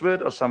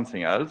CoSWIT or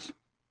something else,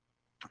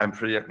 I'm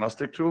pretty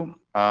agnostic to.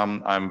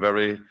 I'm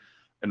very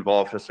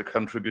involved as a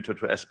contributor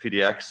to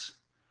SPDX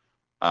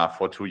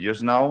for 2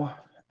 years now,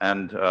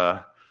 and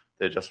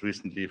they just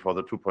recently, for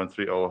the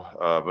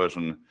 2.30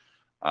 version,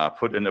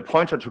 put in a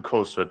pointer to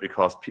CoSWIT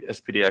because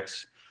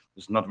SPDX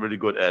is not really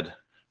good at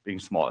being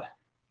small.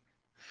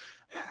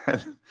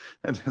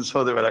 And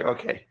so they were like,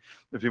 okay,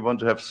 if you want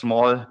to have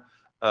small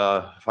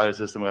file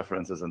system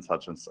references and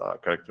such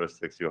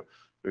characteristics,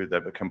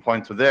 they can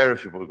point to there.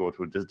 If you will go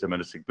to a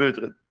deterministic build,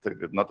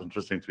 it's not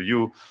interesting to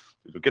you,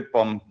 to Git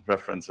bomb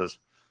references.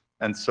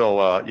 And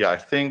so, yeah, I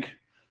think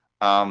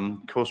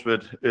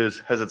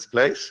CoSWIT has its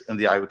place in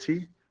the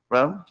IoT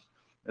realm.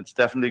 It's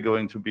definitely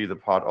going to be the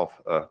part of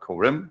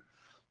CORIM.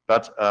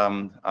 But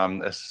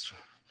as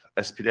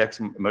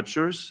SPDX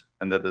matures,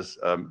 and that is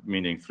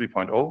meaning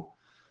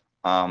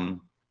 3.0,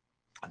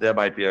 there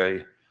might be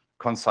a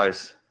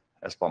concise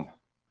SBOM.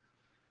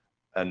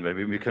 And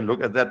maybe we can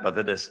look at that, but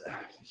that is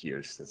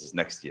years. This is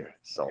next year.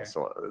 So, Okay.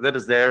 so that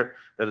is there.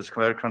 That is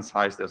very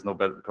concise. There's no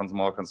better,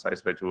 more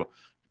concise way to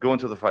go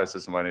into the file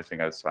system or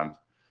anything else. So I'm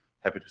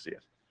happy to see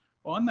it.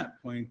 Well, on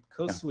that point,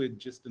 CoSWIT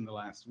just in the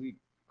last week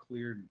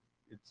cleared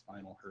its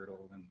final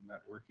hurdle, and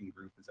that working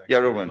group is actually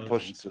Yeah, Roman,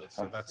 closing, pushed.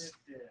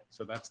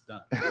 so that's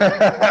done.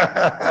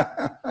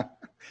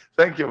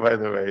 Thank you, by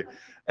the way.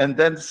 And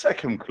then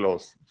second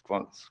close,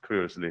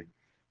 curiously.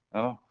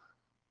 Oh.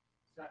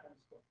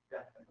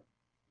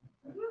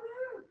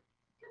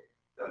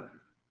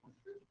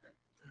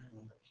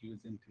 He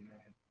was into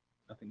it.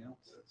 Nothing else.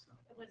 So.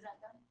 Was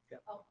that done? Yeah.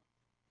 Oh.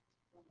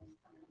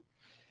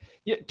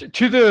 Yeah,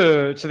 to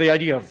the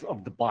idea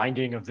of the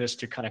binding of this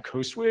to kind of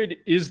CoSWIT,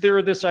 is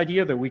there this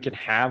idea that we can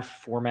have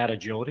format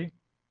agility?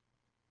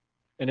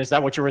 And is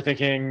that what you were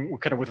thinking,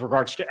 kind of with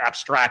regards to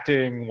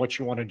abstracting what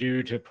you want to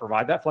do to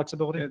provide that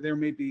flexibility? There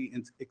may be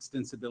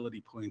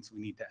extensibility points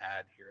we need to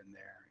add here and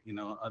there. You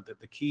know,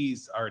 the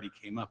keys already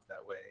came up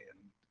that way,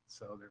 and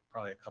so there are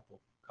probably a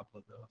couple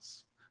of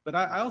those. But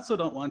I also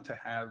don't want to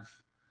have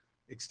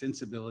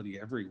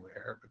extensibility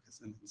everywhere because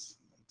then it's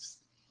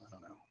I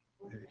don't know.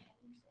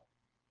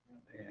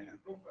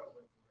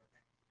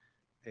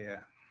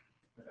 Yeah.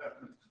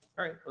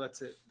 All right. Well,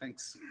 that's it.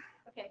 Thanks.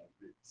 Okay,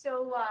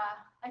 so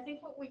I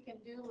think what we can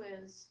do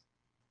is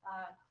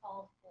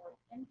call for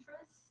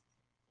interest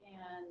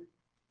and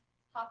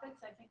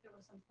topics. I think there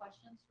were some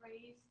questions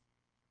raised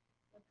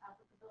with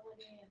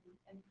applicability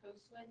and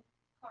CoSWIT,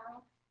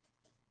 Carl.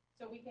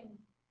 So we can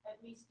at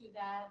least do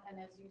that. And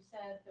as you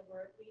said, there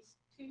were at least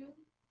 2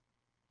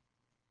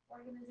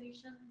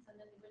 organizations and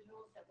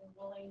individuals that were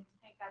willing to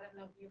think. I don't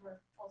know if you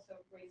were also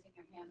raising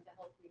your hand to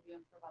help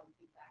review and provide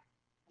feedback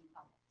and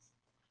comments.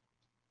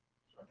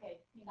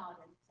 Okay, he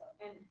nodded. So,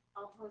 And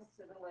I'll post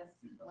to the list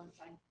once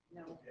I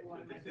know who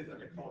I might. no,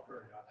 it's call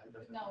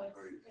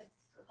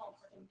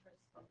for interest.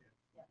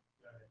 Yeah.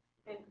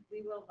 And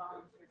we will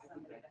volunteer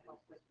somebody to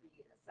help with the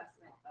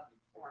assessment of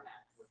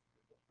formats.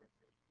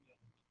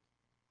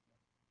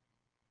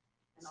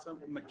 So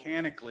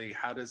mechanically,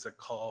 how does a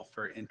call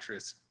for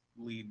interest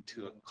lead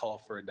to a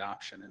call for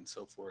adoption and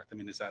so forth? I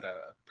mean, is that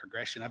a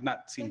progression? I've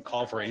not seen It's a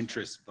call for progression.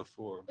 interest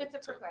before. It's a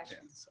but, progression.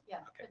 yeah, so, Yeah,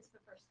 okay. it's the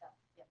first step.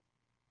 Yeah.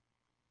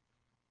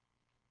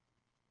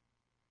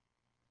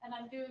 And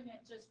I'm doing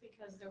it just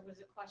because there was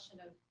a question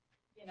of,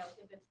 you know,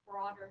 if it's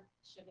broader,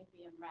 should it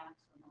be in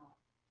RAPs or not?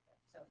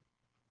 So,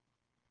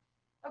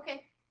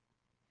 okay.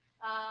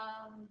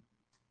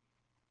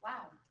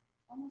 Wow,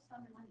 almost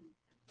on the money.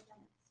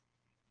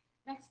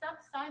 Next up,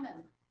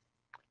 Simon.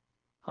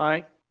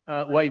 Hi,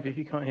 wave if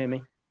you can't hear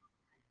me.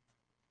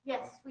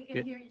 Yes, we can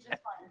Good. hear you just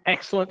fine.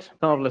 Excellent,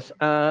 marvelous.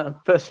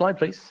 First slide,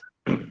 please.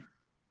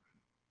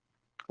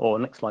 Or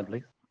next slide,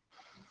 please.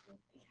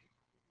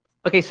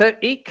 Okay, so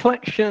EAT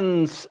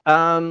collections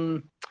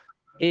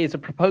is a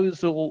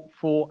proposal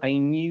for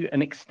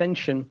an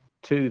extension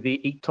to the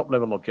EAT top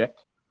level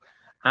object.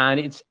 And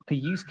it's for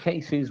use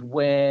cases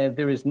where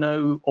there is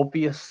no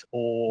obvious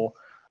or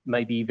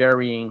maybe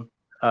varying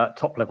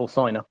top level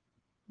signer.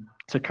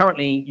 So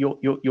currently your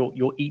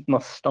EAT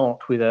must start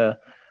with a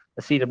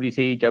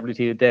CWT, WT,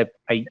 or DEB,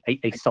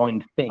 a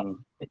signed thing.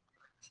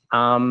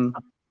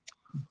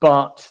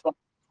 But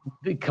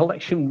the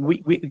collection,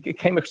 we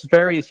came across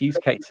various use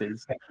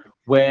cases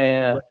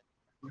where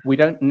we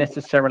don't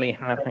necessarily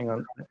have, hang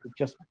on,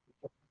 just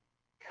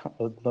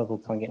couple of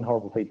levels, I'm getting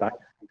horrible feedback.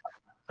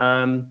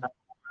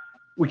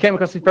 We came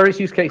across these various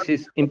use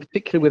cases, in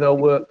particular with our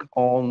work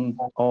on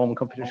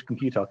computational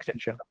computer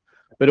architecture,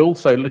 but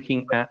also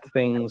looking at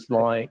things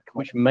like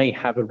which may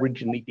have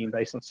originally been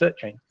based on search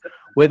chain,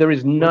 where there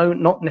is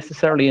not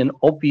necessarily an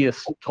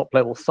obvious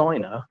top-level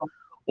signer,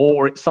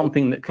 or it's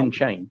something that can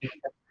change.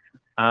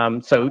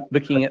 So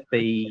looking at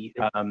the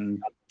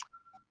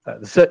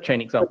search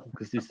chain example,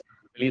 because this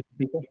really is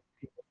people.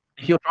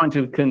 If you're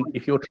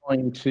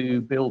trying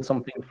to build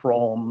something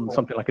from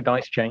something like a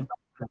dice chain,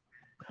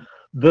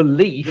 the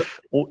leaf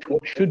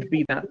should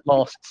be that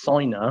last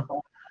signer,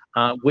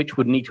 which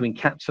would need to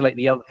encapsulate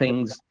the other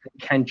things,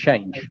 can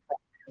change,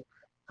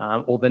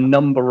 or the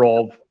number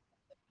of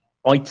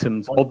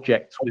items,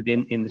 objects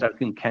within the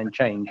token can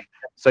change.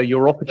 So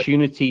your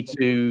opportunity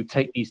to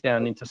take these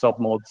down into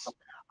submods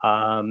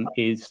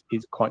is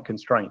quite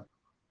constrained.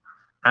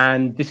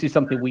 And this is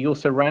something we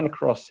also ran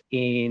across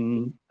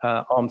in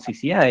ARM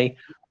CCA,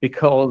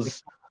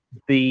 because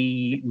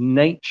the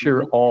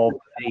nature of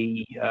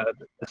the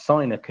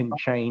signer can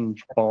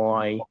change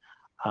by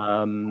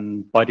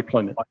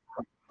deployment.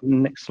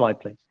 Next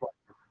slide, please.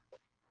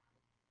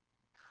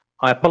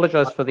 I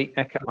apologize for the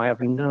echo. I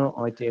have no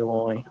idea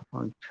why.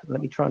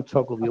 Let me try and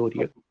toggle the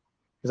audio.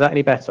 Is that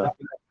any better?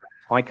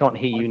 I can't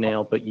hear you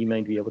now, but you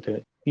may be able to.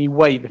 Can you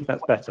wave if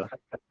that's better?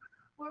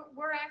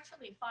 We're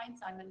actually fine,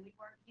 Simon. We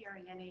weren't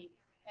hearing any.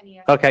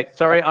 Okay,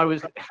 sorry,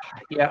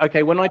 yeah,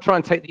 okay, when I try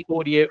and take the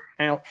audio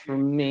out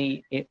from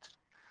me, it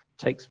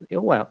takes it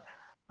all out.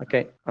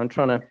 Okay, I'm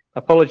trying to,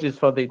 apologies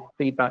for the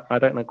feedback. I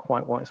don't know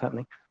quite what is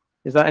happening.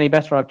 Is that any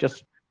better? I've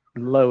just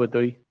lowered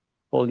the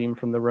volume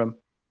from the room.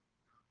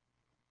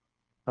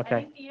 Okay.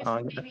 I think the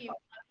issue maybe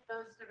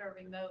those that are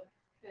remote,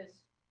 because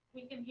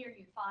we can hear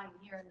you fine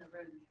here in the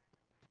room.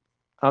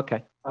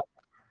 Okay.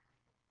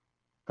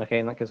 Okay,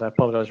 in that case, I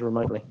apologize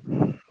remotely.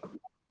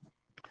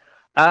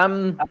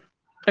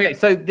 Okay,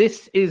 so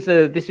this is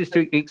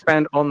to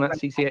expand on that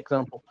CC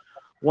example.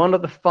 One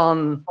of the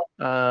fun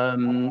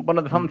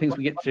things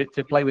we get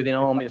to play with in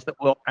ARM is that,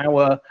 well,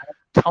 our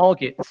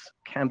targets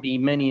can be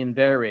many and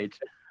varied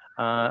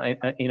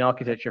in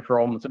architecture,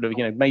 from sort of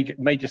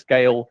major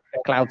scale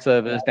cloud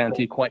servers down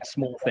to quite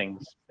small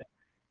things.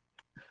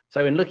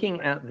 So in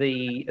looking at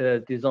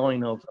the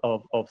design of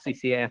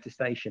CCA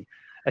attestation,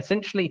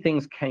 essentially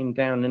things came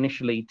down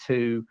initially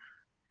to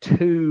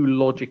two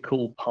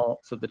logical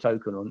parts of the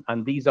token,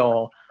 and these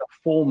are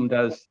formed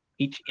as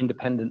each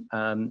independent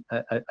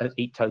as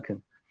each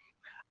token.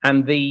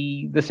 And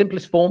the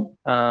simplest form,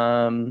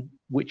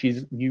 which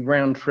is you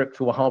round trip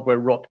to a hardware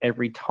ROT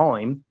every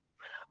time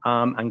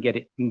and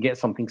get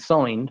something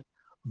signed,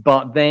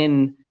 but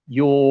then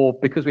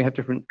because we have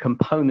different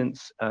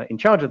components in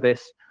charge of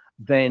this,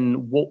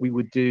 then what we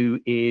would do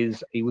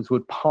is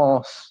would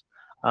pass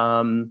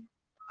a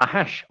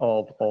hash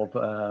of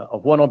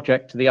one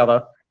object to the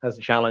other as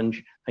a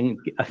challenge, and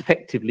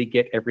effectively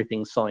get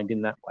everything signed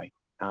in that way.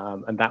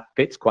 And that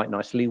fits quite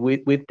nicely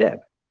with Deb.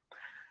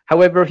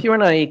 However, if you're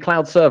in a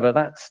cloud server,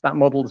 that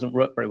model doesn't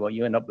work very well.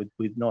 You end up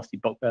with nasty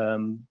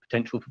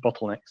potential for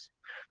bottlenecks.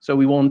 So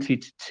we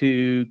wanted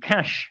to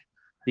cache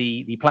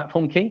the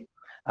platform key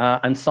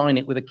and sign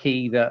it with a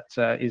key that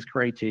is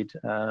created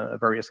at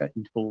various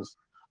intervals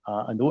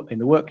in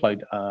the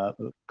workload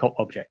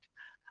object.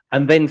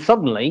 And then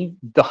suddenly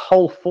the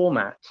whole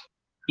format,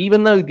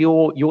 even though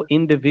your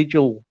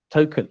individual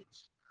tokens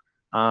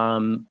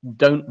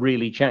don't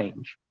really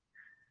change,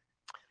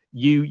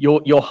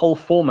 your whole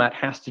format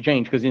has to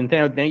change, because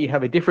now you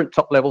have a different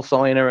top level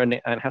signer, and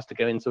it has to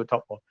go into a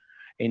top one,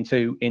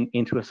 into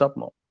a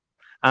submod.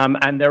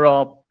 And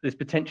there's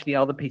potentially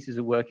other pieces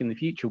of work in the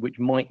future which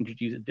might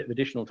introduce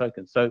additional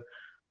tokens. So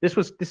this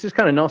is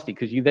kind of nasty,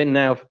 because you then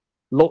have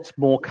lots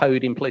more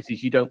code in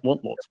places you don't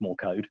want lots more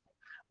code.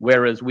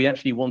 Whereas we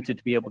actually wanted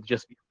to be able to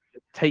just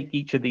take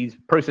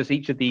process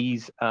each of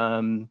these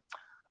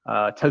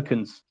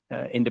tokens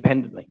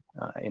independently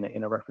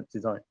in a reference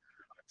design.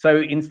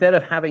 So instead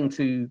of having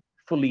to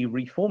fully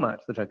reformat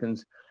the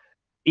tokens,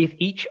 if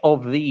each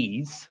of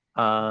these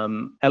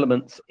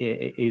elements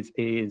each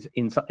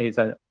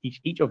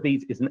of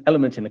these is an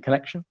element in a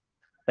collection,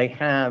 they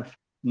have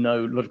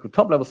no logical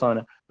top level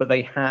signer, but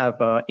they have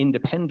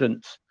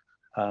independent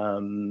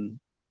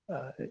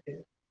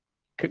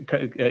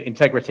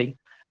integrity,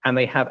 and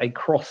they have a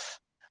cross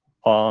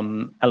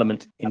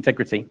element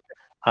integrity,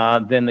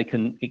 then they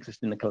can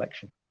exist in the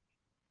collection.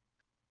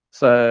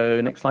 So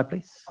next slide,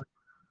 please.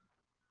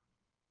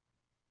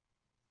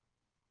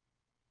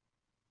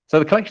 So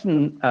the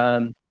collection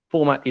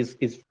format is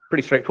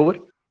pretty straightforward.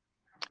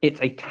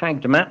 It's a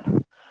tagged map,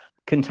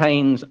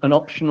 contains an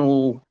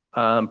optional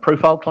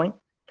profile claim,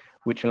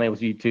 which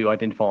enables you to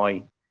identify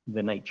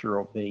the nature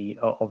of the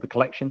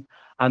collection,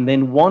 and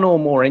then one or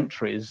more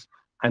entries.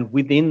 And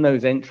within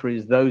those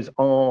entries, those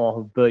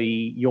are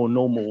your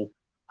normal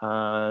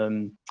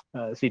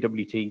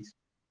CWTs,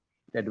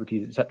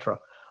 DWTs, etc.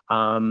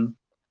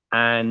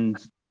 And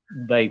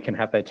they can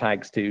have their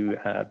tags to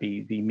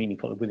be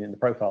meaningful within the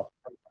profile.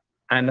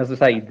 And as I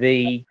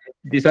say,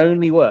 this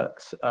only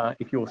works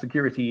if your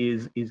security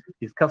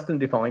is custom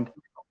defined,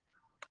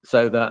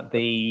 so that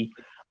the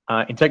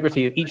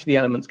integrity of each of the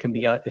elements can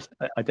be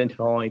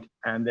identified,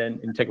 and then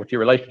integrity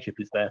relationship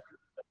is there,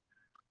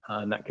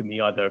 and that can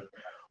be either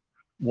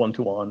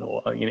one-to-one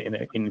or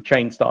in a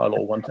chain style,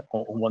 or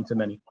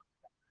one-to-many.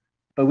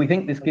 But we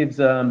think this gives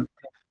a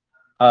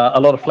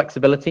lot of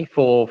flexibility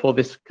for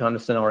this kind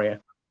of scenario.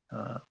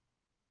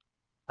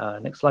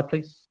 Next slide,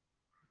 please.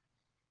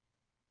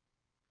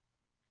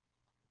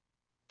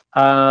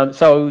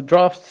 So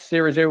draft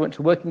 00 went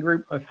to working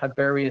group. I've had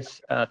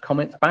various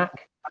comments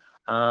back.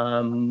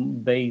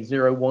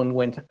 The 01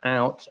 went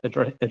out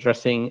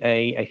addressing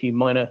a few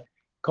minor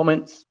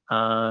comments,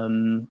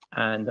 and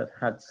I've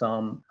had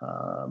some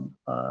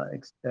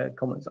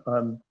comments,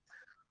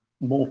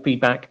 more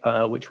feedback,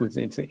 which was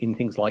in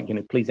things like,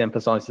 please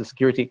emphasize the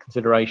security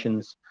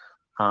considerations,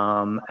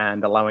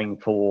 and allowing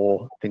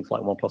for things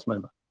like 1+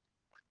 member.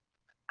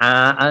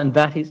 And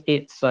that is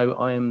it. So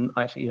I am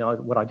actually,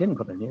 what I didn't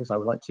put in here is I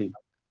would like to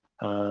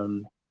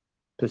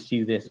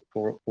pursue this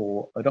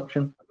for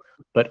adoption,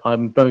 but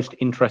I'm most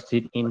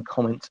interested in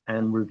comments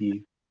and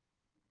review.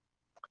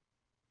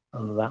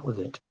 And that was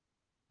it.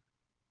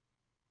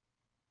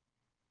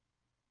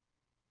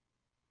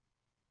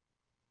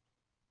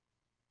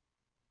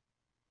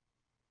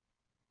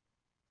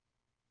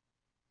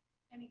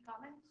 Any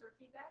comments or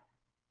feedback?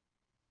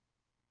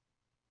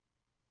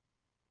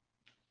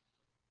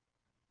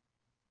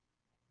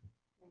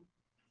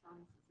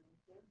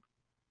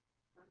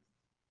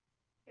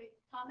 Okay,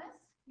 Thomas,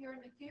 you're in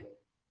the queue.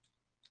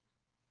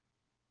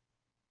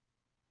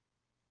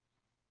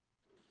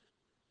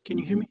 Can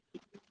you hear me?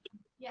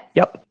 Yes.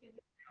 Yep.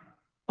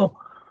 Oh,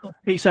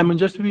 hey Simon,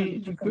 just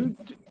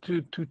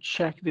to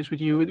check this with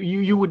you,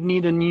 you would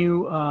need a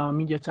new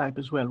media type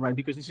as well, right?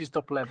 Because this is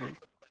top level.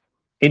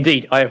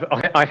 Indeed, I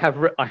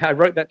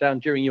wrote that down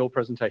during your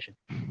presentation.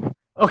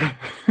 Okay,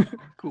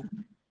 cool.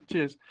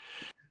 Cheers.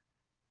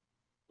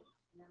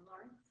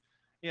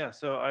 Yeah,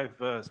 so I've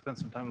spent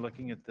some time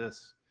looking at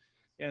this,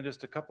 and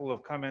just a couple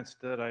of comments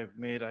that I've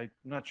made. I'm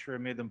not sure I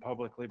made them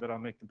publicly, but I'll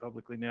make them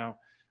publicly now.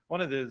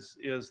 One of these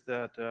is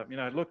that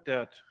I looked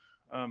at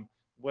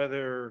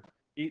whether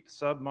EAT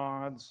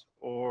submods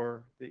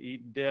or the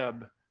EAT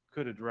deb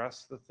could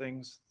address the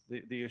things,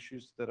 the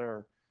issues that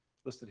are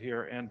listed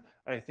here, and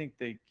I think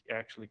they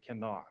actually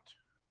cannot.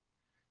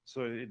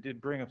 So it did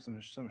bring up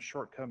some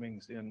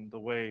shortcomings in the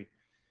way,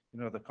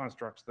 the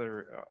constructs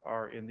that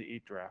are in the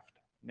EAT draft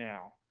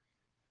now.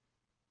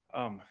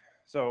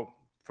 So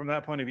from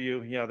that point of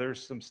view, yeah,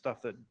 there's some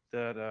stuff that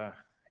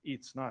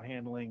EAT's not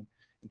handling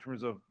in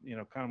terms of,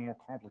 kind of more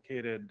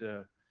complicated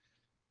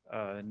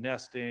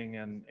nesting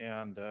and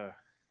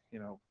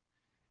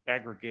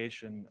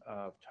aggregation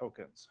of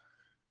tokens.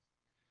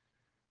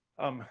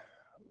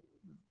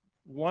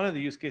 One of the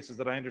use cases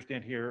that I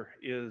understand here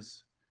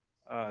is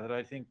that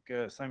I think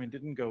Simon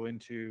didn't go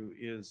into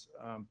is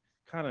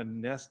kind of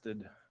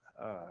nested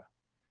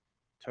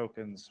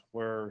tokens,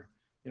 where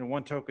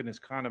one token is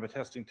kind of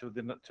attesting to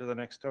the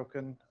next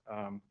token.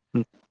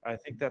 I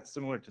think that's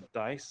similar to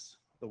DICE,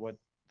 the way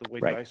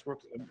Right. DICE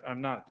works.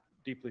 I'm not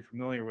deeply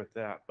familiar with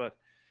that, but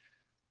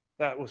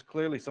that was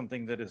clearly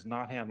something that is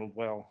not handled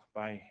well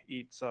by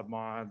EAT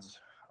submods.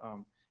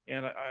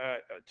 And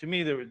to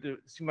me, there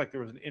seemed like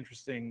there was an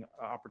interesting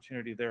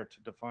opportunity there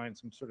to define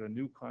some sort of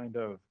new kind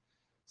of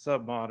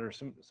submod or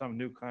some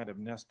new kind of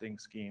nesting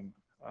scheme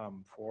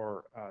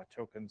for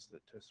tokens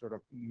to sort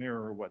of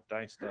mirror what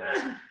DICE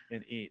does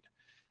in EAT.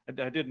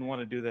 I didn't want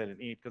to do that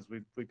in EAT because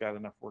we've got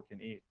enough work in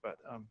EAT. But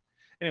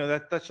anyway,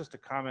 that's just a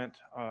comment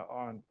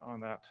on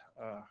that.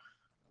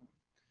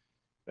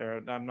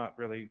 There, I'm not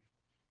really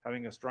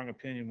having a strong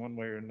opinion one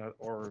way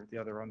or the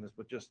other on this,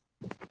 but just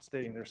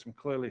stating there's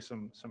clearly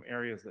some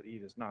areas that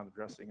EAT is not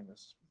addressing in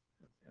this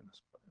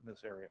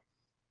area.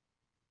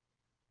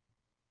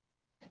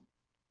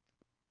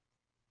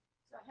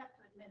 So I have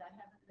to admit, I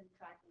haven't been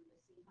tracking to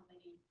see how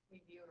many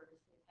reviewers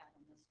we've had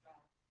in this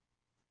draft.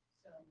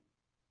 So,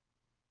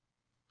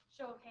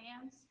 show of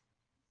hands,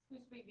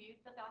 who's reviewed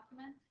the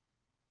document?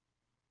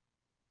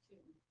 2.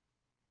 Okay.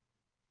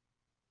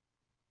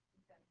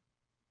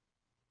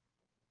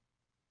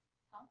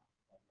 Huh?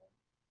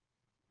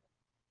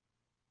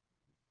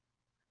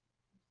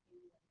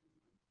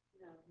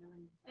 No.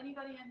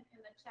 Anybody in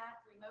the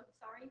chat remote,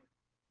 sorry?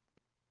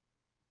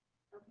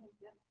 Okay,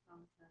 yep.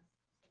 Okay.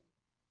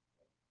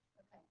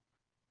 Okay.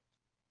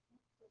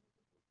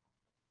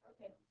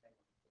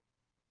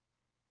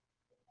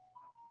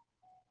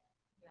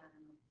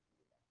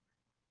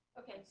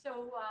 Okay,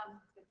 so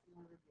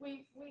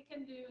we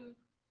can do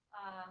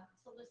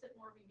solicit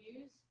more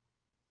reviews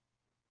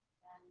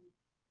and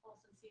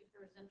also see if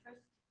there's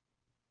interest,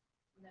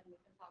 and then we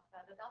can talk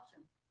about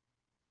adoption.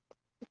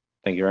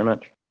 Thank you very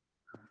much.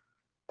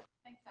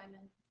 Thanks,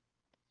 Simon.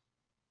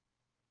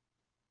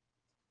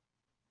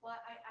 Well,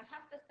 I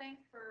have to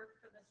thank for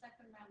the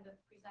second round of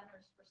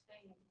presenters for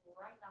staying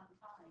right on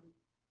time,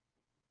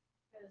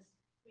 because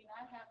we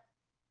now have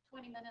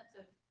 20 minutes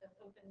of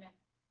open mic.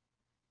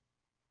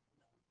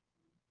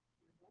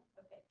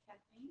 Okay.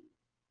 Kathleen?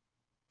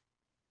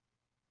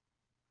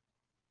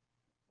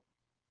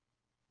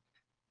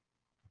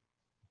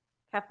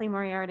 Kathleen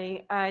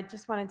Moriarty, I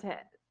just wanted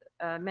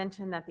to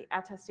mention that the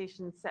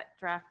attestation set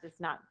draft is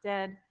not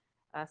dead.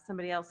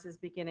 Somebody else is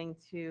beginning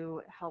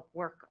to help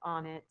work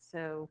on it,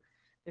 so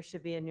there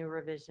should be a new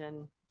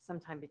revision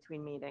sometime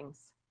between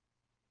meetings.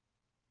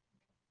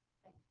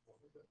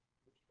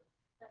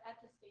 The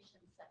attestation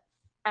sets.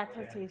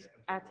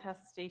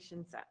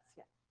 Attestation sets,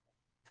 yeah.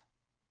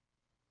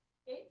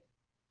 Dave?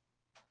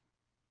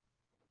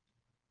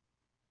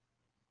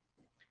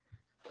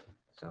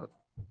 So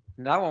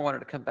now I wanted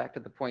to come back to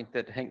the point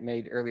that Hank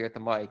made earlier at the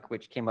mic,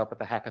 which came up at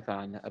the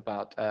hackathon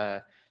about,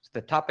 so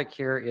the topic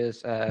here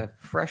is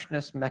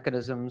freshness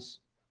mechanisms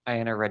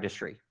in a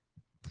registry.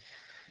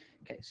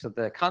 Okay, so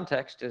the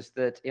context is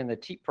that in the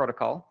TEEP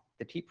protocol,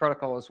 the TEEP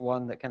protocol is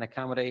one that can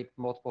accommodate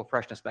multiple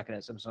freshness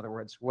mechanisms. In other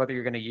words, whether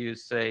you're going to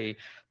use, say,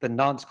 the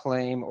nonce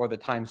claim or the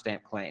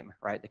timestamp claim,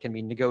 right? It can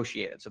be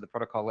negotiated. So the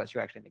protocol lets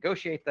you actually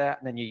negotiate that,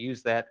 and then you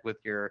use that with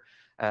your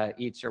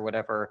EATs or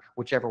whatever,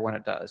 whichever one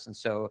it does. And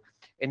so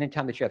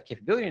anytime that you have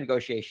capability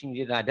negotiation,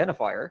 you need an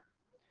identifier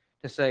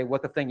to say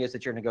what the thing is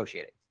that you're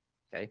negotiating.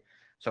 Okay.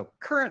 So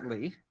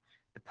currently,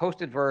 the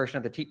posted version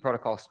of the TEEP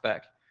protocol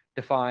spec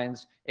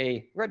defines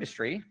a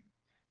registry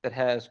that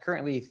has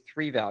currently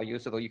 3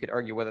 values, although you could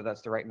argue whether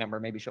that's the right number.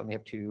 Maybe you should only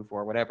have 2,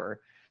 4,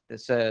 whatever. That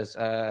says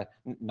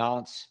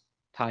nonce,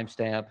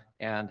 timestamp,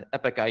 and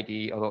epoch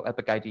ID, although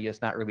epoch ID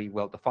is not really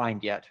well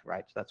defined yet,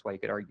 right? So that's why you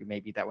could argue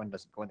maybe that one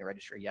doesn't go in the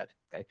registry yet.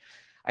 Okay.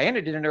 I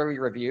did an early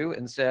review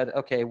and said,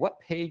 okay, what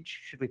page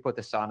should we put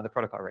this on in the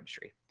protocol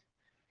registry?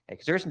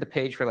 Because there isn't a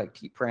page for like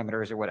TEEP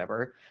parameters or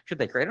whatever. Should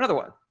they create another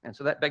one? And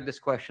so that begged this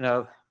question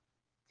of,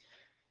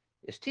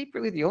 is TEEP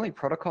really the only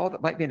protocol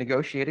that might be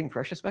negotiating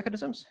freshness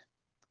mechanisms?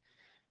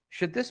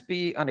 Should this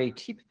be on a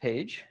TEEP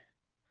page?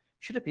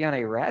 Should it be on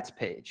a RATS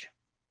page?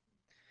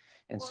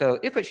 And so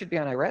if it should be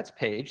on a RATS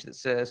page that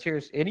says,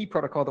 here's any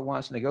protocol that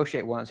wants to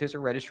negotiate ones, here's a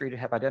registry to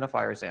have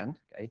identifiers in,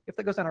 okay? If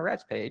that goes on a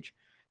RATS page,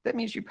 that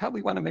means you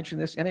probably want to mention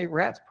this in a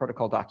RATS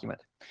protocol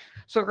document.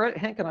 So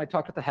Hank and I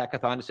talked at the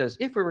hackathon. It says,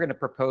 if we were going to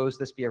propose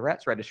this be a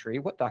RATS registry,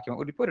 what document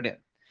would we put it in?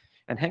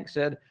 And Hank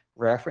said,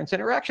 reference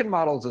interaction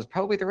models is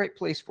probably the right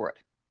place for it.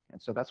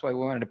 And so that's why we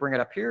wanted to bring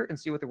it up here and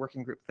see what the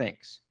working group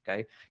thinks,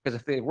 okay? Because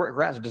if the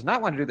RATS does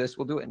not want to do this,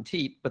 we'll do it in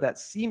TEEP, but that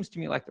seems to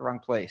me like the wrong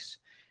place.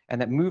 And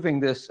that moving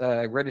this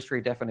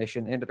registry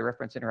definition into the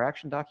reference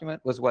interaction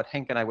document was what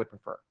Hank and I would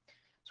prefer.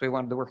 So we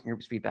wanted the working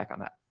group's feedback on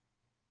that.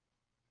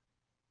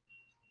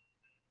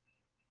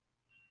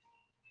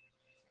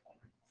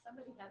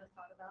 Somebody had a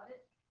thought about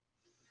it.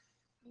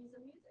 Use the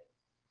music.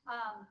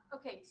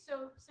 Okay,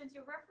 so since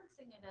you're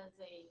referencing it as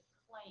a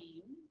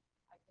claim,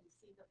 I can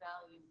see the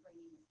value in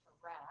bringing it to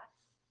RATS.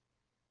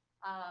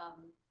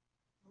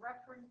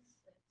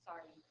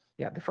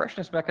 Yeah, the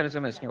freshness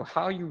mechanism is,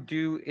 how you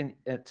do in,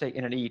 say,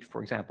 in an EAT,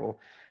 for example,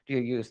 do you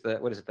use the,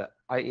 what is it, the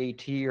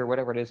IET or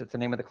whatever it is, it's the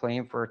name of the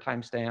claim for a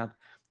timestamp,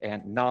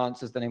 and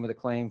nonce is the name of the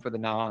claim for the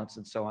nonce,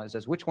 and so on. It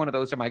says, which one of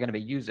those am I going to be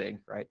using,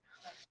 right?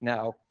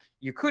 Now,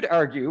 you could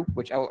argue,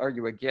 which I'll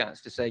argue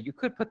against, to say you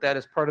could put that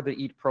as part of the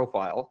EAT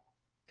profile,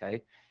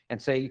 okay,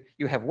 and say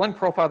you have one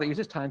profile that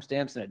uses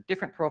timestamps and a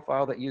different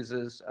profile that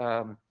uses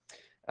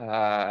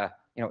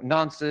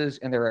nonces,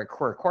 and they're a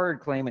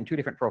required claim in 2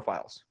 different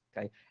profiles,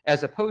 okay,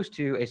 as opposed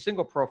to a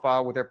single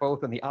profile where they're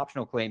both in the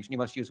optional claims and you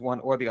must use one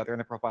or the other, and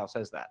the profile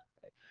says that.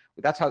 Okay.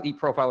 That's how EAT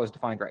profile is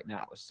defined right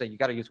now. So you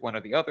got to use one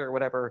or the other or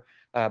whatever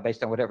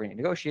based on whatever you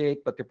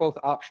negotiate, but they're both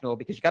optional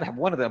because you got to have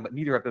one of them, but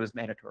neither of them is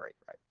mandatory,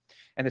 right?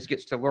 And this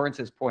gets to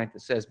Lawrence's point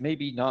that says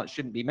maybe nonce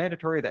shouldn't be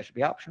mandatory, that should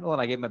be optional,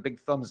 and I gave him a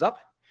big thumbs up.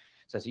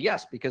 Says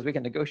yes, because we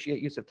can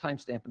negotiate use of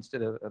timestamp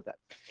instead of that.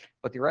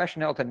 But the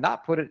rationale to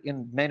not put it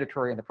in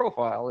mandatory in the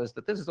profile is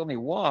that this is only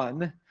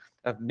one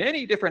of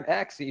many different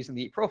axes in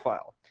the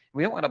profile.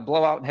 We don't want to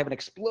blow out and have an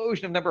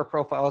explosion of number of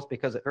profiles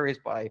because it varies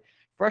by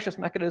freshness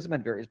mechanism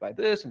and varies by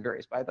this and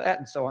varies by that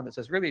and so on. That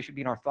says really it should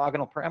be an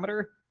orthogonal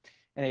parameter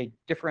in a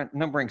different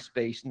numbering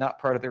space, not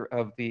part of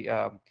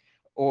the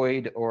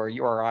OID or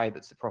URI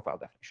that's the profile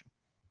definition.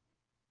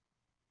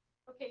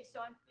 Okay, so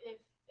if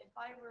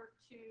I were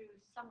to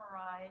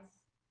summarize,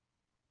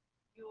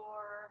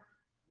 your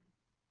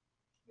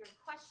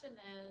question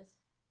is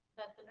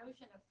that the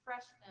notion of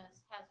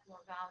freshness has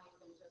more value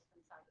than just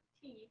inside of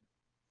TEEP.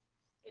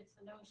 It's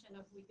the notion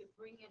of we could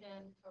bring it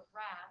in for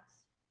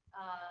RATS.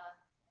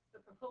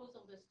 The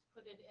proposal is to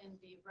put it in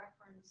the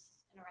reference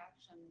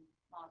interaction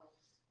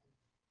models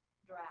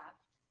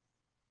draft,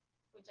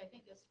 which I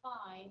think is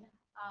fine.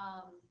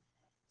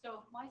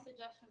 So my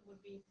suggestion would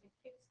be to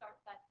kickstart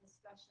that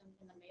discussion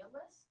in the mail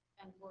list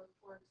and work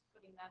towards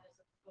putting that as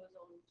a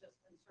proposal and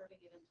just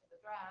inserting it into the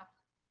draft.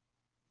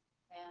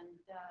 And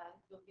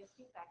you'll get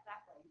feedback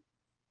that way.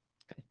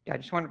 Yeah, I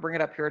just wanted to bring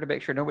it up here to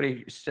make sure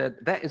nobody said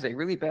that is a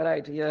really bad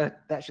idea.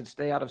 That should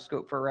stay out of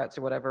scope for RATS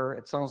or whatever.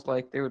 It sounds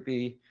like there would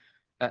be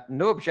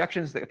no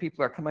objections that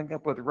people are coming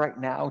up with right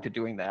now to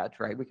doing that,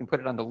 right? We can put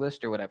it on the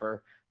list or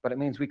whatever, but it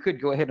means we could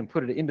go ahead and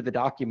put it into the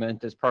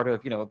document as part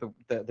of,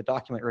 the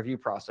document review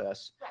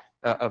process. Right.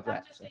 of I'm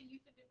that. just So, saying you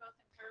could do both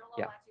in parallel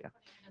Yeah, as you're yeah.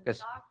 putting it in the 'Cause-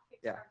 doc,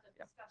 yeah, kickstart the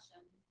yeah.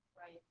 discussion,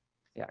 right?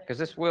 Yeah, because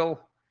this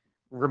will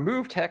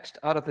remove text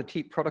out of the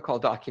TEAP protocol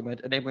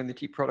document, enabling the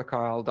TEAP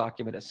protocol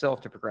document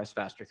itself to progress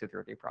faster through the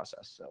review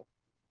process. So, all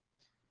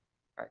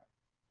right,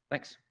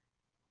 thanks.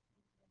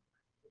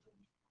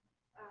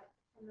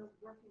 And the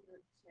working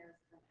group chairs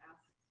have been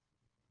asked.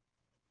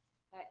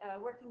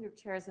 Working group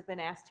chairs have been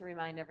asked to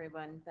remind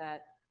everyone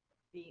that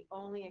the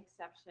only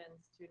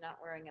exceptions to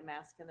not wearing a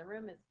mask in the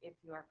room is if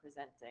you are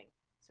presenting.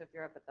 So if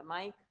you're up at the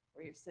mic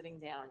or you're sitting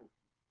down,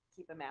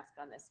 keep a mask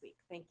on this week.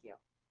 Thank you.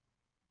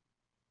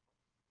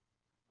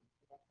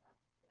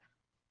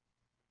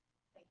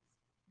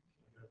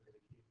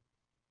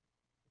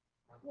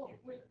 Well,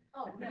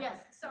 oh,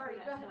 yes, sorry,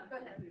 go ahead, go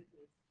ahead.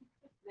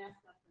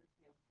 Mask up.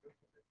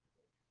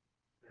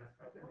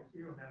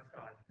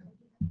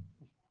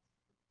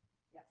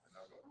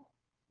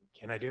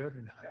 Can I do it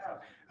or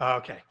not?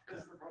 Okay.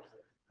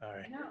 All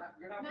right. No,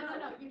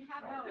 you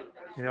have to.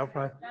 You know,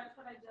 Brian? That's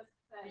what I just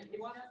said. He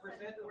wants to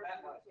present or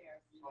that way?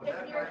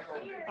 If you're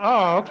here.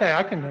 Oh, okay,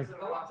 I can. Go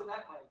up to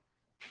that way.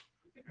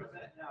 You can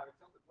present now,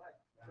 it's on the play.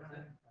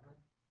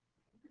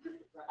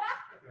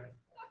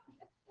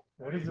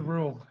 What is the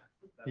rule?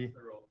 That's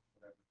the rule.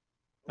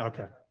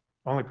 Okay,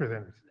 only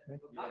presenters. You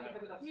can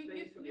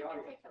take the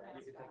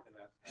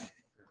mask.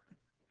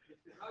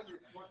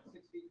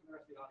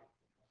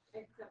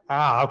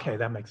 Ah, okay,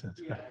 that makes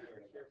sense.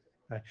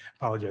 I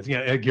apologize.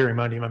 Yeah, Gary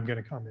Monday, I'm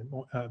going to comment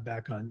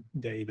back on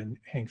Dave and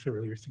Hank's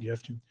earlier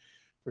suggestion.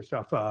 First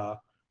off,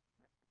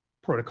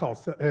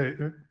 protocols.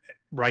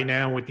 Right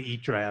now with the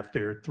EAT draft,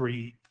 there are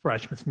 3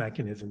 freshness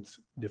mechanisms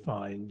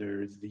defined.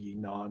 There's the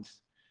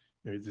nonce,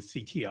 there's the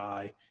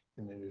CTI,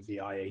 and then there's the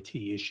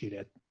IAT issued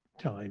at the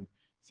time.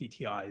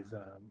 CTI is,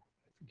 I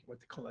forget what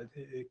they call it,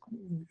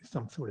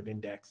 some sort of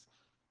index.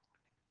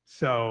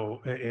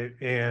 So,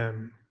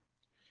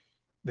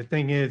 the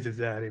thing is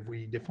that if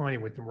we define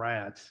it with the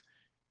rats,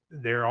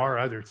 there are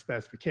other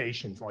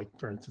specifications, like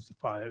for instance, the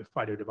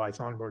FIDO device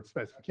onboard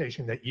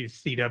specification that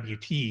use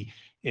CWT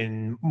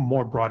in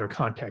more broader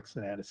context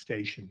than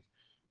attestation.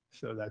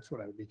 So that's what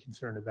I would be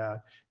concerned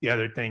about. The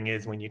other thing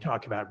is when you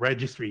talk about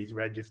registries,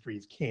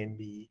 registries can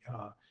be,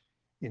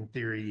 in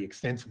theory,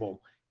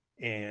 extensible.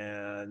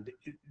 And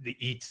the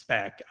EAT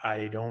spec,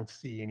 I don't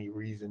see any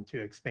reason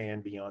to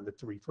expand beyond the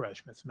 3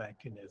 freshness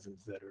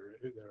mechanisms that are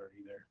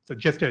already there. So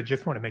just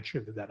want to make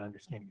sure that that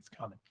understanding is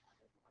common.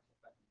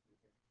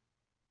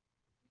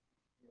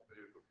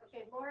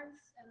 Okay,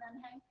 Lawrence and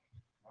then Hank.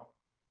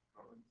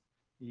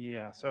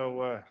 Yeah,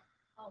 so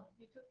Oh,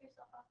 you took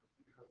yourself off.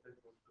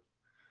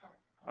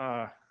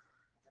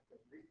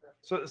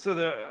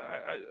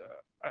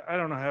 I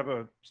don't know, have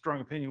a strong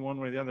opinion one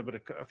way or the other, but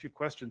a few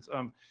questions.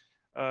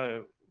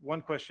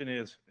 One question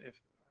is, if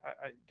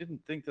I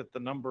didn't think that the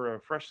number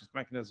of freshness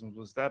mechanisms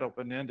was that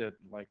open-ended,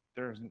 like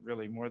there isn't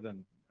really more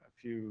than a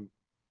few,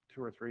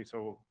 2 or 3.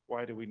 So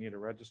why do we need a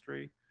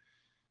registry?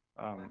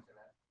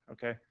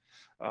 Okay.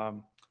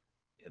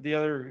 The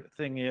other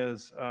thing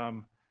is,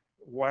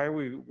 why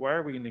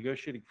are we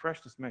negotiating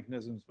freshness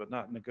mechanisms but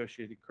not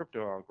negotiating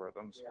crypto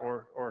algorithms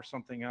or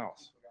something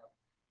else?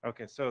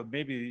 Okay, so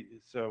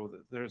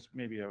there's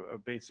maybe a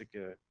basic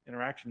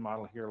interaction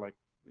model here, like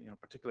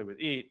particularly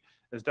with EAT,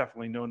 there's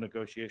definitely no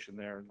negotiation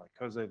there. Like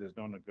COSE, there's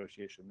no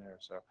negotiation there.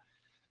 So,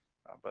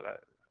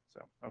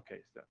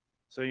 okay,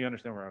 so you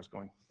understand where I was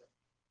going.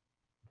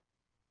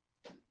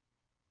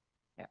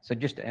 Yeah, so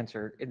just to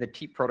answer, in the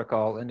TEAP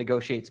protocol, it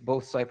negotiates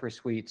both cipher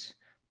suites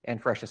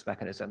and freshness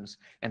mechanisms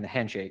and the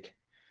handshake.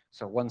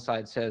 So one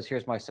side says,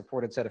 here's my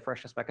supported set of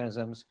freshness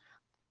mechanisms,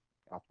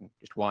 often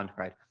just one,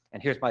 right?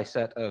 And here's my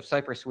set of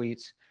cipher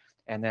suites.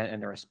 And then in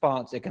the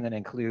response, it can then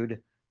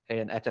include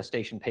an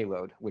attestation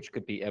payload, which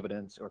could be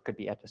evidence or could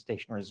be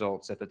attestation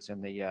results if it's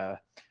in the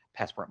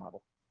passport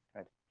model,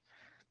 right?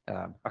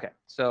 Okay,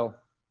 so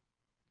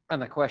on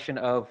the question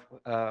of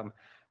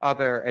are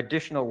there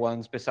additional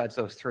ones besides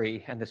those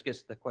 3? And this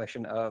gets to the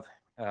question of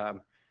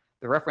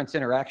the reference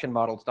interaction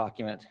models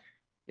document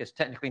is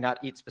technically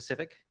not EAT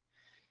specific,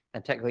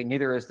 and technically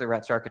neither is the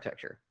RATS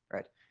architecture,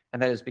 right?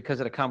 And that is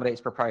because it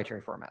accommodates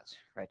proprietary formats,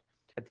 right?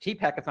 At the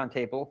TEAP hackathon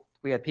table,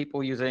 we had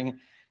people using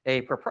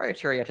a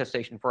proprietary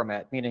attestation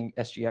format, meaning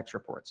SGX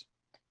reports.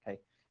 Okay,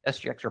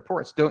 SGX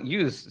reports don't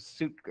use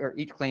suit or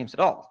EAT claims at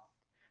all.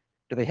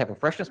 Do they have a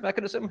freshness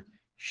mechanism?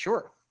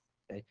 Sure.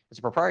 Okay. It's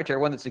a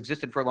proprietary one that's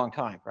existed for a long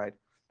time, right?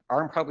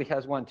 ARM probably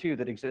has one too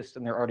that exists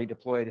in their already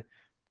deployed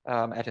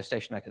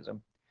attestation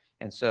mechanism.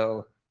 And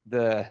so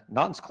the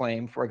nonce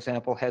claim, for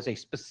example, has a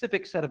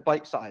specific set of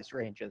byte size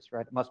ranges,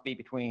 right? It must be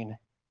between,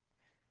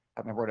 I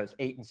remember what it is,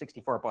 8 and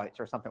 64 bytes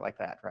or something like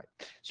that, right?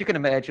 So you can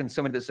imagine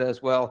somebody that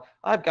says, well,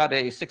 I've got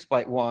a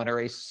 6-byte one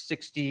or a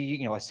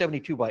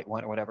 72-byte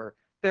one or whatever.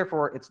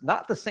 Therefore, it's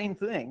not the same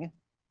thing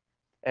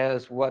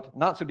as what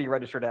nonce would be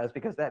registered as,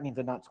 because that means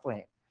a nonce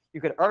claim.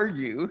 You could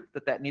argue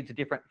that that needs a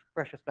different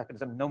freshness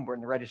mechanism number in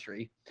the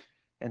registry.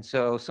 And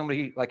so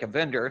somebody like a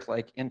vendor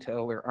like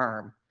Intel or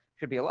ARM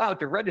should be allowed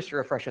to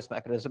register a freshness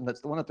mechanism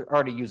that's the one that they're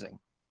already using.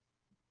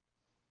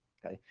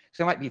 Okay,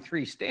 so there might be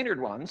 3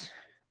 standard ones,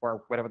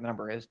 or whatever the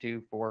number is,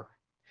 2, 4.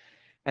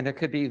 And there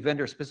could be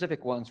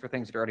vendor-specific ones for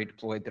things that are already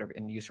deployed that are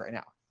in use right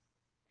now.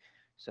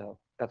 So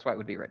that's why it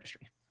would be a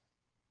registry.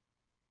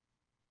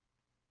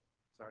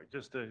 Sorry,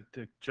 just to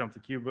jump the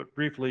queue, but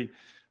briefly,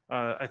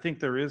 I think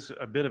there is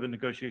a bit of a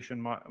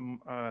negotiation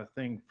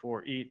thing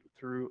for EAT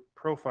through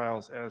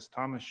profiles, as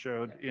Thomas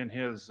showed in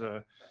his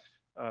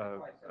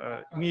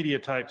media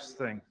types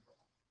thing.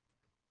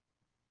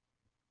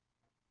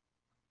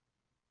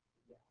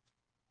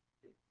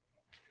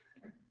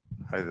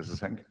 Hi, this is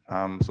Hank.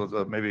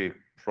 Maybe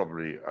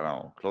probably, I don't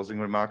know, closing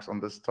remarks on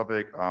this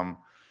topic.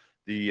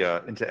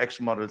 The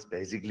interaction models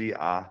basically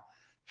are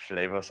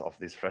flavors of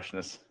these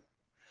freshness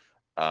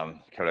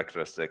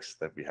characteristics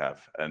that we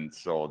have. And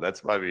so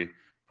that's why we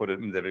put it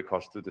in there,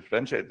 because to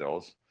differentiate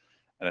those.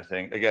 And I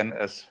think, again,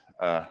 as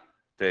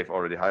Dave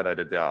already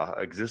highlighted, there are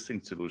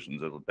existing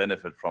solutions that will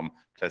benefit from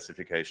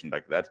classification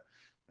like that,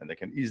 and they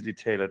can easily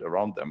tailor it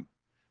around them.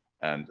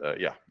 And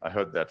yeah, I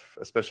heard that,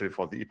 especially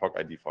for the Epoch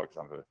ID, for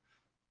example.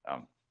 Yeah.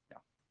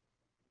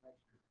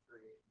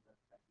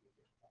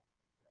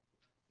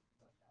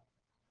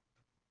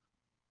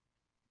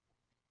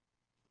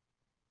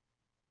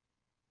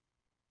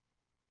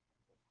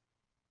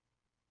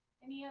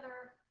 Any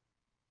other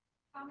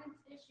comments,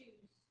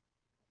 issues?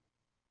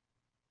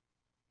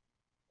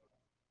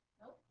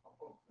 Nope.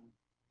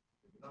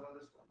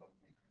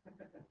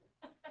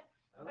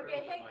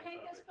 Okay,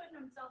 Hank is putting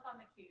himself on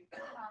the queue.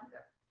 Come on.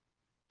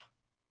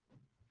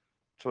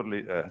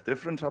 Totally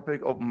different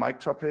topic, open mic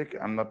topic.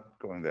 I'm not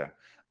going there.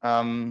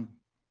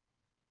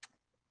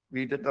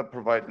 We did not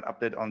provide an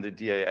update on the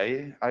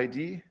DAA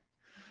ID,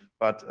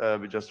 but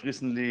we just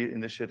recently,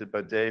 initiated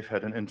by Dave,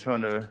 had an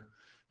internal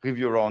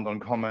review round on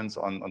comments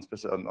on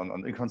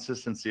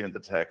inconsistency in the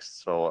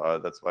text. So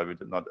that's why we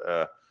did not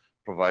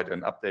provide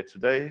an update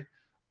today.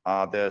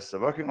 There's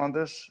working on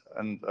this,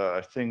 and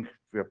I think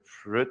we are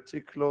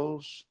pretty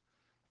close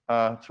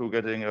to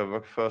getting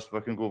a first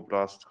working group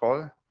last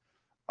call.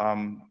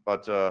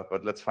 But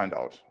let's find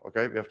out.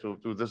 Okay, we have to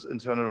do this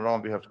internal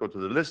round. We have to go to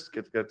the list,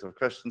 get the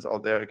questions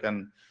out there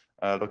again.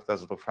 Look,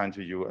 does it look fine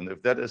to you? And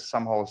if that is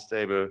somehow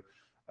stable,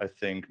 I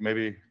think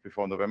maybe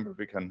before November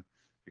we can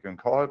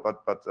call.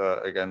 But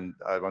again,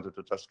 I wanted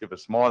to just give a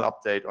small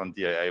update on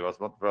DAA. It was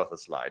not worth a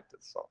slide.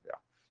 So yeah,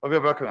 but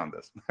we're working on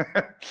this.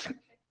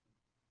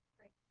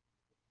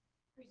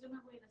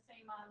 Presumably the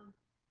same on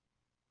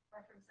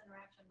reference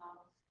interaction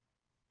models.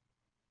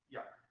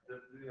 Yeah,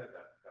 we had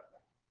that.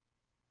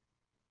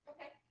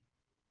 Okay.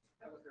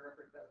 That was the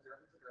reference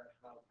interaction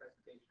model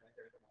presentation right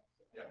there.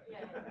 Yeah.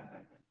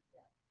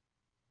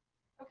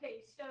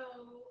 Okay, so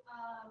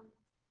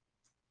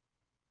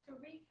to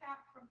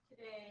recap from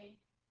today,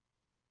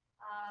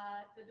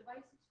 the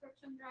device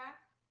subscription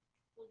draft,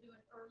 we'll do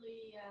an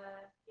early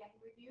Yang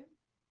review.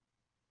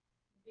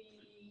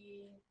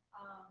 The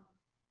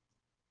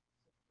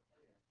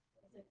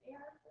is it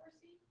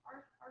AR4C?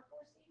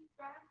 R4C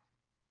draft?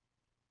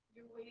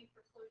 You're waiting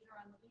for closure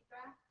on the E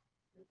draft.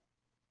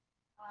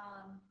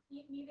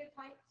 Media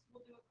types,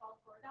 we'll do a call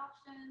for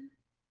adoption.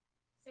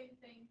 Same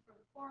thing for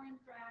the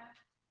foreign draft.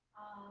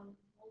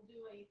 We'll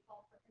do a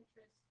call for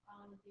interest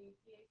on the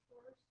PA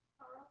scores,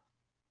 Carl.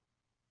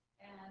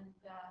 And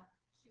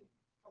shoot,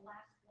 the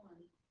last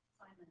one,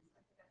 Simon's,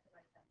 I forgot to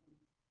write that one.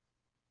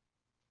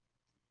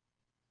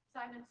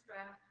 Simon's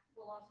draft,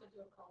 we'll also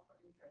do a call for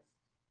interest.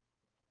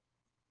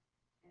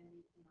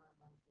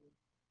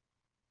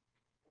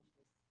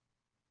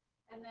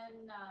 And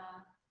then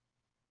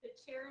the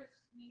chairs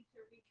need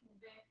to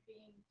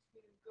reconvene to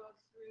go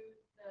through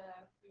the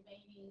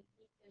remaining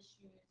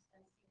issues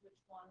and see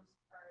which ones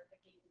are the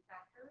gating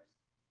factors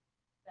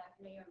that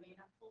may or may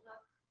not hold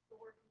up the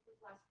working group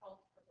last call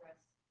to progress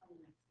on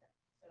the next step.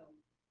 So,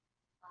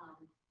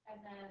 and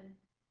then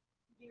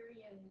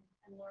Gary and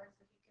Lawrence,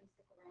 if you can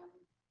stick around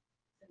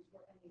since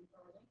we're ending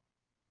early.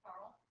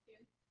 Carl, too.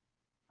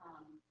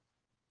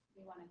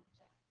 We want to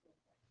check.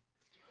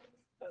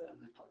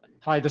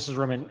 Hi, this is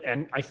Roman,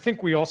 and I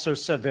think we also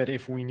said that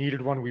if we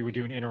needed one, we would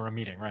do an interim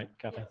meeting, right,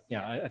 Kathy? Yes.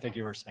 Yeah, I think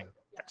you were saying.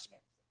 Yes.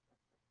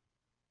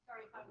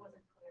 Sorry if I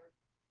wasn't clear.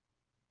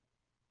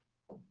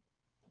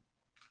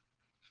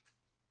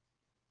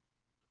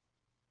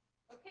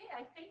 Okay,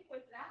 I think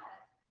with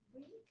that,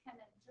 we can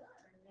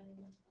adjourn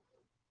and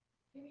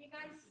give you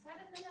guys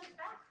 7 minutes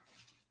back.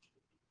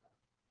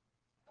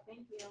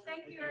 Thank you.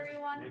 Thank you,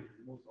 everyone.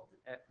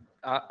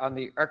 On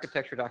the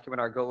architecture document,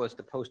 our goal is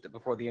to post it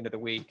before the end of the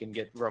week and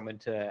get Roman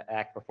to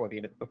act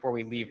before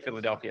we leave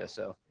Philadelphia.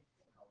 So.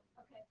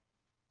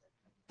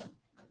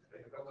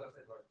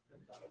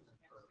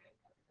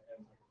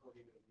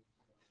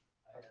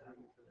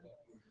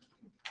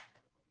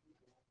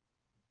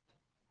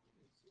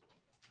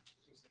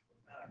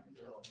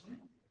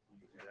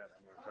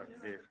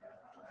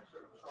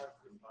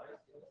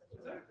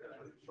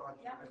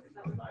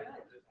 Yeah.